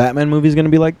the Batman movie is gonna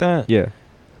be like that, Yeah,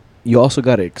 you also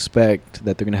got to expect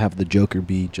that they're going to have the Joker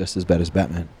be just as bad as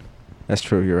Batman. That's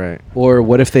true. You're right. Or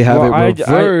what if they have Well, it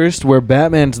reversed where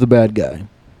Batman's the bad guy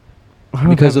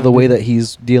because of the way that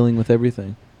he's dealing with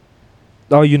everything?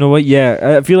 Oh, you know what?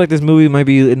 Yeah, I feel like this movie might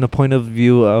be in the point of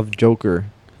view of Joker.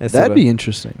 That'd be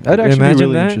interesting. That'd actually be Imagine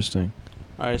really that. interesting.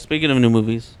 All right. Speaking of new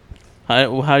movies,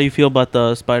 how do you feel about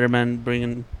the Spider-Man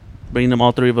bringing them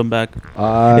all three of them back?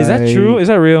 Is that true? Is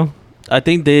that real? I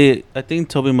think Tobey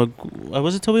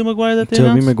was it Tobey Maguire that they Tobey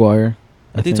announced? Maguire.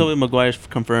 I think Tobey Maguire's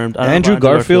confirmed. I don't know Andrew about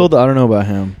Garfield, I don't know about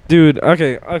him. Dude,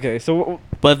 okay. So,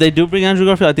 But if they do bring Andrew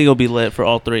Garfield, I think it'll be lit for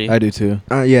all three. I do too.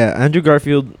 yeah, Andrew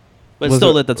Garfield. But it's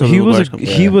still lit that Tobey he was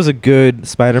Maguire's he was a good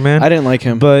Spider-Man. I didn't like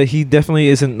him. but he definitely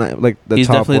isn't like the he's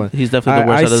top one. He's definitely the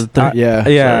worst out of the three. Yeah.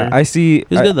 Yeah, Sorry. I see.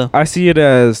 He's good, though. I see it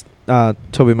as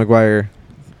Tobey Maguire.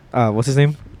 What's his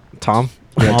name? Tom.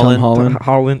 Yeah, Tom Holland.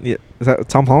 Holland. Yeah, is that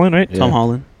Tom Holland? Right? Yeah. Tom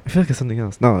Holland. I feel like it's something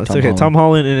else. No, it's Tom okay. Holland. Tom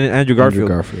Holland and Andrew Garfield.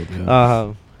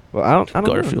 Yeah. Well, I don't know.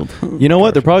 Garfield. You know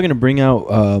what? They're probably gonna bring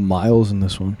out Miles in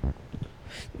this one.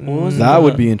 What was That the-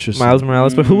 would be interesting. Miles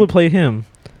Morales, but who would play him?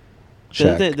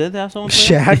 Shaq. Did they have someone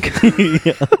play him?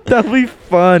 Shaq. That'd be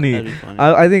funny. That'd be funny.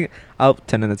 I think I'll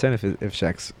 10 out of 10 if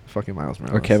Shaq's fucking Miles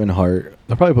Morales Or Kevin Hart.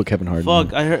 They'll probably put Kevin Hart. Fuck,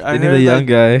 in I heard They need a young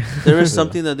that guy. there is Yeah.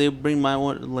 something that they bring might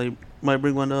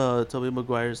bring one of Tobey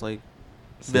Maguire's like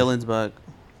villains back.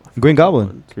 there. Green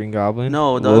Goblin. Green Goblin.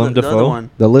 No, the Willem other, the other Dafoe? one.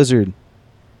 The Lizard.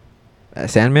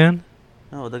 Sandman.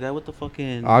 No, the guy with the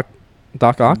fucking.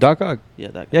 Doc Ock. Doc Ock. Yeah,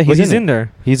 that guy. Yeah, He's, he's in it.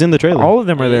 there. He's in the trailer. All of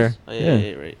them are there. Oh, yeah,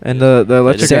 Yeah. right. And Yes. the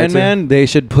electric guy too. Sandman, they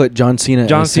should put John Cena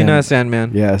John as Cena as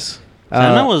Sandman. Yes.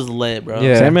 Sandman was lit, bro.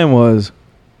 yeah. Sandman was.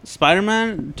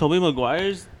 Spider-Man, Tobey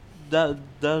Maguire's,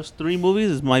 those three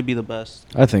movies might be the best.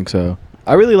 I think so.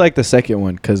 I really like the second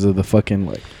one because of the fucking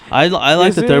like. I like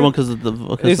Is the third it- one because of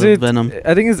the Is it Venom.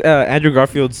 I think it's Andrew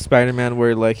Garfield's Spider-Man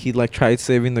where like he like tried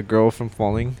saving the girl from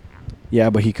falling. Yeah,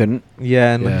 but he couldn't.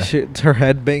 Yeah, and Yeah. like, her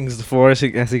head bangs the floor as he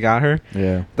got her.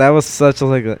 Yeah. That was such a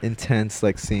like an intense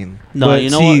like scene. No, but you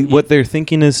know see, what? what they're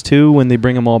thinking is too when they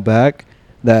bring them all back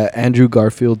that Andrew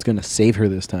Garfield's gonna save her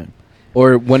this time,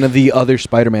 or one of the other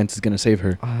Spider-Mans is gonna save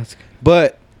her. Oh, that's good.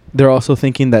 But they're also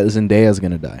thinking that Zendaya's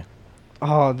gonna die.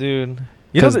 Oh, dude.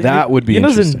 'Cause that would be You know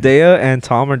interesting. Zendaya and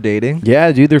Tom are dating?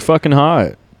 Yeah, dude, they're fucking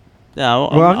hot. Yeah, Well,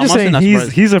 I'm just honestly saying not he's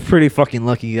surprised. he's a pretty fucking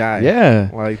lucky guy. Yeah.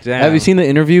 Like, damn. Have you seen the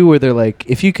interview where they're like,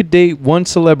 if you could date one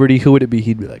celebrity, who would it be?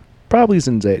 He'd be like, probably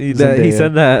Zendaya. He Zendaya.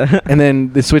 said that. And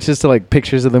then it switches to like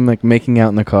pictures of them like making out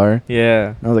in the car. Yeah.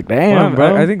 And I was like, damn, Well,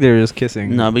 bro. I think they were just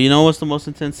kissing. No, but you know what's the most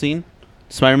intense scene?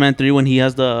 Spider-Man 3 when he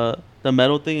has the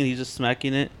metal thing and he's just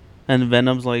smacking it, and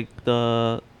Venom's like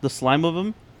the slime of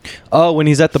him. Oh, when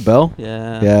he's at the bell.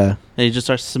 Yeah. Yeah. And he just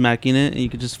starts smacking it, and you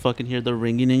could just fucking hear the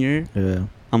ringing in your ear. Yeah.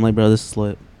 I'm like, bro, this is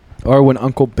lit. Or when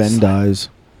Uncle Ben dies.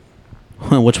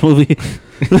 Which movie?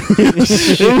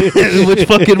 Which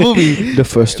fucking movie? The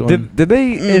first one. Did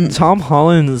they in Tom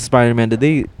Holland's Spider-Man? Did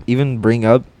they even bring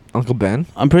up Uncle Ben?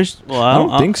 I'm pretty. Well, I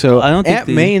don't think so. I don't think Aunt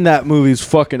May in that movie is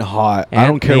fucking hot. I Aunt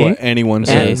don't care May? what anyone Aunt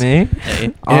says. May? Hey,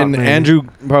 And Aunt May. Andrew,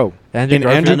 bro. Andrew in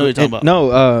Garfield? Andrew, I know what you're talking about.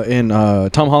 No, in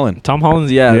Tom Holland, Tom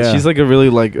Holland's Yeah. she's like a really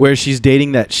like where she's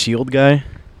dating that Shield guy.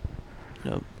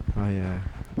 Yep. oh yeah.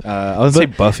 I would say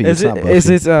But Buffy. Is it's not it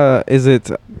Buffy. is it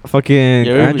fucking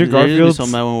You're Andrew Garfield's? So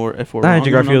mad when if we're Not wrong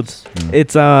Andrew or not. Garfield's. Mm.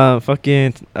 It's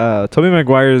fucking Tobey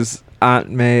Maguire's Aunt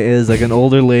May is like an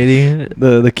older lady.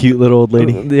 the cute little old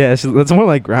lady? Yeah, that's more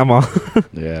like grandma.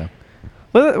 Yeah.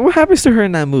 What happens to her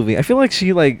in that movie? I feel like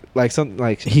she like some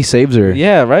like He saves her.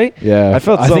 yeah, right? Yeah. I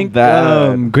felt I so think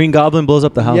bad. Green Goblin blows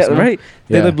up the house. yeah, no? right.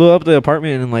 Yeah. They blew up the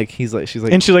apartment and like she's like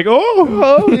And she's like,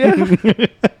 oh, yeah.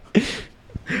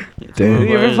 Damn.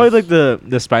 You ever played like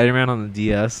the Spider-Man on the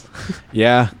DS?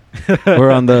 Yeah.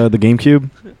 Or on the GameCube.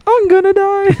 I'm gonna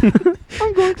die.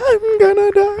 I'm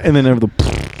gonna die. And then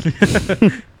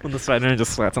the When the Spider-Man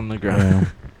just slats on the ground. yeah.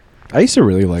 I used to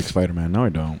really like Spider-Man. Now I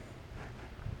don't.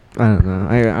 I don't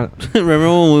know. Remember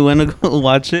when we went to go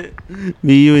watch it?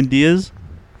 Me, you, and Diaz.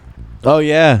 Oh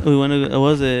yeah. We went to.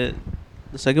 Was it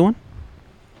the second one?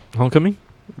 Homecoming?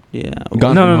 Yeah.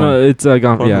 Gone no, From no, Home. it's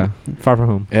gone. Far yeah, From- Far From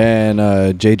Home.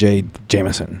 And J.J.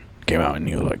 Jameson came out and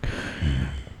he was like,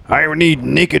 I need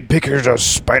naked pictures of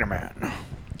Spider-Man.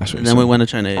 That's what And he then we said. went to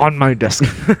China 8. On my desk.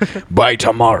 By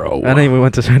tomorrow. And then we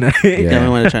went to China 8. Yeah. Then we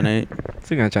went to China 8.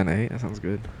 Speaking of China 8, that sounds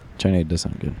good. China 8 does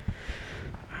sound good.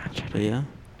 But yeah,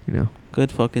 You know.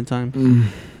 good fucking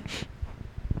time.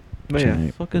 But China yeah.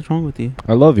 8. What the fuck is wrong with you,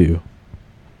 I love you.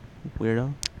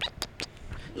 weirdo?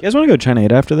 You guys want to go to China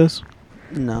 8 after this?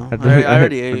 No, I I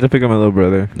already had ate. to pick up my little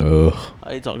brother. Ugh.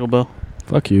 I ate Taco Bell.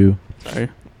 Fuck you. Sorry.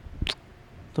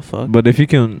 The The fuck? But if you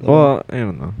can, well, I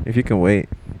don't know. If you can wait,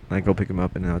 like go pick him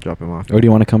up and then I'll drop him off. Or do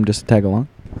you want to come just to tag along?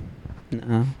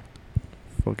 Nah.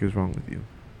 Fuck is wrong with you?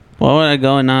 Why would I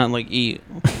go and not like eat?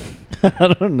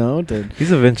 I don't know, dude.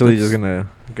 He's eventually just gonna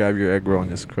grab your egg roll and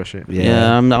just crush it.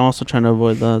 Yeah, I'm also trying to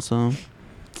avoid that. So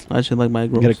I actually like my egg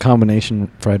You rolls. get a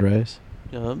combination fried rice.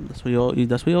 Yeah, that's what you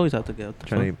always have to get. The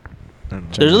Trying fuck? to, I don't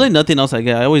know. There's really nothing else I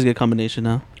get. I always get combination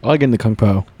now. I like getting the Kung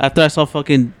Pao. After I saw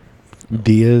fucking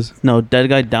Diaz. Dead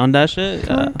Guy down that shit.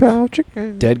 Pao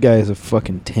chicken. Dead Guy is a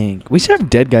fucking tank. We should have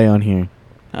Dead Guy on here.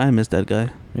 I miss Dead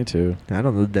Guy. Me too. I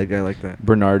don't know the dead guy like that.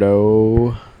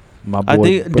 Bernardo. My boy I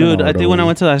think, dude. I think when I Bernardo.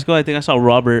 went to high school, I think I saw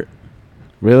Robert.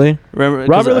 Really? Remember? 'Cause,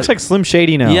 Robert looks like Slim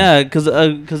Shady now. Yeah, cause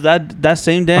that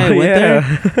same day I Oh, went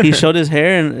yeah. there, he showed his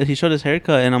hair and he showed his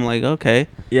haircut, and I'm like, okay.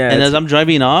 Yeah. And as I'm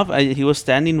driving off, he was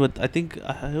standing with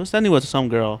he was standing with some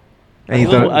girl. And you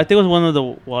It was- thought- I think it was one of the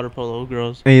water polo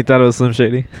girls. and you thought it was Slim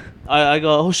Shady? I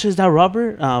go, oh shit, is that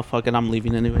Robert? Oh fuck it, I'm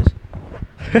leaving anyways.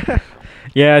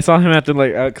 Yeah, I saw him after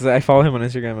because I follow him on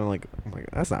Instagram. And I'm like,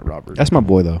 that's not Robert. That's my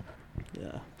boy though.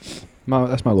 Yeah.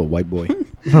 That's my little white boy.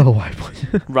 no white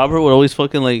boy. Robert would always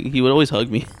fucking he would always hug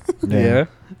me. Yeah.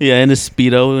 Yeah, in his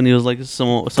speedo when he was like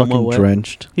somewhat Fucking wet.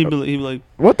 drenched. He'd be like,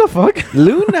 What the fuck?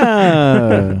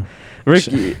 Luna.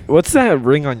 Ricky, what's that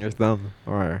ring on your thumb?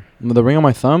 Or The ring on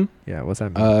my thumb. yeah, what's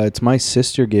that mean? It's my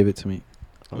sister gave it to me.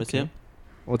 let me see him.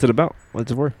 What's it about?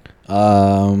 What's it for?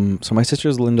 So my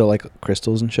sister's into like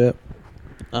crystals and shit.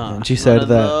 And she one said of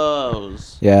that-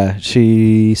 those. Yeah,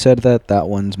 she said that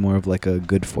one's more of like a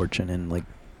good fortune and like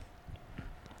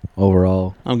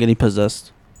overall. I'm getting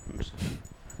possessed.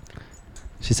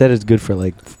 She said it's good for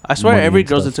like. I swear money every and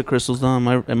girl's stuff. into crystals though. Am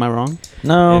I wrong?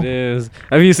 No. It is.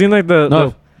 Have you seen like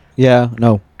No. Yeah.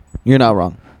 No. You're not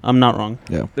wrong. I'm not wrong.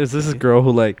 Yeah. There's this girl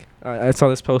who like I saw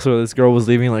this poster where this girl was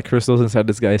leaving like crystals inside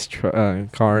this guy's car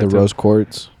The until, rose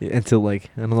quartz until like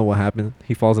I don't know what happened.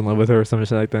 He falls in love with her or some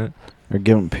shit like that. or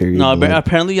give them period. No, blood.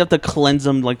 apparently you have to cleanse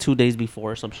them like 2 days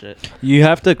before or some shit. You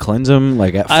have to cleanse them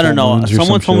like at. I don't full know. moons or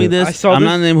Someone some told me shit. this. I saw I'm this-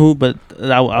 not naming who, but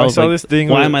I was saw like, this thing.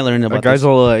 why where am I learning a about guy's this?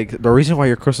 all like, the reason why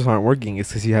your crystals aren't working is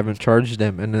because you haven't charged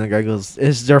them, and then the guy goes,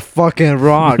 "It's their fucking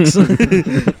rocks."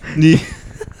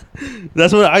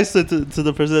 That's what I said to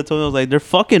the person that told me. I was like, they're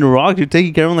fucking rocks. You're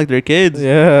taking care of them like they're kids.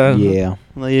 yeah. Yeah.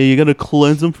 Like, yeah, you gotta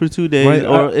cleanse them for 2 days, My-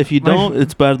 or if you my- don't,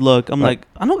 it's bad luck. I'm my- like,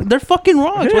 I know they're fucking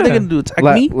rocks. What are they Yeah. gonna do? Attack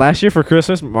me? Last year for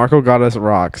Christmas, Marco got us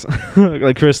rocks,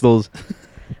 like crystals,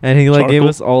 and he like gave Charcoal?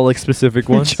 us all like specific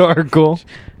ones. Charcoal.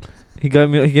 He gave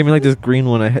me like this green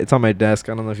one. It's on my desk.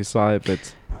 I don't know if you saw it, but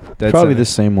that's Probably the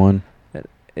same one.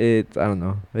 It I don't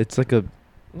know. It's like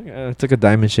a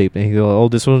diamond shape, and he goes, "Oh,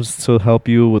 this one's to help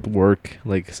you with work,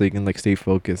 like so you can like stay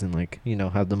focused and like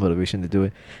have the motivation to do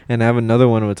it." And I have another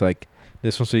one where it's like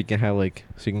this one so you can have like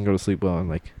so you can go to sleep well and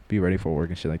like be ready for work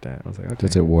and shit like that. I was like, okay.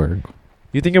 Does it work?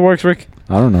 You think it works, Rick?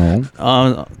 I don't know.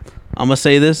 I'm gonna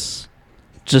say this,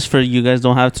 just for you guys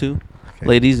don't have to. Okay.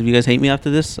 Ladies, if you guys hate me after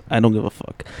this, I don't give a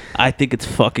fuck. I think it's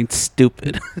fucking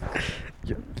stupid.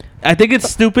 Yeah. I think it's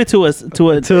stupid to an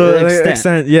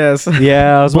extent. yes.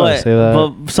 Yeah, I was about to But, say that.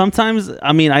 but sometimes,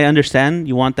 I mean, I understand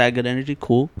you want that good energy,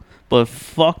 cool. But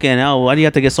fucking hell, why do you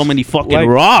have to get so many fucking Like-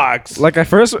 rocks? Like I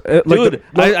first, Dude,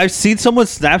 I've seen someone's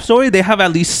Snap story. They have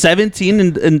at least 17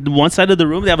 in one side of the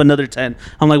room. They have another 10.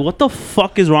 I'm like, what the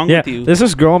fuck is wrong yeah, with you? there's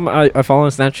this girl I follow on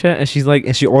Snapchat, and she's like,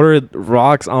 and she ordered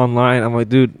rocks online. I'm like,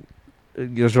 dude,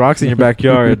 there's rocks in your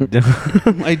backyard.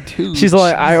 I do. She's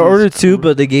like, I Jesus ordered two, Christ.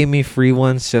 but they gave me free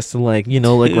ones just to like Dude.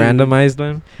 randomize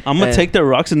them. I'm gonna and- take the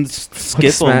rocks and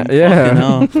skip them.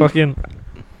 Yeah, fucking.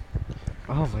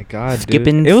 Oh my god,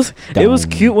 Skipping dude. It was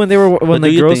down. cute when they were when do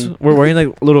the you girls think? were wearing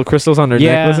like little crystals on their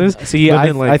necklaces. See, but I,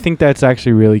 then, like- I think that's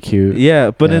actually really cute.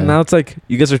 Yeah, but then Yeah. now it's like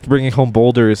you guys are bringing home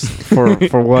boulders for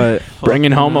what?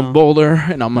 Bringing home a no. boulder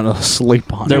and I'm gonna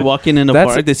sleep on They're it. walking in a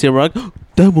That's- park. They see a rock.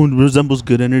 That one resembles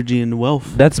good energy and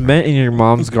wealth. That's meant in your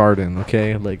mom's garden,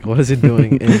 okay? Like, what is it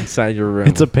doing inside your room?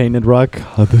 It's a painted rock.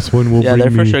 This one will Yeah, bring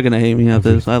they're for me. sure gonna hate me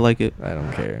after this. I like it. I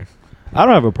don't care. I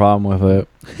don't have a problem with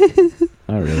it.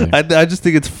 Not really. I just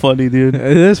think it's funny, dude.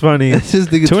 It is funny. I just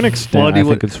think it's To an extent, funny. I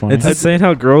think it's funny. It's insane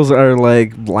how girls are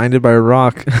like blinded by a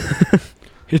rock.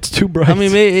 It's too bright. I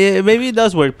mean, maybe it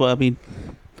does work, but I mean,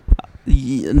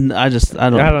 I don't I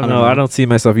don't know. I don't see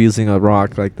myself using a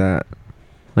rock like that.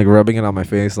 like rubbing it on my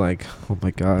face. Like, oh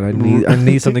my god, I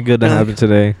need something good to happen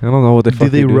today. I don't know what the Do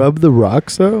fuck they do. rub the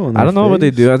rocks though? on I don't their know what they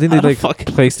face? do. I think they I don't like fucking-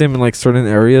 place them in like certain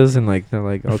areas, and like they're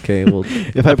like, okay, well.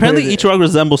 If I Apparently, put it- each rock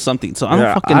resembles something. So I don't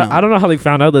Yeah, fucking know. I don't know how they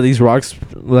found out that these rocks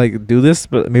like do this,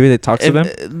 but maybe they talk to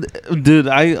them. Dude,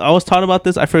 I was taught about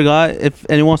this. I forgot. If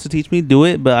anyone wants to teach me, do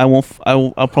it. But I won't.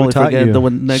 I'll probably taught forget you? the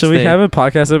one next Should we day. have a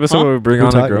podcast episode Huh? where we bring Who on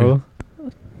a taught you? girl?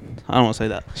 I don't want to say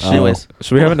that. Oh. Anyways,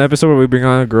 Should we have an episode where we bring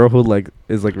on a girl who like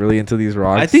is like really into these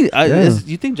rocks? I think. Yeah.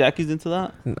 You think Jackie's into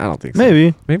that? I don't think so.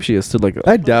 Maybe. Maybe she is too. Like,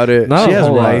 I doubt it. Not she a has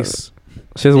whole lot. rice.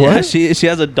 she has Yeah, what? she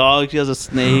has a dog. She has a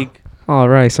snake. Oh,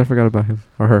 Rice. I forgot about him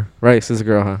or her. Rice is a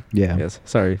girl, huh? Yeah. Yes.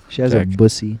 Sorry. She has Jack. a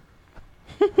bussy.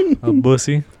 A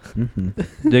bussy.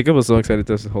 Mm-hmm. Jacob was so excited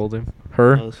to hold him.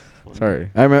 Her. That was funny. Sorry.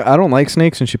 I don't like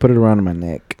snakes, and she put it around my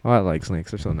neck. Oh, I like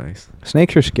snakes. They're so nice.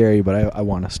 Snakes are scary, but I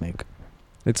want a snake.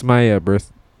 It's my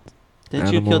birth. Didn't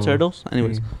you kill Animal turtles?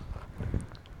 Anyways, thing.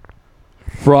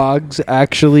 Frogs,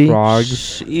 actually.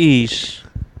 Frogs. sheesh.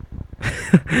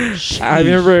 I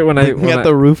remember when I At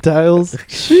the roof tiles.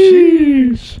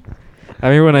 Sheesh. I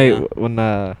remember Yeah. when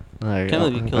Can't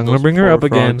believe you I'm killed gonna those bring her poor up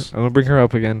again. frogs. I'm gonna bring her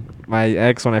up again. My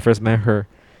ex, when I first met her,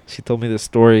 she told me this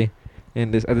story,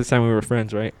 and at this time we were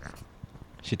friends, right?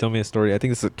 She told me a story. I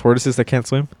think it's the tortoises that can't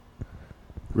swim.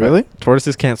 Really?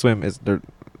 Tortoises can't swim. They're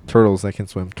turtles that can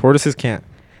swim. Tortoises can't.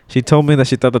 She told me that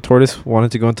she thought the tortoise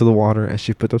wanted to go into the water, and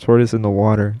she put the tortoise in the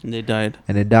water, And they died.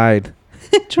 and it died.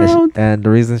 Drowned. And the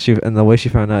reason and the way she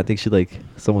found out, I think she like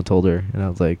someone told her, and I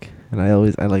was like, and I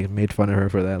like made fun of her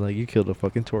for that. Like, you killed a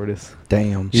fucking tortoise.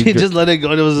 Damn. You She gr- just let it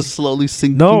go and it was just slowly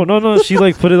sinking. No. She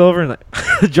like put it over and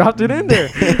like dropped it in there.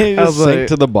 It I was just sank like-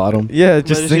 to the bottom. Yeah, it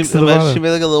just sinks to the She bottom.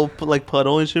 made like a little like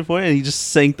puddle and shit for it, and he just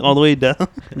sank all the way down.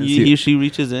 And see- She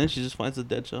reaches in, she just finds a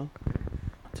dead shell.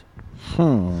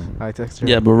 Hmm. I text her.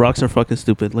 Yeah, but rocks are fucking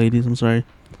stupid, ladies. I'm sorry.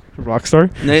 Rockstar.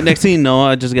 Next thing you know,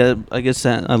 I get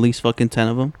sent at least fucking 10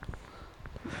 of them.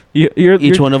 You're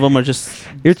Each one of them are just.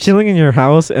 You're chilling in your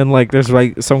house and like there's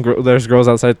like there's girls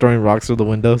outside throwing rocks through the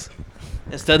windows.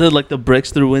 Instead of like the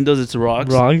bricks through windows, it's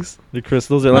rocks. Rocks. The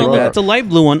crystals are No, like look, that. it's a light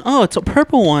blue one. Oh, it's a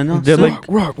purple one. Oh, They're sick.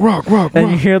 like- rock.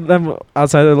 And you hear them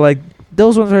outside. They're like,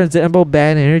 those ones are example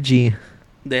bad energy.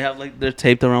 They have like they're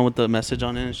taped around with the message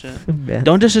on it and shit. Bad.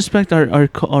 Don't disrespect our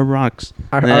rocks.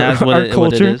 Our, And then ask what it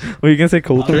culture. is. Well, you can say I'm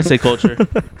culture. gonna say culture.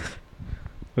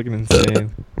 Fucking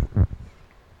insane.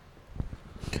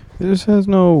 This has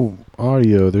no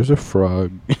audio. There's a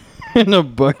frog in a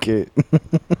bucket.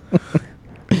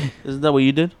 Isn't that what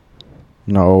you did?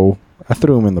 No, I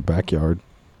threw him in the backyard.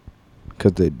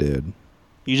 'Cause they did.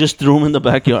 You just threw him in the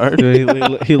backyard.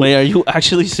 Wait, are you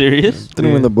actually serious? Threw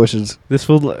him in the bushes. This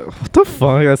fool. What the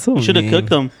fuck? That's so. You should have mean. cooked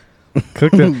them.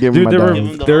 Cooked them. Give him Dude, my they dog. were Give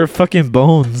him the they were hope. fucking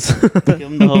bones. Give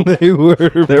him the hope. They were.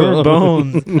 They were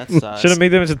bones. That's sad. Should have made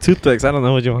them into toothpicks. I don't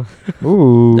know what you want.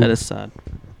 Ooh. That is sad.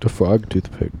 The frog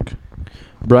toothpick.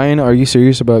 Brian, are you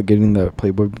serious about getting that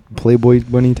Playboy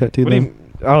bunny tattoo? What do Though? you,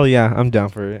 oh yeah, I'm down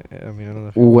for it. I mean, I don't know.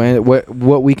 If When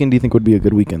what weekend do you think would be a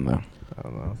good weekend though? I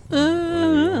don't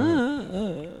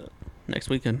know. Next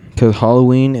weekend. Because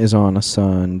Halloween is on a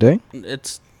Sunday.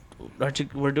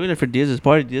 We're doing it for Diaz's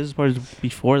party. Diaz's party is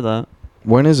before that.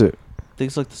 When is it? I think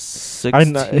it's like the 16th. I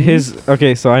know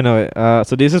okay, so I know it.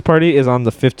 So this party is on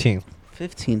the 15th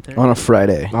 15th. On a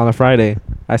Friday. on a Friday.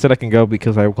 I said I can go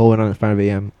because I go in on 5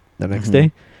 a.m. the next Mhm.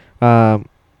 day.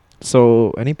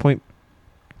 So any point,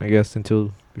 I guess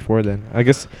until before then. I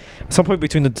guess some point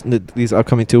between these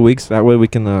upcoming 2 weeks. That way we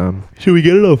can Should we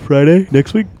get it on Friday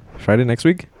next week? Friday next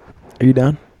week. Are you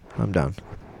down? I'm down.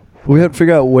 We have to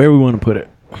figure out where we want to put it.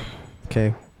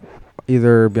 Okay,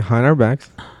 either behind our backs,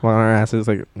 on our asses,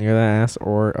 like near the ass,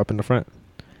 or up in the front.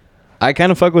 I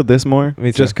kind of fuck with this more.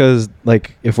 Me too. Just because,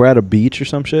 like, if we're at a beach or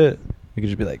some shit, we could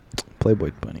just be like,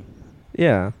 Playboy bunny.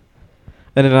 Yeah,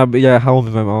 and then how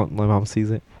my mom sees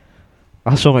it.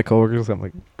 I'll show my coworkers. I'm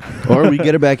like, Or we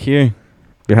get it back here.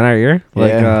 behind our ear,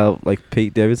 Yeah. like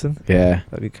Pete Davidson. Yeah,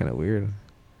 That'd be kind of weird.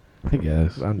 I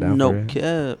guess. I'm down for No it.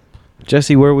 cap.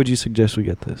 Jesse, where would you suggest we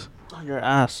get this? On your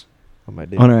ass. On my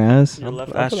dick. On our ass? Your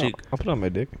left I'll ass put it on- cheek. I'll put it on my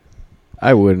dick.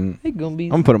 I wouldn't. Hey, Gumby. I'm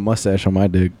gonna put a mustache on my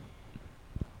dick.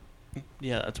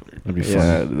 Yeah, that's weird. That'd be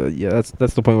Yeah, funny.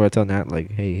 that's the point where I tell Nat,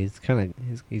 like, hey, he's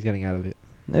getting out of it.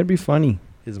 That'd be funny.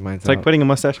 His mind's It's like out. putting a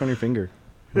mustache on your finger.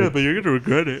 Yeah, but you're gonna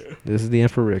regret it. This is the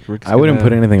end for Rick. Rick's I wouldn't gonna-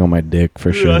 put anything on my dick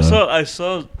for Dude, sure. I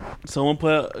saw someone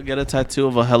get a tattoo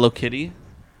of a Hello Kitty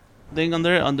thing on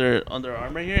their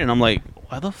arm right here, and I'm like,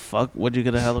 why the fuck would you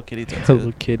get a Hello Kitty tattoo?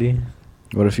 Hello Kitty.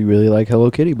 What if you really like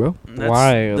Hello Kitty, bro?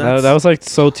 Why? That was like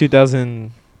so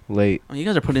 2000 late. You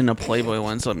guys are putting in a Playboy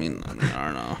one, so I mean, I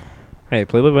don't know. Hey,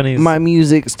 Playboy Bunny's. My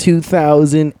music's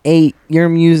 2008. Your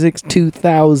music's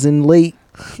 2000 late.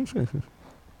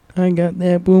 I got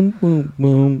that boom, boom,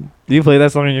 boom. Do you play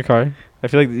that song in your car? I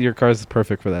feel like your car is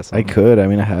perfect for that song. I could. I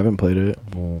mean, I haven't played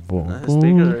it. Boom, boom, His boom.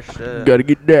 speakers are shit. Gotta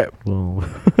get that. Boom.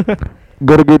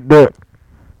 Gotta get that.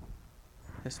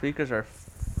 His speakers are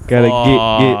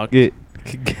Gotta get.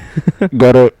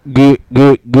 Gotta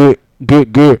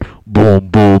get. Boom,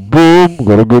 boom, boom.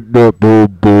 Gotta get that. Boom,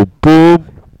 boom, boom.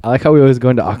 I like how we always go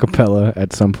into acapella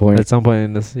at some point. At some point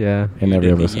in this, yeah. in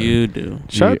every episode. You do.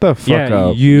 Shut the fuck yeah,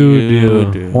 up.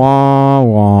 You do. Wah,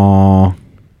 wah.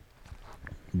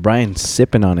 Brian's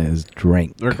sipping on his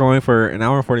drink. We're going for an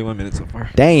hour and 41 minutes so far.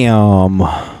 Damn.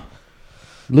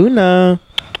 Luna.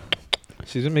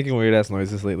 She's been making weird ass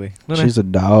noises lately. Luna. She's a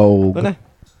dog. Luna.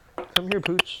 Come here,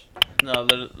 Pooch. No,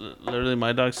 literally,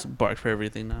 my dog's bark for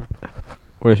everything now.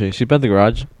 Where is she? She's at the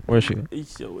garage. Where is she? He's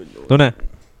so annoying. Luna.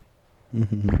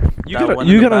 Mhm. You That gotta. one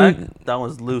You in the gotta. back, that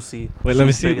one's Lucy. Wait, let me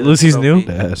She's see. bigger than Lucy's new?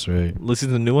 Sophie. That's right. Lucy's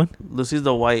the new one. Lucy's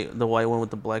the white one with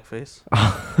the black face.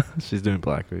 She's doing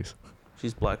blackface.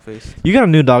 She's blackface. You got a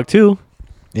new dog too.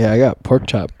 Yeah, I got pork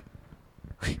chop.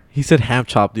 He said ham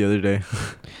chop the other day.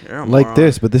 You're a Like moron.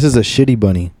 this, but this is a shitty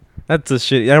bunny. That's a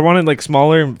shit. I wanted like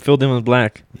smaller and filled in with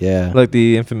black, Yeah. like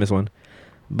the infamous one.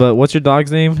 But what's your dog's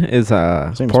name? Is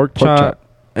His name's pork chop,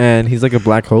 and he's like a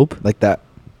black hope, Like that.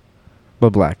 but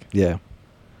black. Yeah.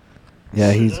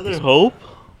 Yeah, he's. Another hope?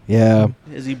 Yeah.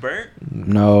 Is he burnt?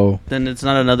 No. Then it's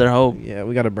not another hope. Yeah,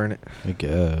 we gotta burn it. I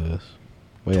guess.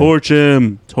 Well, yeah. Torch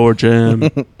him. Torch him.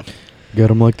 Get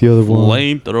him like the other one.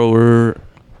 Flamethrower.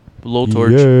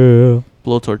 Blowtorch. Yeah.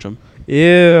 Blowtorch him.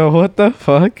 Ew, what the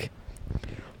fuck?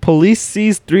 Police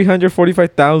seized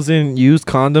 345,000 used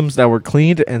condoms that were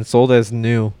cleaned and sold as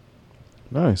new.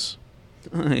 Nice.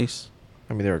 Nice.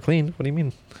 I mean, they were cleaned. What do you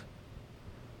mean?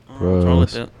 What's wrong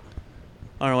with Gross. it?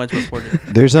 I don't know why it's reported.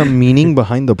 There's a meaning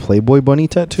behind the Playboy bunny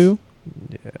tattoo.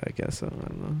 Yeah, I guess so. I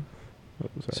don't know. Oh,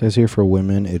 It sorry. says here for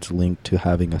women, it's linked to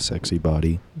having a sexy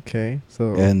body, Okay,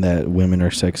 so and that women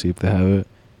are sexy if they have it.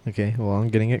 okay, well, I'm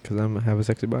getting it because I have a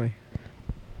sexy body.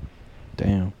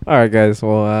 Damn. All right, guys.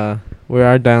 Well, we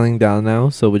are dialing down now.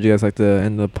 So, would you guys like to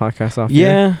end the podcast off? here?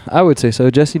 Yeah, I would say so.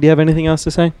 Jesse, do you have anything else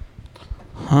to say?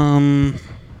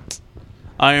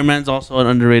 Iron Man's also an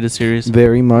underrated series.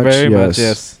 Very much. Very yes. much.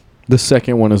 Yes. The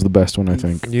second one is the best one, I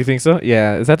think. You think so?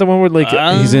 Yeah. Is that the one where like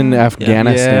He's in yeah.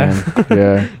 Afghanistan.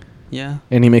 Yeah. Yeah.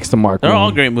 And he makes the mark. They're all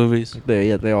one. great movies.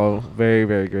 they all very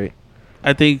very great.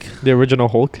 I think. The original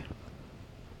Hulk.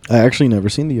 I actually never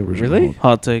seen the original. Really? Hulk.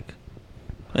 Hot take.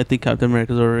 I think Captain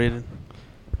America's overrated.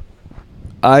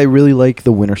 I really like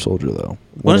the Winter Soldier though.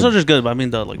 Winter Soldier's good, but I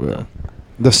mean Yeah.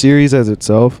 The series as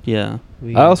itself. yeah.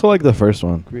 I also like the first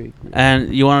one. great.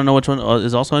 And you want to know which one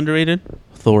is also underrated?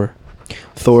 Thor.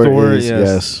 Thor Thor, is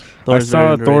yes. yes. I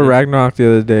saw Thor Ragnarok the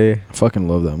other day. I fucking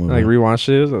love that movie. Like rewatched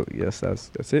it. I was like, yes,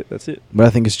 that's it. That's it. But I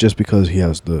think it's just because he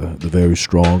has the very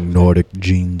strong Nordic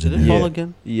genes in Did it him. fall Yeah.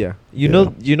 again? Yeah. Yeah.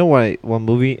 You know what? One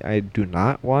movie I do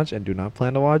not watch and do not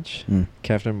plan to watch. Mm.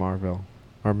 Captain Marvel,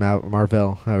 or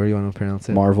Marvel, however you want to pronounce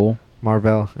it. Marvel.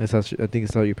 Marvel. Is how I think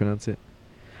it's how you pronounce it.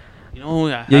 You know what I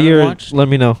Yeah, haven't you're. watched? Let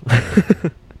me know.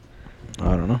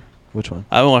 I don't know. Which one?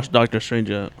 I haven't watched Doctor Strange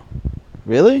yet.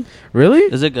 Really? Really?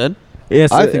 Is it good?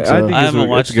 Yes, I think so. I it's haven't really-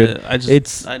 watched it's good. it. I just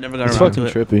It's- I never got It's around fucking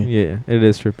to it. trippy. Yeah, it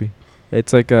is trippy.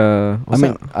 It's like I what's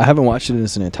mean, that? I haven't watched it in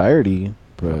its entirety,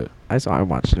 but I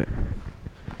watched it.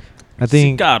 I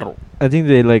think Cigarro.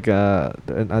 they like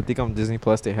and I think on Disney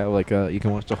Plus they have like you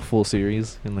can watch the full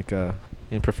series in like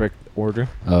in perfect order.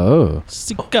 oh.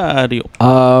 Sicario.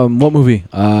 What movie?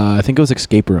 I think it was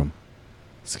Escape Room.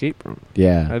 Escape Room.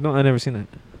 Yeah. I never seen it.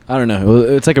 I don't know.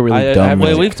 It's like a really I dumb. haven't- Wait,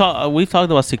 movie. we've talked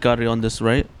about Sicario on this,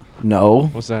 right? No.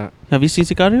 What's that? Have you seen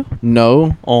Sicario?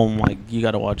 No. Oh my, you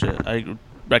gotta watch it. I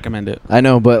recommend it. I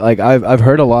know, but like I've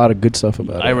heard a lot of good stuff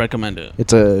about I it. recommend it.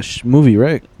 It's a movie,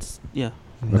 right? Yeah.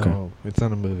 Okay. No, it's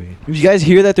not a movie. Did you guys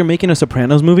hear that they're making a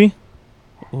Sopranos movie?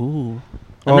 Ooh.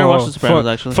 I've never watched The Sopranos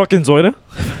actually. Fucking Zoida.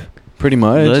 Pretty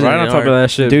much. Good. Right on they top are. of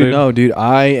that shit, Dude, no, dude.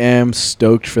 I am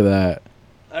stoked for that.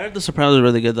 I heard The Sopranos is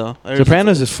really good though. I heard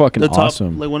Sopranos is fucking the top,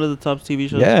 awesome. like one of the top TV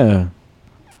shows. Yeah.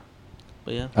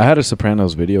 But yeah. I had a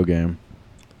Sopranos video game.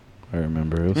 I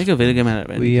remember. It was Make a video game out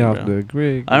of it. We bro. off the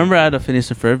grid. I remember I had a Phineas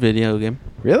and Ferb video game.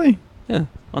 Really? Yeah.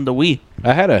 On the Wii.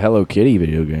 I had a Hello Kitty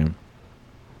video game.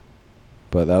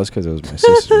 But that was because it was my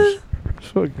sister's.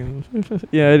 Fucking.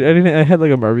 Yeah, I didn't. I had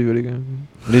like a Barbie video game.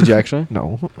 Did you actually?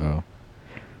 No. Oh.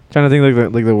 Trying to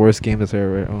think like the worst game that's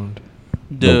ever owned.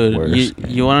 Dude, worst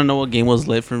you want to know what game was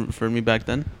lit for me back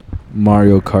then?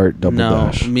 Mario Kart Double no,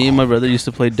 Dash. me and my brother used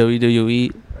to play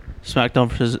WWE SmackDown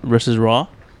versus Raw.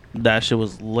 That shit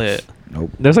was lit.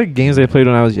 Nope. There's like games I played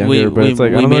when I was younger, but it's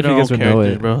like I don't know if you guys would know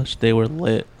it. bro. They were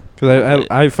lit. Because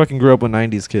I fucking grew up with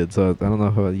 90s kids, so I don't know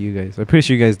about you guys. I'm pretty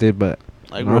sure you guys did, but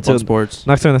I grew up on sports.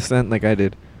 not to an extent like I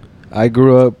did. I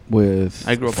grew up with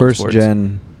I grew up on first sports.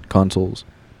 gen consoles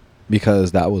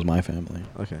because that was my family.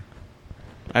 Okay.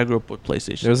 I grew up with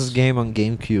PlayStation. There was this game on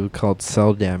GameCube called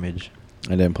Cell Damage,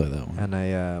 I didn't play that one.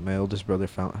 and my oldest brother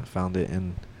found it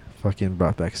and fucking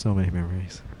brought back so many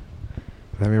memories.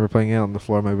 I remember playing it on the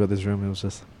floor of my brother's room. It was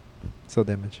just Cell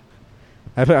Damage.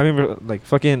 I remember like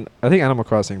fucking. I think Animal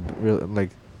Crossing really like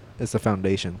is the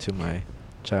foundation to my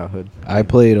childhood. I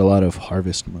played a lot of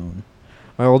Harvest Moon.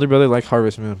 My older brother liked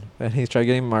Harvest Moon, and he's tried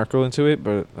getting Marco into it,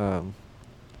 but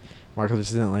Marco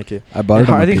just didn't like it. I bought it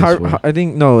on I the think PS4. I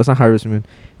think no, it's not Harvest Moon.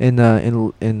 In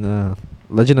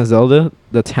Legend of Zelda,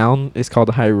 the town is called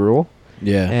Hyrule,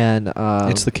 Yeah. and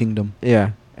It's the kingdom.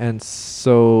 yeah, and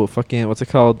so fucking what's it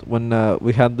called? When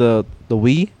we had the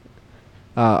Wii,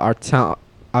 our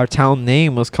town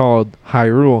name was called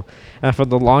Hyrule, and for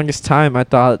the longest time I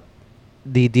thought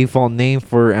the default name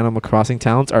for Animal Crossing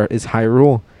towns is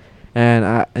Hyrule,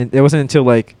 and it wasn't until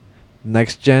like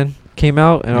Next Gen came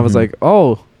out, and I was Mhm. like,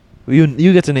 oh,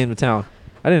 you get to name the town.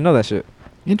 I didn't know that shit.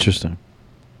 Interesting.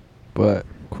 But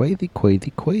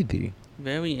quaithy.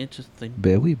 Very interesting.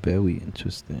 Very, very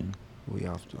interesting. We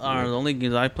have to. The only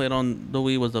games I played on the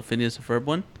Wii was the Phineas and Ferb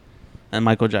one, and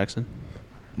Michael Jackson.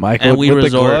 Michael And Wii with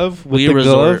Resort. the glove? With Wii the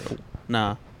Resort. glove?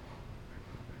 Nah.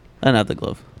 I didn't have the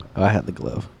glove. I had the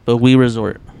glove. But Wii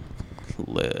Resort.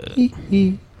 Lit.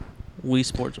 Wii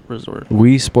Sports Resort.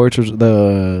 Wii Sports was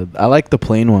I like the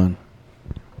plain one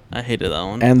I hated that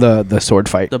one. and the sword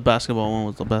fight. The basketball one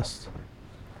was the best.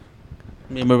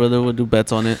 Me and my brother would do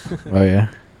bets on it. Oh yeah.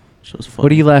 Which was fun.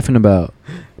 What are you laughing about?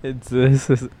 It's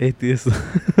atheist.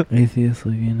 Atheists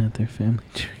looking at their family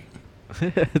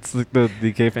tree. It's like the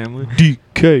DK family.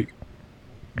 DK.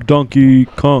 Donkey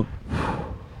Kong.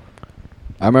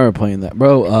 I remember playing that,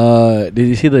 bro. Did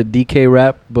you see the DK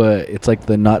rap? But it's like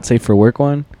the not safe for work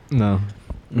one. No.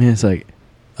 And it's like,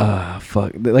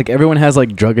 fuck. Like everyone has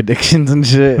like drug addictions and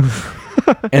shit.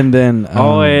 And then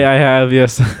Oh, wait, I have,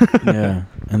 yes. yeah.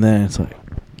 And then it's like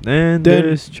And Dead.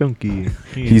 there's Chunky.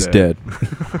 he's dead.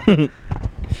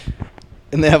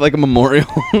 And they have like a memorial.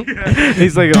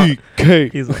 He's like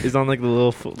DK. he's on like the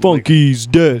little Funky's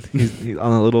dead. he's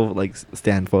on a little like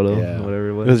stand photo, Yeah. whatever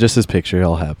it It was. was just his picture,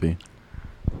 all happy.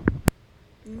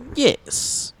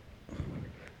 Yes.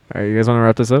 All right, you guys want to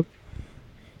wrap this up?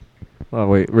 Oh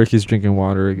wait, Ricky's drinking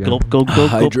water again. Go, go, go, go,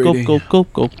 go, Hydrating. go, go,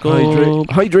 go, go.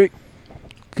 Hydrate.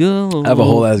 Go. I have a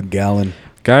whole ass gallon.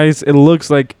 Guys, it looks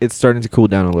like it's starting to cool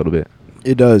down a little bit,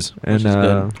 It does. and is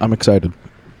good. I'm excited.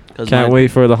 can't wait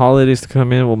for the holidays to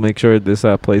come in. We'll make sure this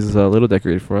place is a little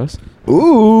decorated for us.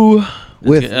 Ooh.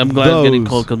 I'm glad it's getting those.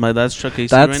 cold because my dad's truck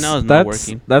AC right now is not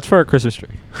working. That's for our Christmas tree.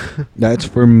 That's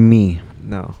for me.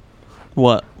 No.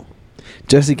 What?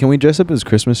 Jesse, can we dress up as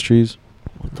Christmas trees?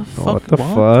 What the fuck? What the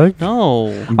fuck?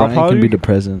 No. Brian probably- can be the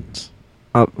presents.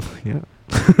 Yeah.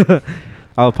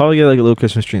 I'll probably get like a little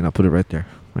Christmas tree and I'll put it right there,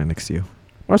 right next to you,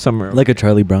 or somewhere. Like a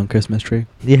Charlie Brown Christmas tree.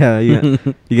 yeah. You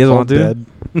guys All want to? dead.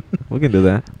 We can do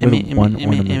that. With one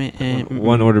ornament.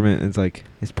 One ornament is like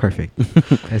it's perfect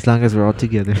as long as we're all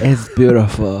together. It's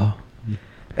beautiful.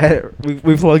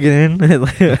 we plug it in. And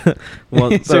like,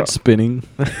 well, It starts spinning.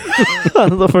 I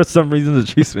don't know, for some reason the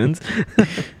tree spins.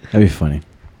 That'd be funny.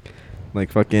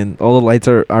 Like fucking all the lights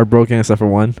are broken except for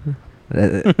one.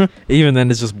 Even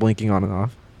then, it's just blinking on and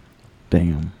off.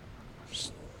 Damn.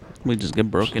 We just get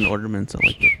broken ornaments. I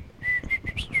like that.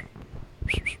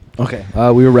 Okay.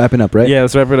 We were wrapping up, right? Yeah,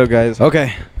 let's wrap it up, guys.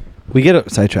 Okay. We get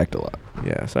sidetracked a lot.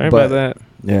 Yeah, sorry But- about that.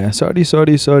 Yeah.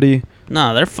 Sorry.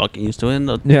 Nah, they're fucking used to it.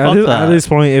 No, Yeah, fuck at that. this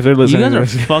point, if they're You listening, guys to are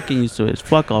this- fucking used to it.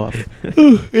 Fuck off.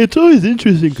 It's always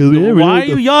interesting because Why are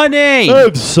you yawning?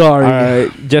 I'm sorry. all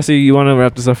right, Jesse, you want to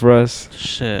wrap this up for us?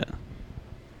 Shit.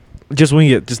 Just wing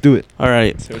it. Just do it. All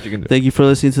right. See what you can do. Thank you for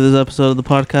listening to this episode of the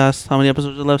podcast. How many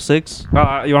episodes are left? 6?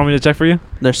 You want me to check for you?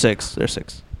 There's 6. There's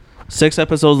 6. 6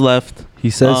 episodes left.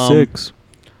 He says 6.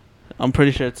 I'm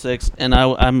pretty sure it's 6. And I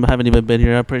haven't even been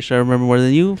here. I'm pretty sure I remember more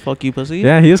than you. Fuck you, pussy.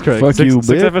 Yeah, he is correct. Fuck you, six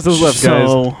bitch. episodes left, guys.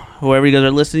 So, whoever you guys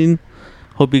are listening,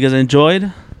 hope you guys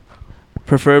enjoyed.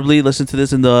 Preferably listen to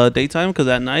this in the daytime because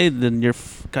at night, then you're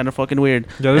kind of fucking weird.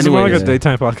 Yeah, this is more like Anyways. a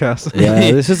daytime podcast.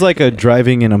 Yeah, this is like a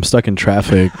driving and I'm stuck in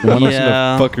traffic. One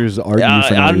Yeah. of the fuckers argue Yeah,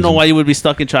 for no I don't know reason. why you would be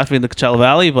stuck in traffic in the Coachella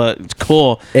Valley, but it's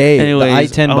cool. Hey,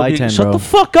 Anyways, the I-10 I hope by you- 10, Shut bro. the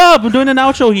fuck up. I'm doing an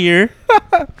outro here.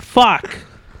 Fuck.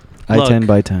 I-10 Look.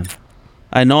 by 10.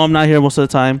 I know I'm not here most of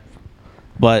the time,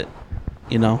 but,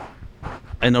 you know,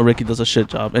 I know Ricky does a shit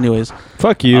job. Anyways,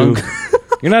 Fuck you.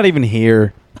 You're not even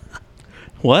here.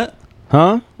 what?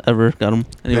 Huh? ever got them.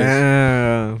 Anyways,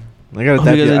 Damn. I gotta Hope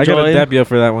dap you you. guys I gotta enjoyed. dap you up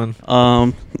for that one.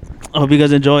 I hope you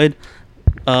guys enjoyed.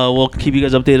 We'll keep you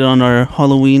guys updated on our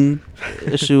Halloween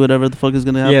issue, whatever the fuck is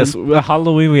gonna happen. Yes,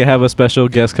 Halloween we have a special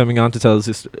guest coming on to tell us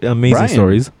his amazing Brian.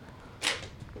 stories.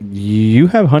 You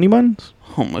have honey buns?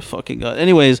 Oh my fucking god.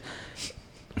 Anyways,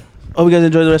 hope you guys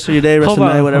enjoy the rest of your day, rest Hold of the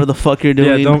night, on. whatever the fuck you're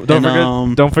doing. Yeah, don't And,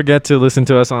 forget don't forget to listen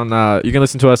to us on you can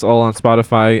listen to us all on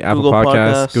Spotify, Apple Google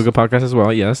Podcasts, Podcasts. Google Podcasts as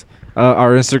well. Yes,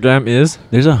 our Instagram is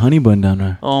There's a honey bun down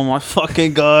there. Oh my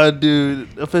fucking god,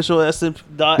 dude! Official SMP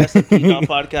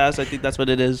podcast. I think that's what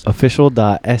it is.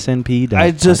 Official.snp.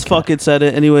 I just fucking said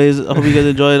it. Anyways, I hope you guys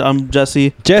enjoyed. I'm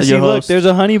Jesse. Jesse, your look, host. there's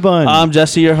a honey bun. I'm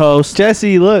Jesse, your host,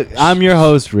 Jesse, look, I'm your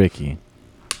host, Ricky.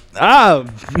 Ah,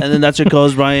 and then that's your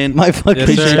co-host Brian. my fucking Yes,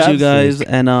 sir. Appreciate you chapstick. guys,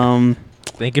 and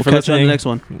thank you we'll for catch you on listening. the next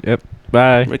one. Yep.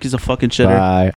 Bye. Ricky's a fucking shitter. Bye.